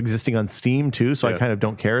going to end up existing on Steam too, so I Yeah. kind of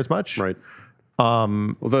don't care as much. Right.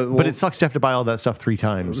 But it sucks to have to buy all that stuff 3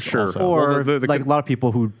 times. Sure. also. Or Well, the- like a lot of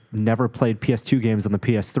people who never played PS2 games on the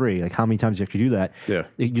PS3. How many times do you actually do that? Yeah.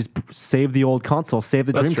 You just save the old console, save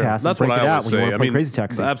the That's true. Dreamcast, That's and what break I it out always when say. you want to play I mean, Crazy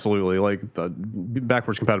Taxi. absolutely.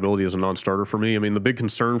 Backwards compatibility is a non-starter for me. I mean, the big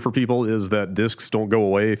concern for people is that discs don't go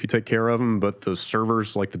away if you take care of them, but the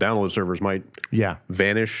servers, like the download servers, might Yeah.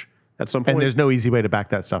 vanish at some point. And there's no easy way to back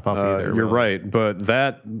that stuff up either. You're really. right, but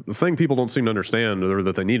the thing people don't seem to understand, or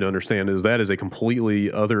that they need to understand, is that is a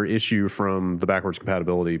completely other issue from the backwards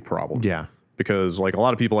compatibility problem. Yeah. Because a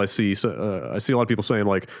lot of people I see a lot of people saying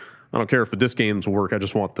I don't care if the disc games work, I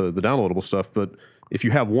just want the downloadable stuff. But if you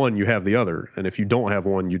have one, you have the other, and if you don't have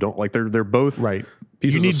one, you don't. They're both Right.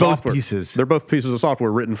 Pieces You need of both software. pieces. They're both pieces of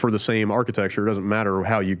software written for the same architecture. It doesn't matter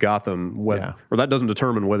how you got them, Yeah. or that doesn't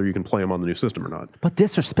determine whether you can play them on the new system or not. But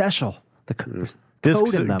discs are special. The code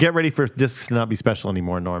Discs, in them. get ready for discs to not be special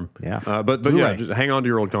anymore, Norm. yeah. But yeah, Blu-ray. just hang on to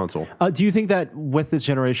your old console. Do you think that with this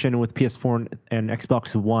generation, with PS4 and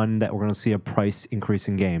Xbox One, that we're going to see a price increase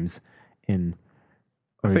in games?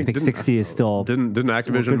 Or do you think 60 is still Didn't we're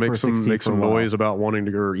Activision good make for some 60 make for a some while? noise about wanting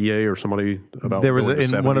to, or EA or somebody about There was going to in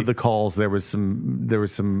 70? one of the calls. There was some.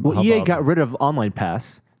 Well, EA hubbub. got rid of Online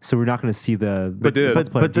Pass, so we're not going to see the did.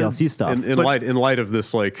 multiplayer But the- DLC stuff. in light of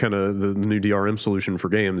this kind of the new DRM solution for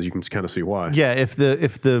games, you can kind of see why. Yeah, if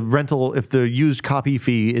the used copy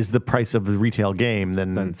fee is the price of the retail game,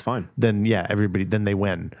 then it's fine. Then yeah, then they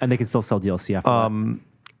win. And they can still sell DLC after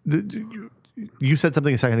that. You said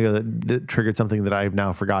something a second ago that triggered something that I've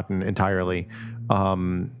now forgotten entirely.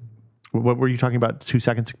 What were you talking about 2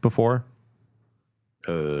 seconds before?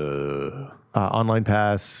 Online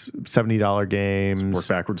Pass, $70 games. Work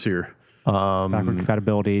backwards here. Backward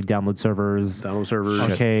compatibility, download servers. Download servers,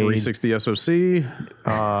 Arcade. 360 SoC.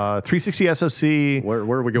 360 SoC. Where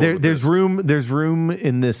are we going? With There's this? room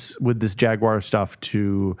in this with this Jaguar stuff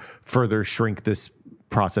to further shrink this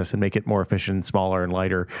process and make it more efficient, smaller, and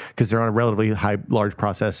lighter because they're on a relatively large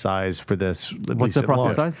process size for this. What's the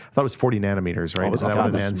process size? I thought it was 40 nanometers, right? Isn't that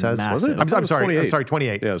what the man says? massive. Was it? I thought it I'm was sorry. 28. I'm sorry.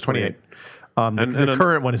 28. Yeah, it was 28. The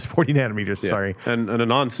current one is 40 nanometers. Yeah. Sorry. And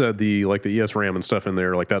Anand said the ESRAM and stuff in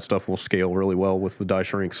there, that stuff will scale really well with the die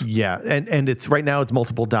shrinks. Yeah, and it's right now it's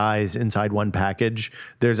multiple dies inside one package.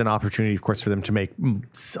 There's an opportunity, of course, for them to make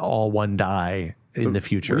all one die in the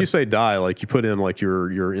future. When you say die, you put in your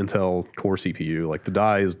Intel Core CPU, the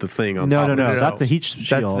die is the thing on top No. of it. That's the heat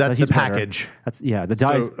shield. That's heat the spreader. package. The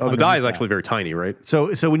die is. So, the die is actually very tiny, right?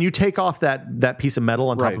 So when you take off that piece of metal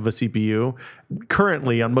on top Right. of a CPU,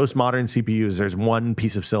 currently on most modern CPUs, there's one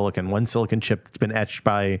piece of silicon, one silicon chip that's been etched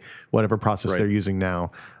by whatever process Right. they're using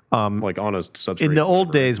now. like on a substrate. In the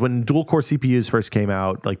old days, when dual core CPUs first came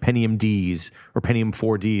out, like Pentium Ds or Pentium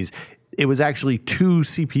 4Ds, it was actually two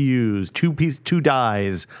CPUs, two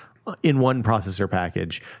dies in one processor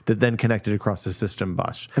package that then connected across the system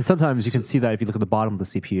bus. And sometimes you can see that if you look at the bottom of the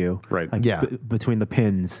CPU, Right. Like Yeah. between the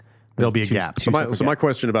pins, There'll be a gap. So my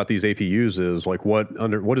question about these APUs is like what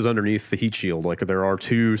is underneath the heat shield? Like there are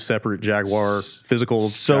two separate physical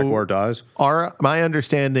Jaguar dies. My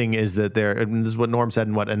understanding is that and this is what Norm said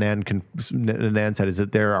and what Anand said, is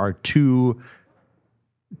that there are two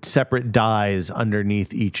separate dies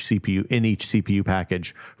underneath each CPU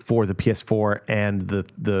package for the PS4 and the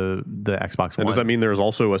Xbox One. And does that mean there's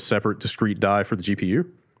also a separate discrete die for the GPU?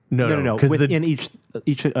 No. Within each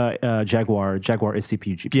Jaguar is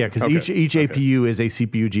CPU GPU. Yeah, because each APU is a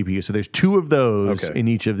CPU GPU. So there's two of those in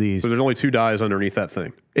each of these. So there's only two dies underneath that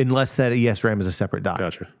thing. Unless that ESRAM is a separate die.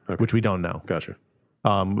 Gotcha. Okay. Which we don't know. Gotcha.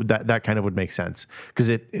 That kind of would make sense because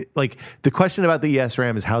it like the question about the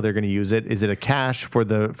ESRAM is how they're going to use it. Is it a cache for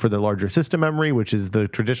the larger system memory, which is the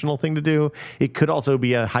traditional thing to do? It could also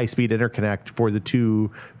be a high speed interconnect for the two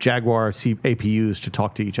Jaguar APUs to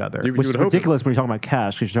talk to each other. Which is ridiculous when you're talking about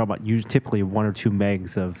cache because you're talking about typically 1 or 2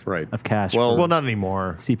 megs of cache. Well, not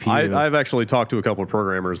anymore. CPU. I've actually talked to a couple of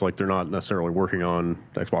programmers. Like they're not necessarily working on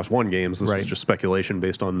Xbox One games. This is just speculation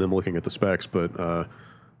based on them looking at the specs, but.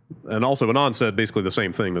 And also, Anand said basically the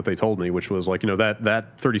same thing that they told me, which was like,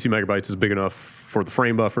 that 32 megabytes is big enough for the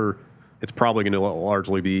frame buffer. It's probably going to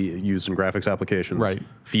largely be used in graphics applications,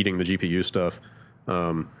 feeding the GPU stuff.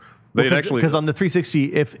 Because on the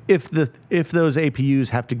 360, if those APUs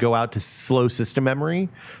have to go out to slow system memory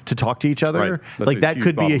to talk to each other, like that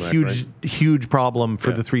could be a huge problem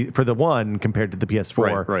for the one compared to the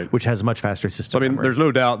PS4, which has a much faster system. So, memory. There's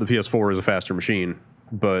no doubt the PS4 is a faster machine.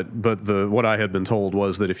 But what I had been told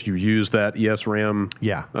was that if you use that ESRAM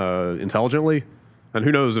intelligently, and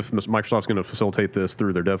who knows if Microsoft's going to facilitate this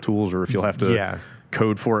through their dev tools or if you'll have to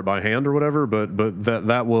code for it by hand or whatever, but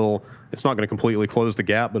that will, it's not going to completely close the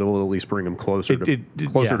gap, but it will at least bring them closer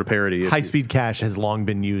to parity. High speed cache has long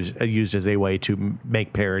been used as a way to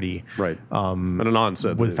make parity. Right. And Anand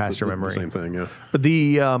said with faster memory. The same thing. Yeah. But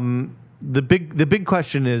the big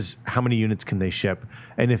question is how many units can they ship,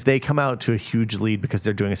 and if they come out to a huge lead because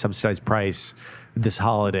they're doing a subsidized price this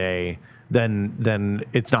holiday, then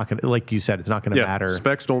it's not going to, like you said, it's not going to matter.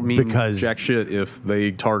 Specs don't mean jack shit if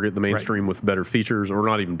they target the mainstream with better features, or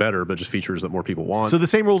not even better, but just features that more people want. So the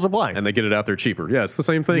same rules apply, and they get it out there cheaper. Yeah, it's the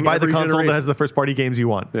same thing. You buy the console that has the first party games you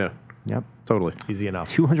want. Yeah. Yep. Totally. Easy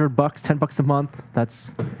enough. $200, $10 a month.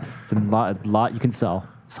 It's a lot you can sell.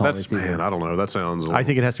 Man, I don't know. That sounds. I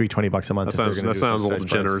think it has to be $20 a month. That sounds a little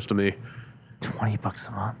generous to me. $20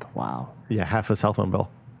 a month. Wow. Yeah, half a cell phone bill.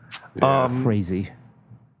 Yeah. Crazy.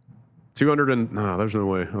 200 no, there's no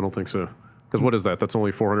way. I don't think so. Because what is that? That's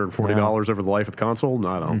only $440 over the life of the console. No,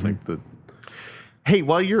 I don't think that. Hey,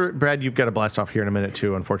 Brad, you've got to blast off here in a minute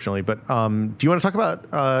too, unfortunately. But do you want to talk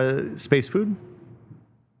about space food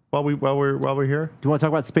while we're here? Do you want to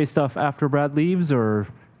talk about space stuff after Brad leaves, or?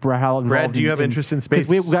 Brad, do you have interest in space?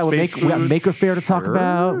 We got Maker Faire to talk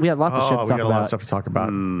about. We had lots of shit to talk about. We got a lot of stuff to talk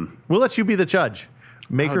about. We'll let you be the judge.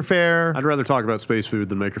 Maker Faire. I'd rather talk about space food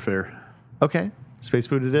than Maker Faire. Okay. Space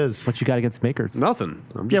food it is. What you got against makers? Nothing.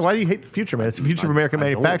 Why do you hate the future, man? It's the future of American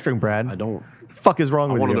manufacturing, Brad. I don't. What the fuck is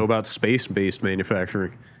wrong with you? I want to know about space-based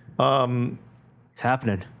manufacturing. It's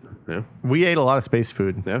happening. Yeah. We ate a lot of space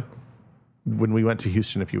food. Yeah. When we went to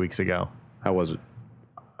Houston a few weeks ago. How was it?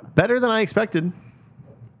 Better than I expected.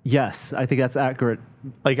 Yes, I think that's accurate.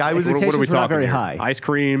 Like I was, what are we talking? Very here? high. Ice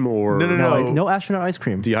cream or no astronaut ice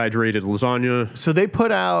cream. Dehydrated lasagna. So they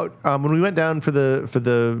put out when we went down for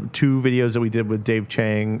the two videos that we did with Dave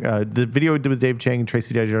Chang, the video we did with Dave Chang,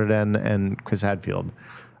 Tracy Desjardins, and Chris Hadfield.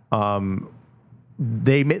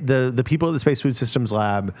 They the people at the Space Food Systems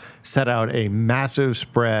Lab set out a massive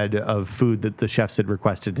spread of food that the chefs had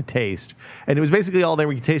requested to taste, and it was basically all there.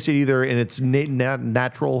 We could taste it either in its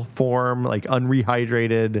natural form, like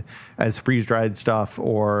unrehydrated as freeze dried stuff,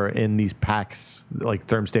 or in these packs, like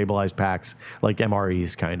therm stabilized packs, like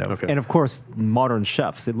MREs, kind of. Okay. And of course, modern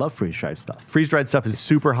chefs, they love freeze dried stuff. Freeze dried stuff is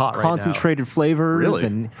super hot right now. Concentrated flavors. Really?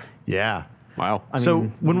 And yeah. Wow.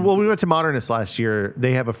 When we went to Modernist last year,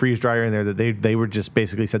 they have a freeze dryer in there that they were just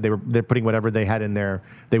basically said they're putting whatever they had in there.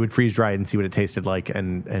 They would freeze dry it and see what it tasted like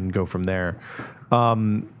and go from there.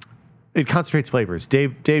 It concentrates flavors.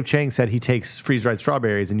 Dave Chang said he takes freeze dried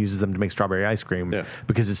strawberries and uses them to make strawberry ice cream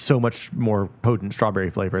because it's so much more potent strawberry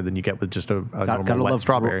flavor than you get with just a normal wet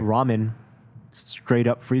strawberry. Ramen. Straight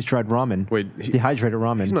up freeze dried ramen. Wait, dehydrated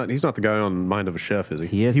ramen. He's not the guy on Mind of a Chef, is he?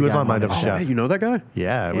 He is. He was on Mind of a Chef. Hey, you know that guy?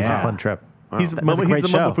 Yeah, it was a fun trip. He's a the great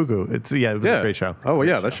show. Momofuku. It was a great show. Oh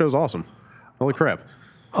yeah, that show's awesome. Holy crap,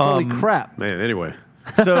 Holy crap! man. Anyway,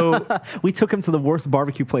 So We took him to the worst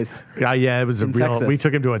barbecue place, it was a In real. Texas. We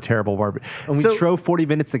took him to a terrible barbecue. and we drove 40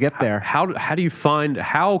 minutes to get there.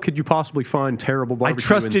 how could you possibly find terrible I barbecue?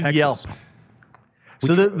 trusted in Texas? Yelp.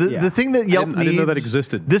 So the thing that Yelp needs, I didn't know that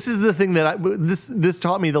existed. This is the thing that this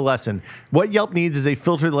taught me the lesson. What Yelp needs is a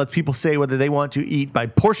filter that lets people say whether they want to eat by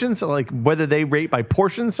portions, like whether they rate by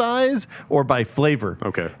portion size or by flavor.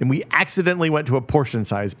 Okay. And we accidentally went to a portion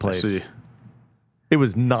size place. See, It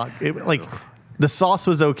was not like the sauce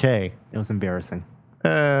was okay. It was embarrassing.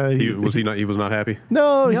 he was not happy.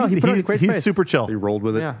 No, he put on a great he's face. super chill. He rolled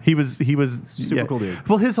with it. Yeah. He was Super cool dude.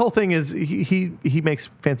 Well, his whole thing is he makes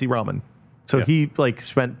fancy ramen. So Yeah. he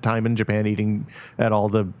spent time in Japan eating at all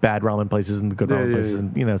the bad ramen places and the good ramen places,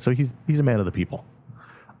 and so he's a man of the people.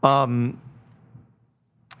 The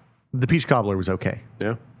peach cobbler was okay.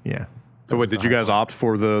 Yeah. Yeah. So what did you guys opt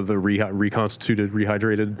for the reconstituted,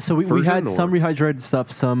 rehydrated? So we version, had or? some rehydrated stuff,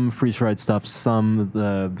 some freeze dried stuff, some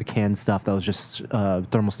the canned stuff that was just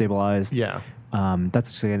thermal stabilized. Yeah. That's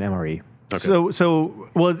actually an MRE.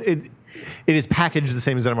 It is packaged the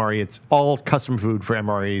same as an MRE. It's all custom food for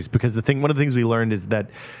MREs because one of the things we learned is that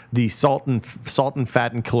the salt and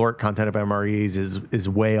fat and caloric content of MREs is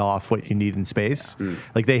way off what you need in space.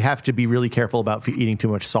 Like they have to be really careful about eating too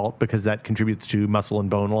much salt because that contributes to muscle and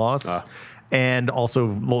bone loss, and also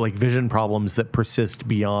like vision problems that persist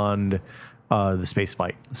beyond the space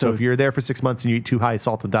flight. So if you're there for 6 months and you eat too high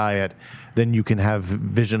salt a diet, then you can have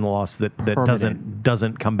vision loss that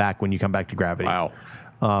doesn't come back when you come back to gravity. Wow.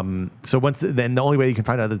 So then the only way you can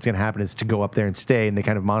find out that's going to happen is to go up there and stay, and they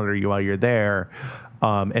kind of monitor you while you're there.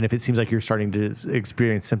 And if it seems like you're starting to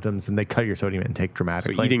experience symptoms, then they cut your sodium intake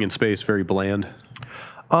dramatically. So eating in space very bland.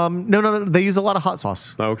 No. They use a lot of hot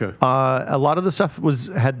sauce. Oh, okay. A lot of the stuff was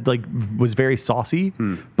very saucy,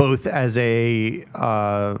 both as a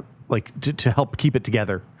to help keep it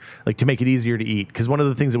together, like to make it easier to eat. Because one of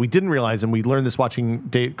the things that we didn't realize, and we learned this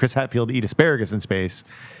watching Chris Hadfield eat asparagus in space,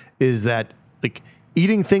 is that like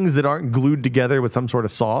eating things that aren't glued together with some sort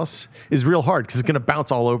of sauce is real hard because it's going to bounce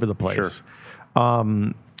all over the place.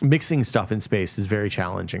 Sure. Mixing stuff in space is very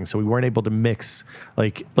challenging. So we weren't able to mix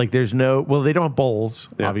like there's no, well, they don't have bowls,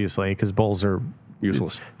 obviously, because bowls are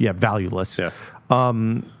Useless. Valueless. Yeah.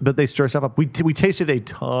 But they stir stuff up. We tasted a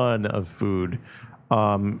ton of food,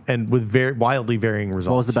 and with very wildly varying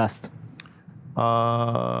results. What was the best?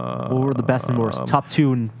 What were the best and worst? Top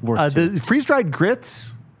two and worst. The freeze-dried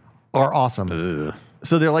grits are awesome. Ugh.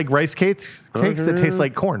 So they're like rice cakes that taste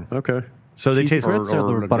like corn. Okay. So they Cheesy taste grits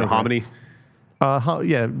or the butter hominy.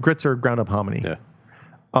 grits? grits are ground up hominy. Yeah.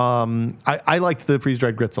 I liked the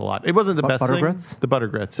freeze-dried grits a lot. It wasn't the best butter thing. grits? The butter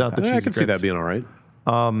grits, not the cheesy I grits. can see that being all right.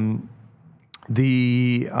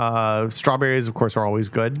 The strawberries, of course, are always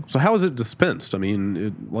good. So how is it dispensed? I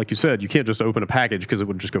mean, like you said, you can't just open a package because it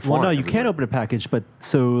would just go flying. Well, no, you can open a package, but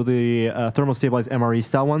so the thermal stabilized MRE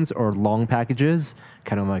style ones are long packages,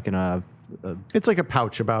 kind of like in a. It's like a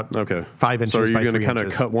pouch about 5 inches So are by you 3 going to kind of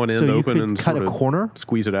inches. cut one end So you open could and cut sort a of corner.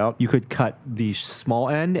 squeeze it out? You could cut the small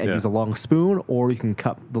end and Yeah. use a long spoon, or you can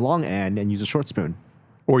cut the long end and use a short spoon.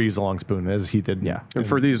 Or use a long spoon, as he did. Yeah. And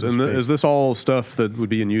for these, is this all stuff that would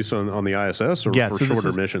be in use on the ISS or for So this shorter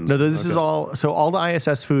is- missions? No, this is all. So all the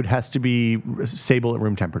ISS food has to be stable at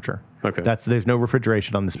room temperature. Okay. There's no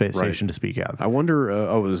refrigeration on the space station to speak of. I wonder,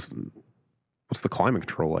 what's the climate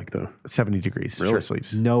control like, though? 70 degrees, Really? shirt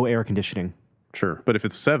sleeves. No air conditioning. Sure. But if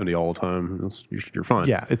it's 70 all the time, you're fine.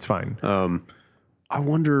 Yeah, it's fine. I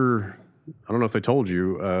wonder, I don't know if they told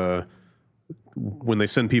you, when they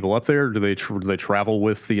send people up there, do they travel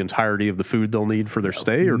with the entirety of the food they'll need for their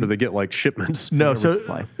stay, or do they get like shipments? No, so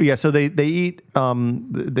supply. so they eat.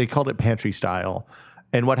 They called it pantry style,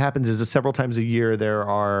 and what happens is that several times a year there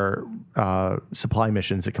are supply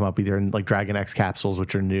missions that come up either in like Dragon X capsules,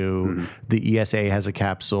 which are new. The ESA has a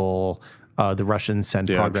capsule. The Russians send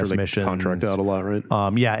I'm progress sure they missions. contract out a lot, right?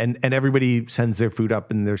 And everybody sends their food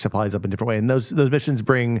up and their supplies up in different way, and those missions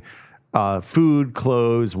bring food,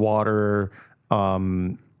 clothes, water.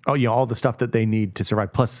 All the stuff that they need to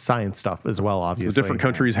survive, plus science stuff as well, obviously. Do different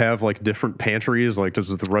countries have like different pantries? Like,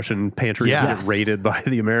 does the Russian pantry get raided by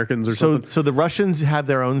the Americans or something? So the Russians have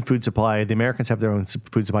their own food supply. The Americans have their own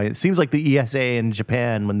food supply. It seems like the ESA in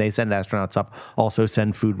Japan, when they send astronauts up, also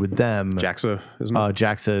send food with them. JAXA, isn't it?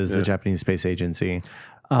 JAXA is the Japanese Space Agency.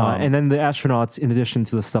 And then the astronauts, in addition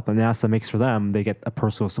to the stuff that NASA makes for them, they get a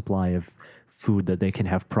personal supply of food that they can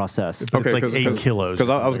have processed. It's like 8 kilos.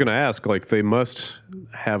 Because I was going to ask, like, they must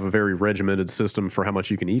have a very regimented system for how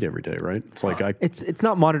much you can eat every day, right? It's like It's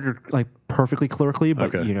not monitored like perfectly calorically,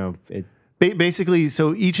 but Okay. Basically,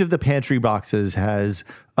 so each of the pantry boxes has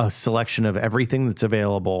a selection of everything that's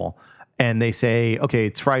available. And they say, okay,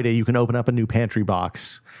 it's Friday. You can open up a new pantry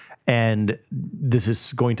box. And this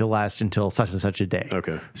is going to last until such and such a day.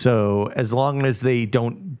 Okay. So as long as they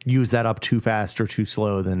don't use that up too fast or too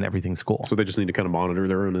slow, then everything's cool. So they just need to kind of monitor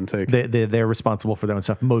their own intake. They're responsible for their own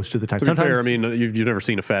stuff most of the time. To be fair, I mean, you've never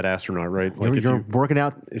seen a fat astronaut, right? Like You're working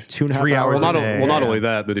out 2.5 3 hours hours. a day. Not only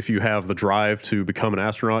that, but if you have the drive to become an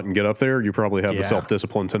astronaut and get up there, you probably have the Yeah.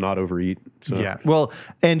 self-discipline to not overeat. So. Yeah. Well,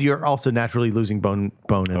 and you're also naturally losing bone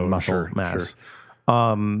and muscle mass.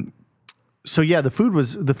 So yeah, the food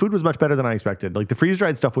was much better than I expected. Like the freeze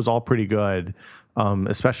dried stuff was all pretty good,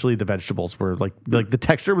 especially the vegetables were like the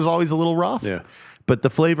texture was always a little rough. Yeah. But the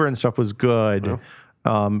flavor and stuff was good.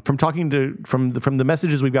 From the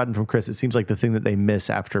messages we've gotten from Chris, it seems like the thing that they miss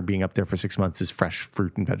after being up there for 6 months is fresh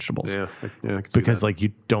fruit and vegetables. Yeah, I can see because that. like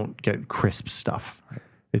you don't get crisp stuff.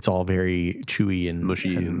 It's all very chewy and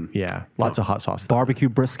Mushy and lots of hot sauce. Barbecue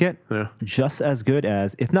brisket, Yeah. just as good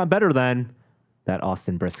as, if not better than, that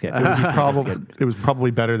Austin brisket. It was probably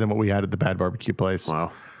better than what we had at the Bad Barbecue place.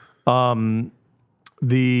 Wow.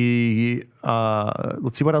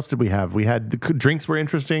 Let's see, what else did we have? We had the drinks were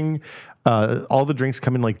interesting. All the drinks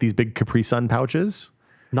come in like these big Capri Sun pouches.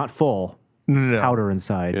 Not full. No. Powder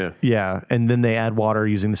inside. Yeah. Yeah, and then they add water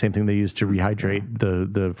using the same thing they use to rehydrate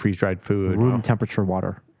the freeze dried food. Room temperature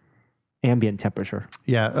water. Ambient temperature.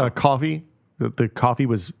 Yeah, coffee. The coffee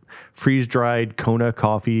was freeze dried Kona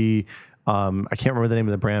coffee. I can't remember the name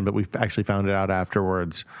of the brand, but we actually found it out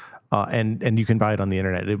afterwards. And you can buy it on the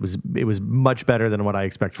internet. It was much better than what I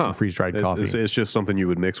expect from freeze dried coffee. It's just something you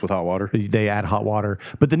would mix with hot water. They add hot water.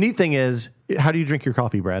 But the neat thing is, how do you drink your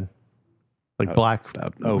coffee, Brad? Like black,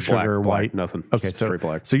 sugar, black, white, nothing. Okay, Just so straight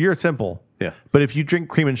black. So you're simple. Yeah. But if you drink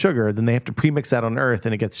cream and sugar, then they have to pre-mix that on Earth,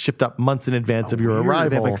 and it gets shipped up months in advance of your They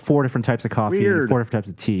have arrival. like 4 different types of coffee, Weird. 4 different types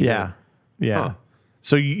of tea. Yeah. Huh.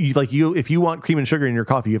 So if you want cream and sugar in your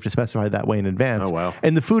coffee, you have to specify that way in advance. Oh, wow.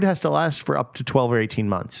 And the food has to last for up to 12 or 18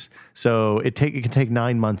 months. So it can take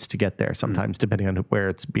 9 months to get there sometimes, depending on where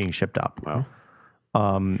it's being shipped up. Wow.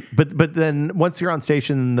 But then once you're on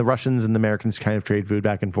station, the Russians and the Americans kind of trade food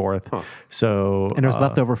back and forth. Huh. So And there's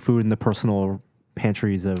leftover food in the personal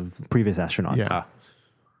pantries of previous astronauts. Yeah.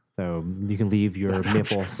 So you can leave your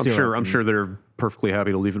maple syrup. I'm sure they're perfectly happy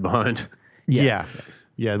to leave it behind. Yeah.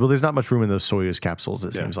 Well, there's not much room in those Soyuz capsules,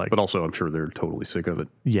 it seems like. But also, I'm sure they're totally sick of it.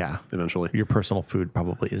 Yeah. Eventually. Your personal food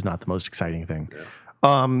probably is not the most exciting thing.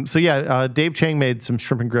 Dave Chang made some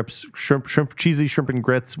cheesy shrimp and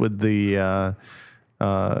grits with the,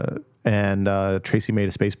 and Tracy made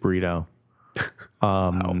a space burrito.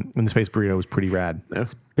 And the space burrito was pretty rad. Yeah.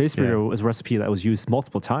 Space burrito was a recipe that was used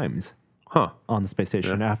multiple times on the space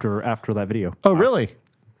station after that video. Oh, really?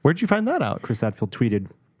 Where'd you find that out? Chris Hadfield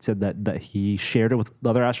said that he shared it with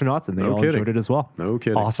other astronauts and they all kidding. enjoyed it as well. No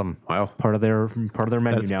kidding. Awesome. Wow. Part of their menu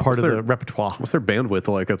That's now. part of the repertoire. What's their bandwidth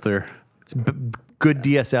like up there? It's good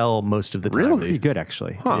DSL most of the time. Really? Pretty good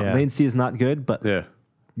actually. Yeah. Latency is not good, but Yeah.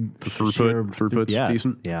 The sheer throughput's yeah,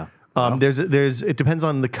 decent. Yeah. It depends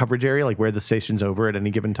on the coverage area, like where the station's over at any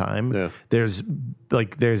given time. Yeah. There's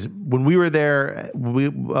when we were there,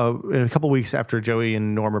 in a couple weeks after Joey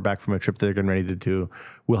and Norm are back from a trip they're getting ready to do,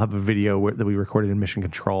 we'll have a video that we recorded in Mission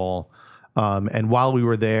Control. And while we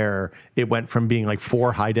were there, it went from being like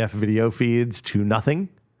 4 high def video feeds to nothing.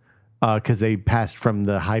 Because they passed from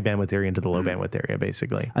the high bandwidth area into the low bandwidth area,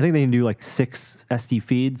 basically. I think they can do like 6 SD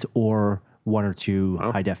feeds or 1 or 2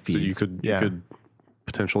 high def feeds. So you could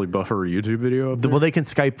potentially buffer a YouTube video up there? Well, they can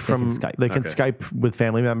Skype They can Okay. Skype with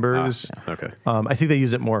family members. Okay. I think they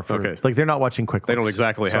use it more for like they're not watching quick. They don't Links.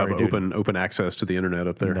 exactly Sorry, have dude. open access to the internet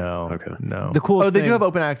up there. No. Okay. No. The coolest they do thing- have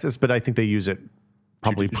open access, but I think they use it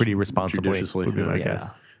probably pretty responsibly. judiciously, would be my yeah.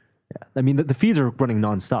 guess. Yeah. I mean, the feeds are running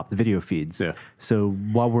nonstop, the video feeds. Yeah. So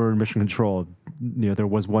while we're in mission control, there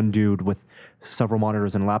was one dude with several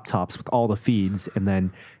monitors and laptops with all the feeds, and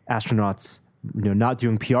then astronauts, not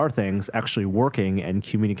doing PR things, actually working and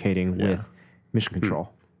communicating with mission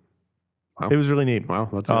control. It was really neat. Wow,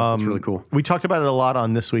 that's really cool. We talked about it a lot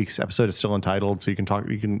on this week's episode. It's still entitled, so you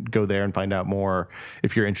can go there and find out more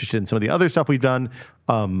if you're interested in some of the other stuff we've done.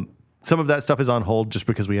 Some of that stuff is on hold just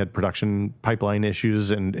because we had production pipeline issues,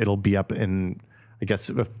 and it'll be up in, I guess,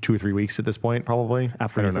 2 or 3 weeks at this point, probably.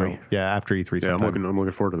 After I don't E3. know. Yeah, after E3. Yeah, I'm sometime.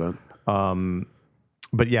 looking forward to that.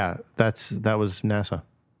 But yeah, that was NASA.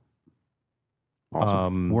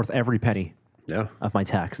 Awesome. Worth every penny Yeah, of my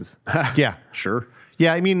taxes. Yeah. sure.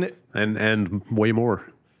 Yeah, I mean, And way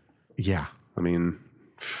more. yeah. I mean,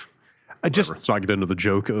 Just let's not get into the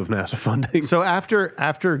joke of NASA funding. so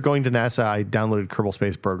after going to NASA, I downloaded Kerbal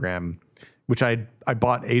Space Program, which I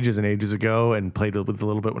bought ages and ages ago and played with a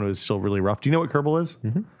little bit when it was still really rough. Do you know what Kerbal is?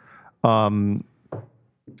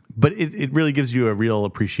 But it really gives you a real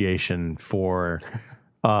appreciation for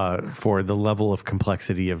the level of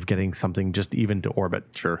complexity of getting something just even to orbit.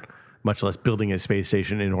 Sure. Much less building a space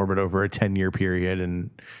station in orbit over a 10-year period and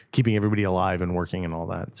keeping everybody alive and working and all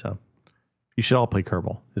that. So you should all play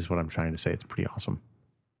Kerbal, is what I'm trying to say. It's pretty awesome.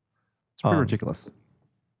 It's pretty ridiculous.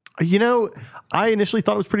 You know, I initially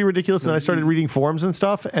thought it was pretty ridiculous, and then I started reading forums and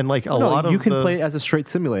stuff, and like a lot of you can play it as a straight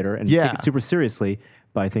simulator and take it super seriously,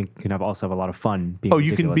 but I think you can also have a lot of fun being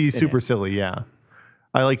you can be super it. silly, yeah.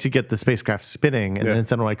 I like to get the spacecraft spinning and then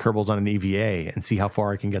send my Kerbals on an EVA and see how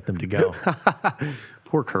far I can get them to go.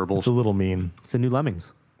 Poor Kerbals. It's a little mean. It's the new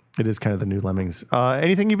Lemmings. It is kind of the new Lemmings.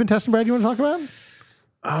 Anything you've been testing, Brad, you want to talk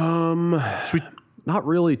about? Not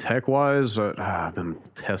really tech wise. I've been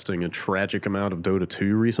testing a tragic amount of Dota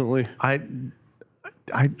 2 recently.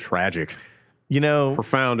 Tragic. You know,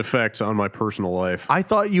 Profound effects on my personal life. I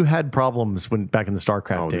thought you had problems when back in the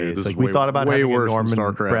StarCraft days. Dude, like we thought about way having a worse than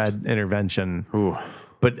Norman StarCraft. Brad intervention. Ooh.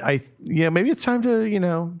 But maybe it's time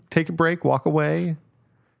to, take a break, walk away.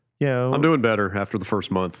 I'm doing better after the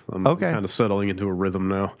first month. I'm kind of settling into a rhythm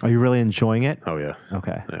now. Are you really enjoying it? Oh yeah.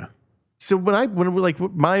 Okay. Yeah. So my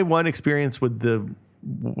one experience with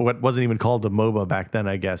what wasn't even called a MOBA back then,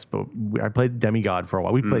 I guess, but I played Demigod for a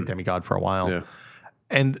while. We played Demigod for a while. Yeah.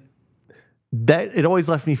 And that it always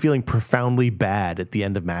left me feeling profoundly bad at the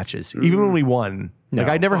end of matches, even when we won. No.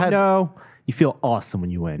 Like I never had. No, you feel awesome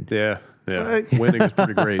when you win. Yeah. Yeah. Winning is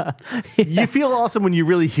pretty great. You feel awesome when you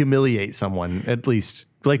really humiliate someone, at least.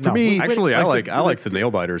 Like for me, Actually, I like the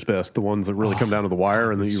nail biters best, the ones that really come down to the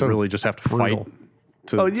wire and that you so really just have to brutal. fight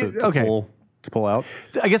to pull out.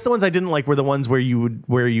 I guess the ones I didn't like were the ones where you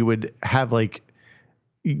would have like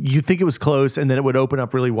you think it was close and then it would open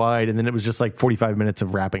up really wide and then it was just like 45 minutes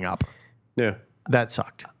of wrapping up. Yeah. That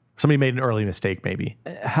sucked. Somebody made an early mistake, maybe.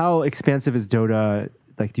 How expansive is Dota?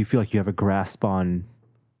 Like, do you feel like you have a grasp on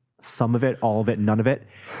some of it, all of it, none of it?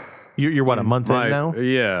 You're what, a month in now?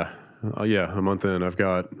 Yeah. A month in. I've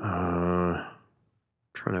got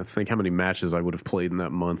trying to think how many matches I would have played in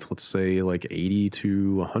that month. Let's say like 80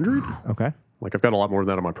 to 100. Okay. Like I've got a lot more than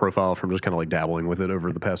that on my profile from just kind of like dabbling with it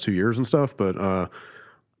over the past 2 years and stuff. But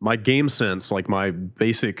my game sense, like my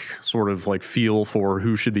basic sort of like feel for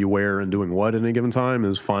who should be where and doing what at any given time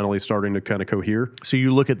is finally starting to kind of cohere. So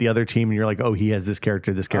you look at the other team and you're like, oh, he has this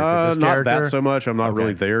character, this character, this not character. Not that so much. I'm not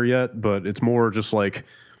really there yet, but it's more just like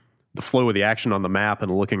the flow of the action on the map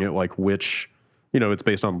and looking at like which, it's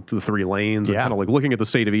based on the 3 lanes and kind of like looking at the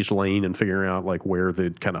state of each lane and figuring out like where the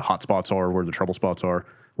kind of hot spots are, where the trouble spots are,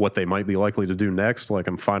 what they might be likely to do next. Like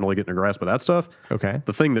I'm finally getting a grasp of that stuff. Okay.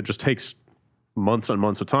 The thing that just takes months and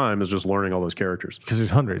months of time is just learning all those characters. Because there's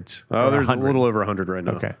hundreds. There's 100. A little over 100 right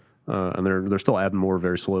now. Okay. And they're still adding more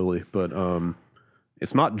very slowly. But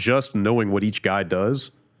it's not just knowing what each guy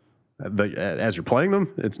does as you're playing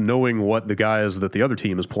them. It's knowing what the guys that the other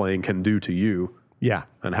team is playing can do to you. Yeah.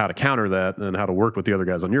 And how to counter that and how to work with the other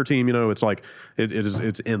guys on your team. It's like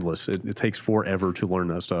it's endless. It takes forever to learn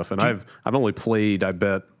that stuff. And I've only played, I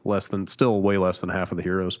bet, still way less than half of the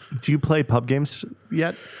heroes. Do you play pub games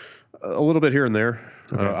yet? A little bit here and there.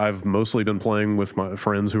 Okay. I've mostly been playing with my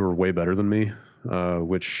friends who are way better than me,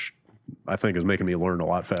 which I think is making me learn a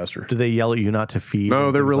lot faster. Do they yell at you not to feed?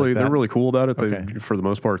 No, they're really cool about it. Okay. For the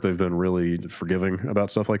most part, they've been really forgiving about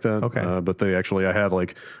stuff like that. Okay. But they actually, I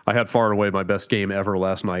had far and away my best game ever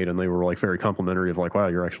last night, and they were like very complimentary of like, wow,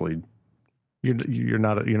 you're actually you're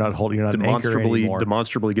not an anchor anymore.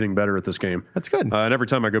 Demonstrably getting better at this game. That's good. And every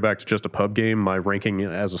time I go back to just a pub game, my ranking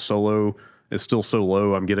as a solo is still so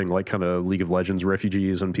low. I'm getting like kind of League of Legends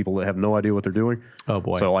refugees and people that have no idea what they're doing. Oh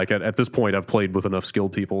boy. So like at this point, I've played with enough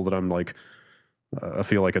skilled people that I'm like, I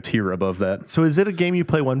feel like a tier above that. So is it a game you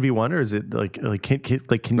play 1v1 or is it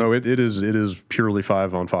can No, it is purely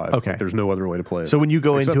 5-on-5. Okay. Like, there's no other way to play it. So when you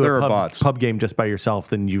go Except into there a are pub game just by yourself,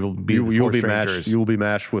 then you will be you will be strangers. matched. You will be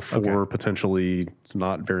matched with 4 potentially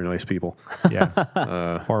not very nice people.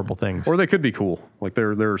 Yeah. Horrible things. Or they could be cool. Like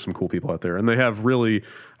there are some cool people out there, and they have a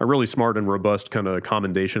really smart and robust kind of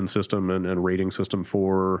commendation system and rating system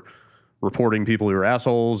for reporting people who are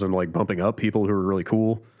assholes and like bumping up people who are really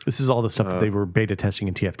cool. This is all the stuff that they were beta testing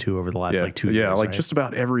in TF2 over the last 2 years. Yeah, like right? just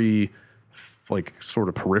about every like sort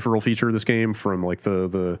of peripheral feature of this game, from like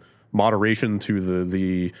the moderation to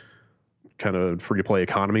the kind of free to play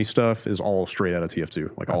economy stuff, is all straight out of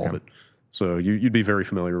TF2, like all of it. So you'd be very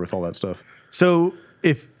familiar with all that stuff. So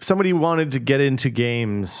if somebody wanted to get into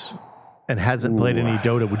games and hasn't played any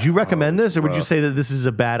Dota, would you recommend this, or would you say that this is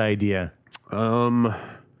a bad idea?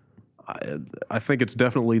 I think it's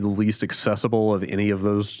definitely the least accessible of any of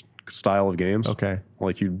those style of games. Okay.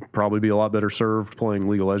 Like you'd probably be a lot better served playing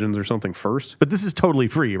League of Legends or something first. But this is totally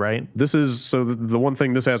free, right? This is so the one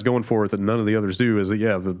thing this has going for it that none of the others do is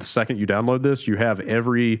that the second you download this, you have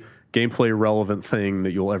every gameplay relevant thing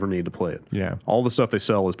that you'll ever need to play it. Yeah. All the stuff they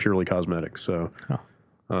sell is purely cosmetic. So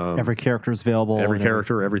every character is available. every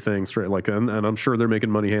character, everything straight and I'm sure they're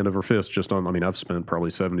making money hand over fist just on. I mean, I've spent probably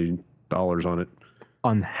 $70 on it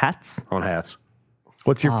on hats. on hats.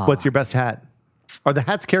 What's your best hat? Are the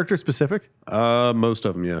hats character specific? Most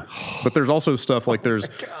of them, yeah. But there's also stuff like there's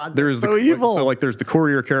so evil. So like there's the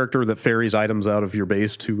courier character that ferries items out of your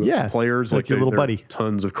base to players. Like your little there buddy. Are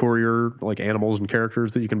tons of courier like animals and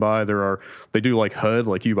characters that you can buy. They do like HUD,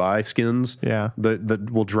 like you buy skins. Yeah.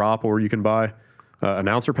 That will drop or you can buy.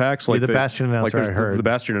 Announcer packs like the Bastion announcer, like I heard. the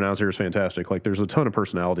Bastion announcer is fantastic. Like there's a ton of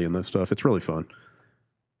personality in that stuff. It's really fun.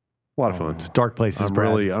 A lot of fun. Dark places,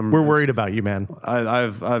 Brad. We're worried about you, man.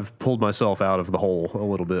 I've pulled myself out of the hole a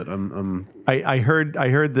little bit. I heard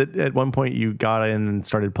that at one point you got in and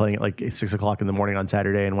started playing at like 6 o'clock in the morning on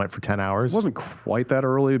Saturday and went for 10 hours. It wasn't quite that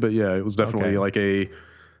early, but yeah, it was definitely like a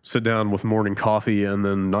sit down with morning coffee and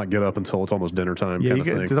then not get up until it's almost dinner time kind of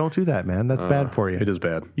thing. Don't do that, man. That's bad for you. It is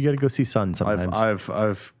bad. You got to go see sun sometimes.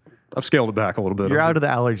 I've scaled it back a little bit. You're out of the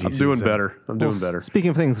allergy I'm doing better. I'm doing better. Speaking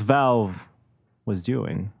of things Valve was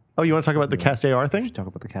doing. Oh, you want to talk about the Cast AR thing? Talk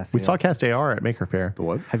about the Cast We AR. saw Cast AR at Maker Faire. The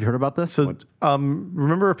what? Have you heard about this? So,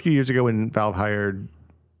 remember a few years ago when Valve hired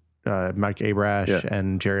Mike Abrash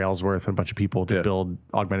and Jerry Ellsworth and a bunch of people to build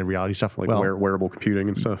augmented reality stuff? Like wearable computing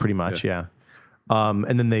and stuff? Pretty much, yeah.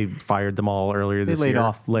 And then they fired them all earlier this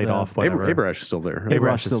year. Laid off. Whatever. Abrash is still there.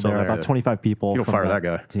 Abrash is still there. About 25 people. You don't from fire that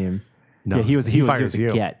guy. Team. No, yeah, he was fires a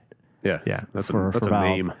you. get. Yeah. That's a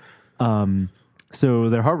name. So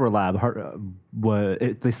their hardware lab,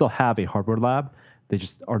 they still have a hardware lab. They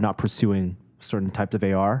just are not pursuing certain types of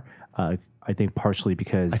AR. I think partially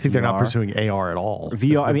because they're not pursuing AR at all.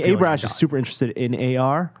 VR. I mean, Abrash is super interested in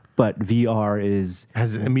AR, but VR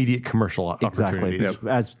has immediate commercial opportunities.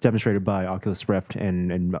 Exactly, as demonstrated by Oculus Rift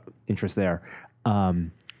and interest there.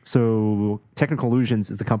 So Technical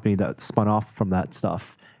Illusions is the company that spun off from that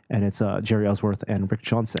stuff, and it's Jerry Ellsworth and Rick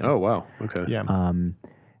Johnson. Oh wow, okay, yeah.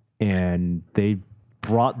 And they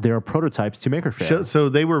brought their prototypes to Maker Faire. So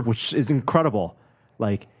they were, which is incredible.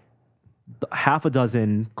 Like half a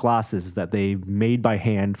dozen glasses that they made by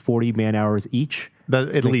hand, 40 man hours each.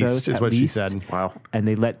 At least is what she said. Wow. And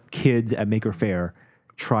they let kids at Maker Faire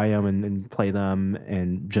try them and play them,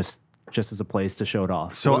 and just as a place to show it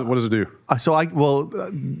off. So what does it do?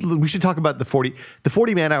 We should talk about the 40. The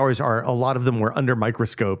 40 man hours are, a lot of them were under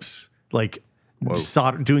microscopes, like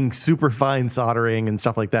doing super fine soldering and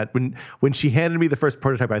stuff like that. When she handed me the first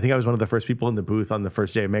prototype, I think I was one of the first people in the booth on the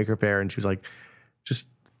first day of Maker Faire, and she was like,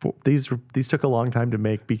 these took a long time to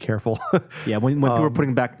make. Be careful. Yeah, when people were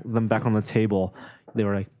putting them back on the table, they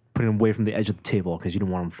were like putting them away from the edge of the table because you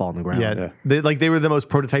didn't want them to fall on the ground. Yeah. They were the most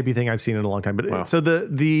prototypey thing I've seen in a long time. But so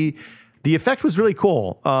the effect was really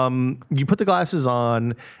cool. You put the glasses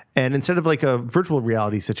on, and instead of like a virtual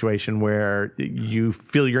reality situation where you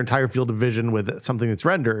feel your entire field of vision with something that's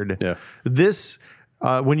rendered, this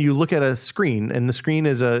when you look at a screen, and the screen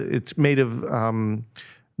it's made of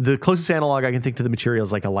the closest analog I can think to the material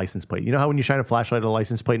is like a license plate. You know how when you shine a flashlight at a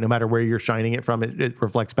license plate, no matter where you're shining it from, it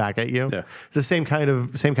reflects back at you. Yeah. It's the same kind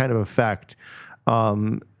of effect.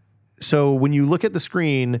 So when you look at the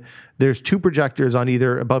screen, there's two projectors on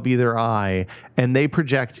above either eye, and they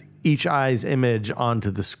project each eye's image onto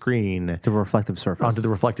the screen, the reflective surface. Onto the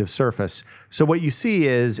reflective surface. So what you see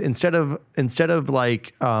is instead of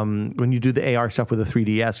like when you do the AR stuff with a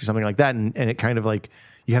 3DS or something like that, and it kind of like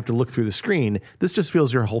you have to look through the screen, this just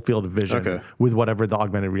feels your whole field of vision with whatever the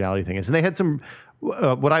augmented reality thing is. And they had some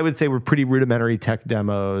what I would say were pretty rudimentary tech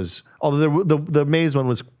demos, although the Maze one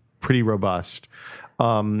was pretty robust.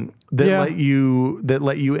 Let you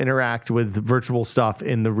interact with virtual stuff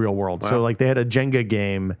in the real world. Wow. So like they had a Jenga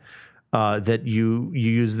game that you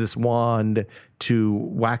use this wand to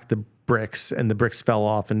whack the bricks, and the bricks fell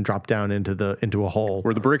off and dropped down into a hole.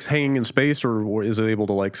 Were the bricks hanging in space, or is it able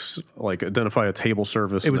to like identify a table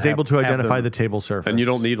surface? It was able to identify the table surface, and you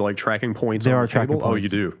don't need like tracking points. There on are the tracking table?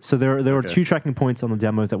 points. Oh, you do. So there were two tracking points on the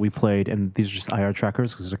demos that we played, and these are just IR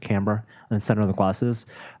trackers because there's a camera in the center of the glasses.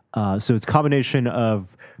 So it's a combination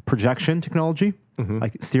of projection technology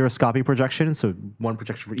like stereoscopic projection. So one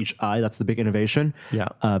projection for each eye. That's the big innovation. Yeah.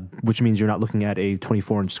 Which means you're not looking at a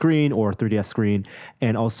 24-inch screen or 3DS screen,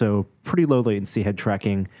 and also pretty low latency head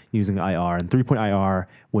tracking using IR. And 3-point IR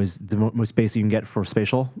was the most basic you can get for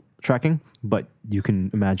spatial tracking, but you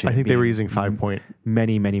can imagine. I think they were using 5-point.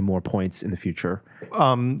 Many more points in the future.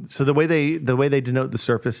 So the way they denote the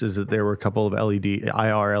surface is that there were a couple of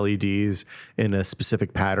IR LEDs in a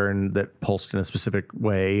specific pattern that pulsed in a specific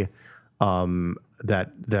way.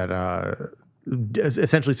 That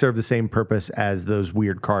essentially serve the same purpose as those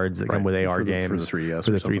weird cards that come with AR games for the 3DS.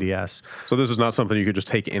 For the 3DS. So this is not something you could just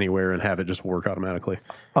take anywhere and have it just work automatically.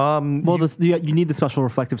 Well, you need the special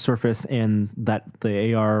reflective surface, and that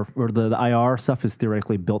the AR or the IR stuff is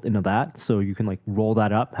theoretically built into that. So you can like roll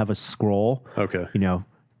that up, have a scroll. Okay.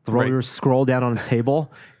 Throw your scroll down on a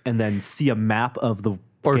table, and then see a map of the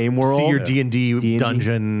game world. See your D&D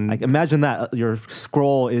dungeon. Like imagine that your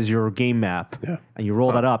scroll is your game map, and you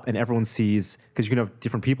roll that up, and everyone sees, because you can have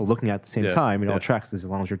different people looking at the same time. It all tracks as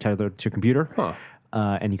long as you're tethered to your computer,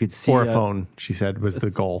 and you could see or a phone. She said was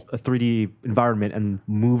the goal. A 3D environment and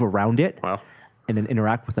move around it. Wow. And then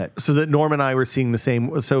interact with it. So that Norm and I were seeing the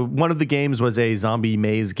same. So one of the games was a zombie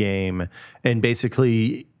maze game, and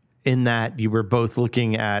basically in that we were both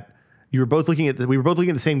looking at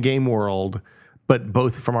the same game world, but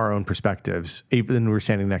both from our own perspectives, even we were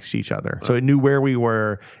standing next to each other. So it knew where we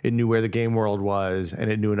were, it knew where the game world was,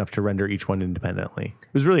 and it knew enough to render each one independently.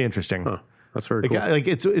 It was really interesting. That's very cool. Like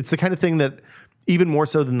it's the kind of thing that even more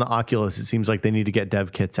so than the Oculus, it seems like they need to get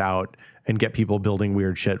dev kits out and get people building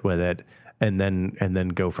weird shit with it, and then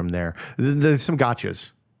go from there. There's some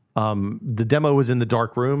gotchas. The demo was in the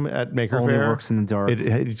dark room at Maker Only Faire. works in the dark.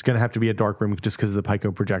 It's going to have to be a dark room just because the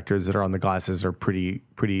Pico projectors that are on the glasses are pretty.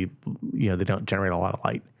 They don't generate a lot of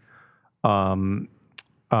light.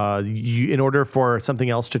 In order for something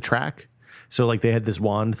else to track, so like they had this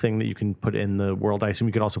wand thing that you can put in the world. I assume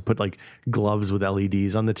you could also put like gloves with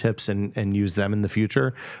LEDs on the tips and use them in the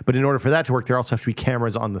future. But in order for that to work, there also have to be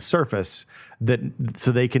cameras on the surface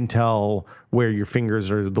so they can tell where your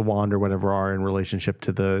fingers or the wand or whatever are in relationship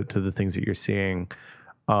to the things that you're seeing.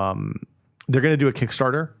 They're going to do a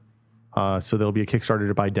Kickstarter. So there'll be a Kickstarter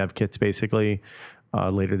to buy dev kits basically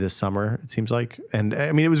later this summer, it seems like. And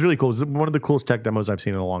I mean, it was really cool. It's one of the coolest tech demos I've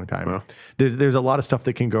seen in a long time. Wow. There's a lot of stuff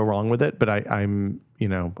that can go wrong with it, but I'm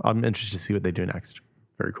interested to see what they do next.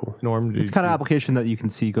 Very cool. Norm, It's kind of application that you can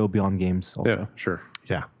see go beyond games also. Yeah, sure.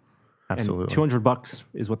 yeah, absolutely. $200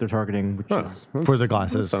 is what they're targeting, which is For the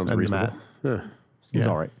glasses Sounds and the reasonable. mat. Yeah. seems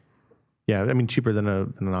all right. Yeah, I mean cheaper than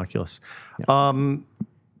an Oculus.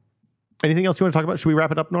 Anything else you want to talk about? Should we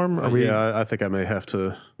wrap it up, Norm? I think I may have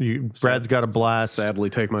to. Brad's got a blast. Sadly,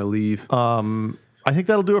 take my leave. I think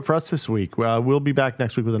that'll do it for us this week. We'll be back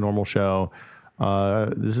next week with a normal show.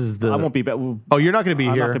 This is the. I won't be back. Oh, you're not going to be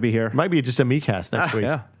I'm here. not gonna be here. Might be just a me cast next week.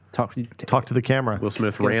 Yeah. Talk Talk to the camera. Will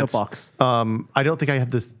Smith get a rants. soapbox. I don't think I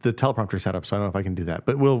have the teleprompter set up, so I don't know if I can do that.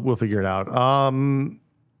 But we'll figure it out.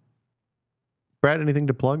 Brad, anything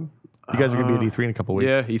to plug? You guys are going to be at E3 in a couple weeks.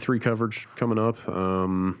 Yeah, E3 coverage coming up.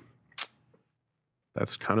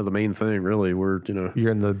 That's kind of the main thing, really.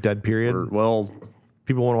 You're in the dead period.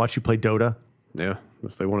 People want to watch you play Dota. Yeah,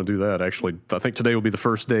 if they want to do that. Actually, I think today will be the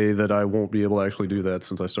first day that I won't be able to actually do that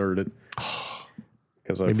since I started it.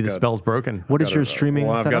 Because Maybe the spell's broken. What is your streaming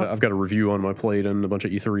setup? I've got a review on my plate and a bunch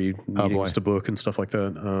of E3 meetings to book and stuff like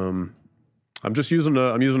that. I'm just using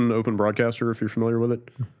an Open Broadcaster, if you're familiar with it.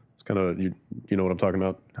 It's kind of you know what I'm talking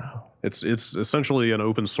about. No. It's essentially an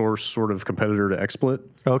open source sort of competitor to XSplit.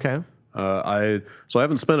 Okay. I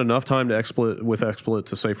haven't spent enough time to XSplit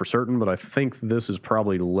to say for certain, but I think this is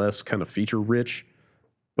probably less kind of feature rich.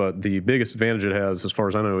 But the biggest advantage it has, as far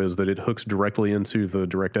as I know, is that it hooks directly into the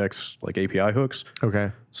DirectX like API hooks.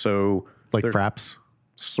 Okay. So like Fraps.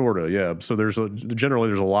 Sorta, yeah. So generally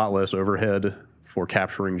there's a lot less overhead for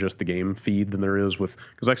capturing just the game feed than there is because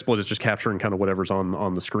XSplit is just capturing kind of whatever's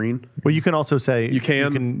on the screen. Well, you can also say you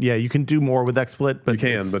can do more with XSplit,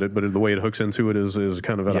 but but the way it hooks into it is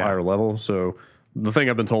kind of at a higher level. So the thing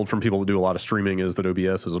I've been told from people that do a lot of streaming is that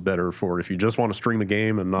OBS is better for if you just want to stream a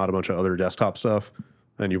game and not a bunch of other desktop stuff,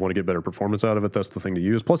 and you want to get better performance out of it. That's the thing to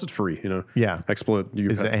use. Plus, it's free. Yeah,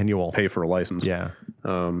 XSplit is annual. Pay for a license. Yeah.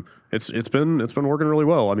 It's been working really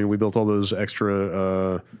well. I mean, we built all those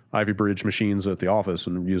extra Ivy Bridge machines at the office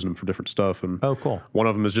and using them for different stuff. And Oh, cool. one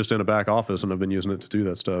of them is just in a back office, and I've been using it to do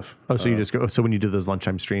that stuff. Oh, so you just go. So when you do those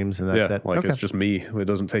lunchtime streams, and that's Yeah, it. like Okay. it's just me. It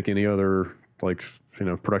doesn't take any other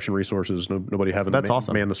production resources. Nobody having That's to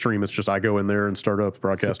awesome. man the stream. It's just I go in there and start up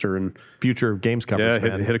broadcaster and future games coverage.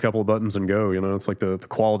 man. hit a couple of buttons and go. It's like the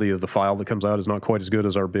quality of the file that comes out is not quite as good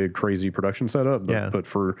as our big crazy production setup. But, Yeah. but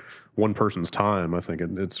for one person's time, I think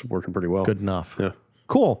it's working pretty well. Good enough. Yeah.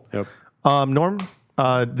 Cool. Yep. Norm,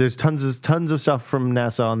 there's tons of stuff from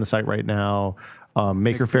NASA on the site right now.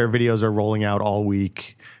 Maker Faire videos are rolling out all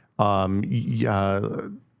week. I'm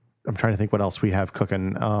trying to think what else we have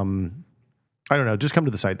cooking. I don't know. Just come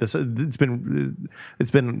to the site. This has been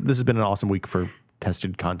an awesome week for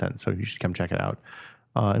tested content, so you should come check it out.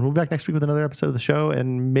 And we'll be back next week with another episode of the show,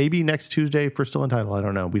 and maybe next Tuesday for Still Entitled. I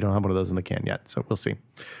don't know. We don't have one of those in the can yet, so we'll see.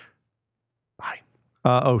 Bye.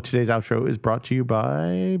 Today's outro is brought to you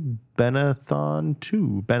by Benathon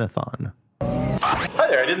 2. Benathon. Hi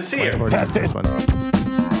there, I didn't see you. Or that's this one.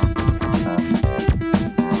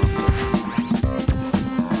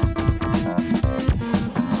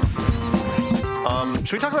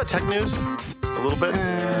 Should we talk about tech news a little bit?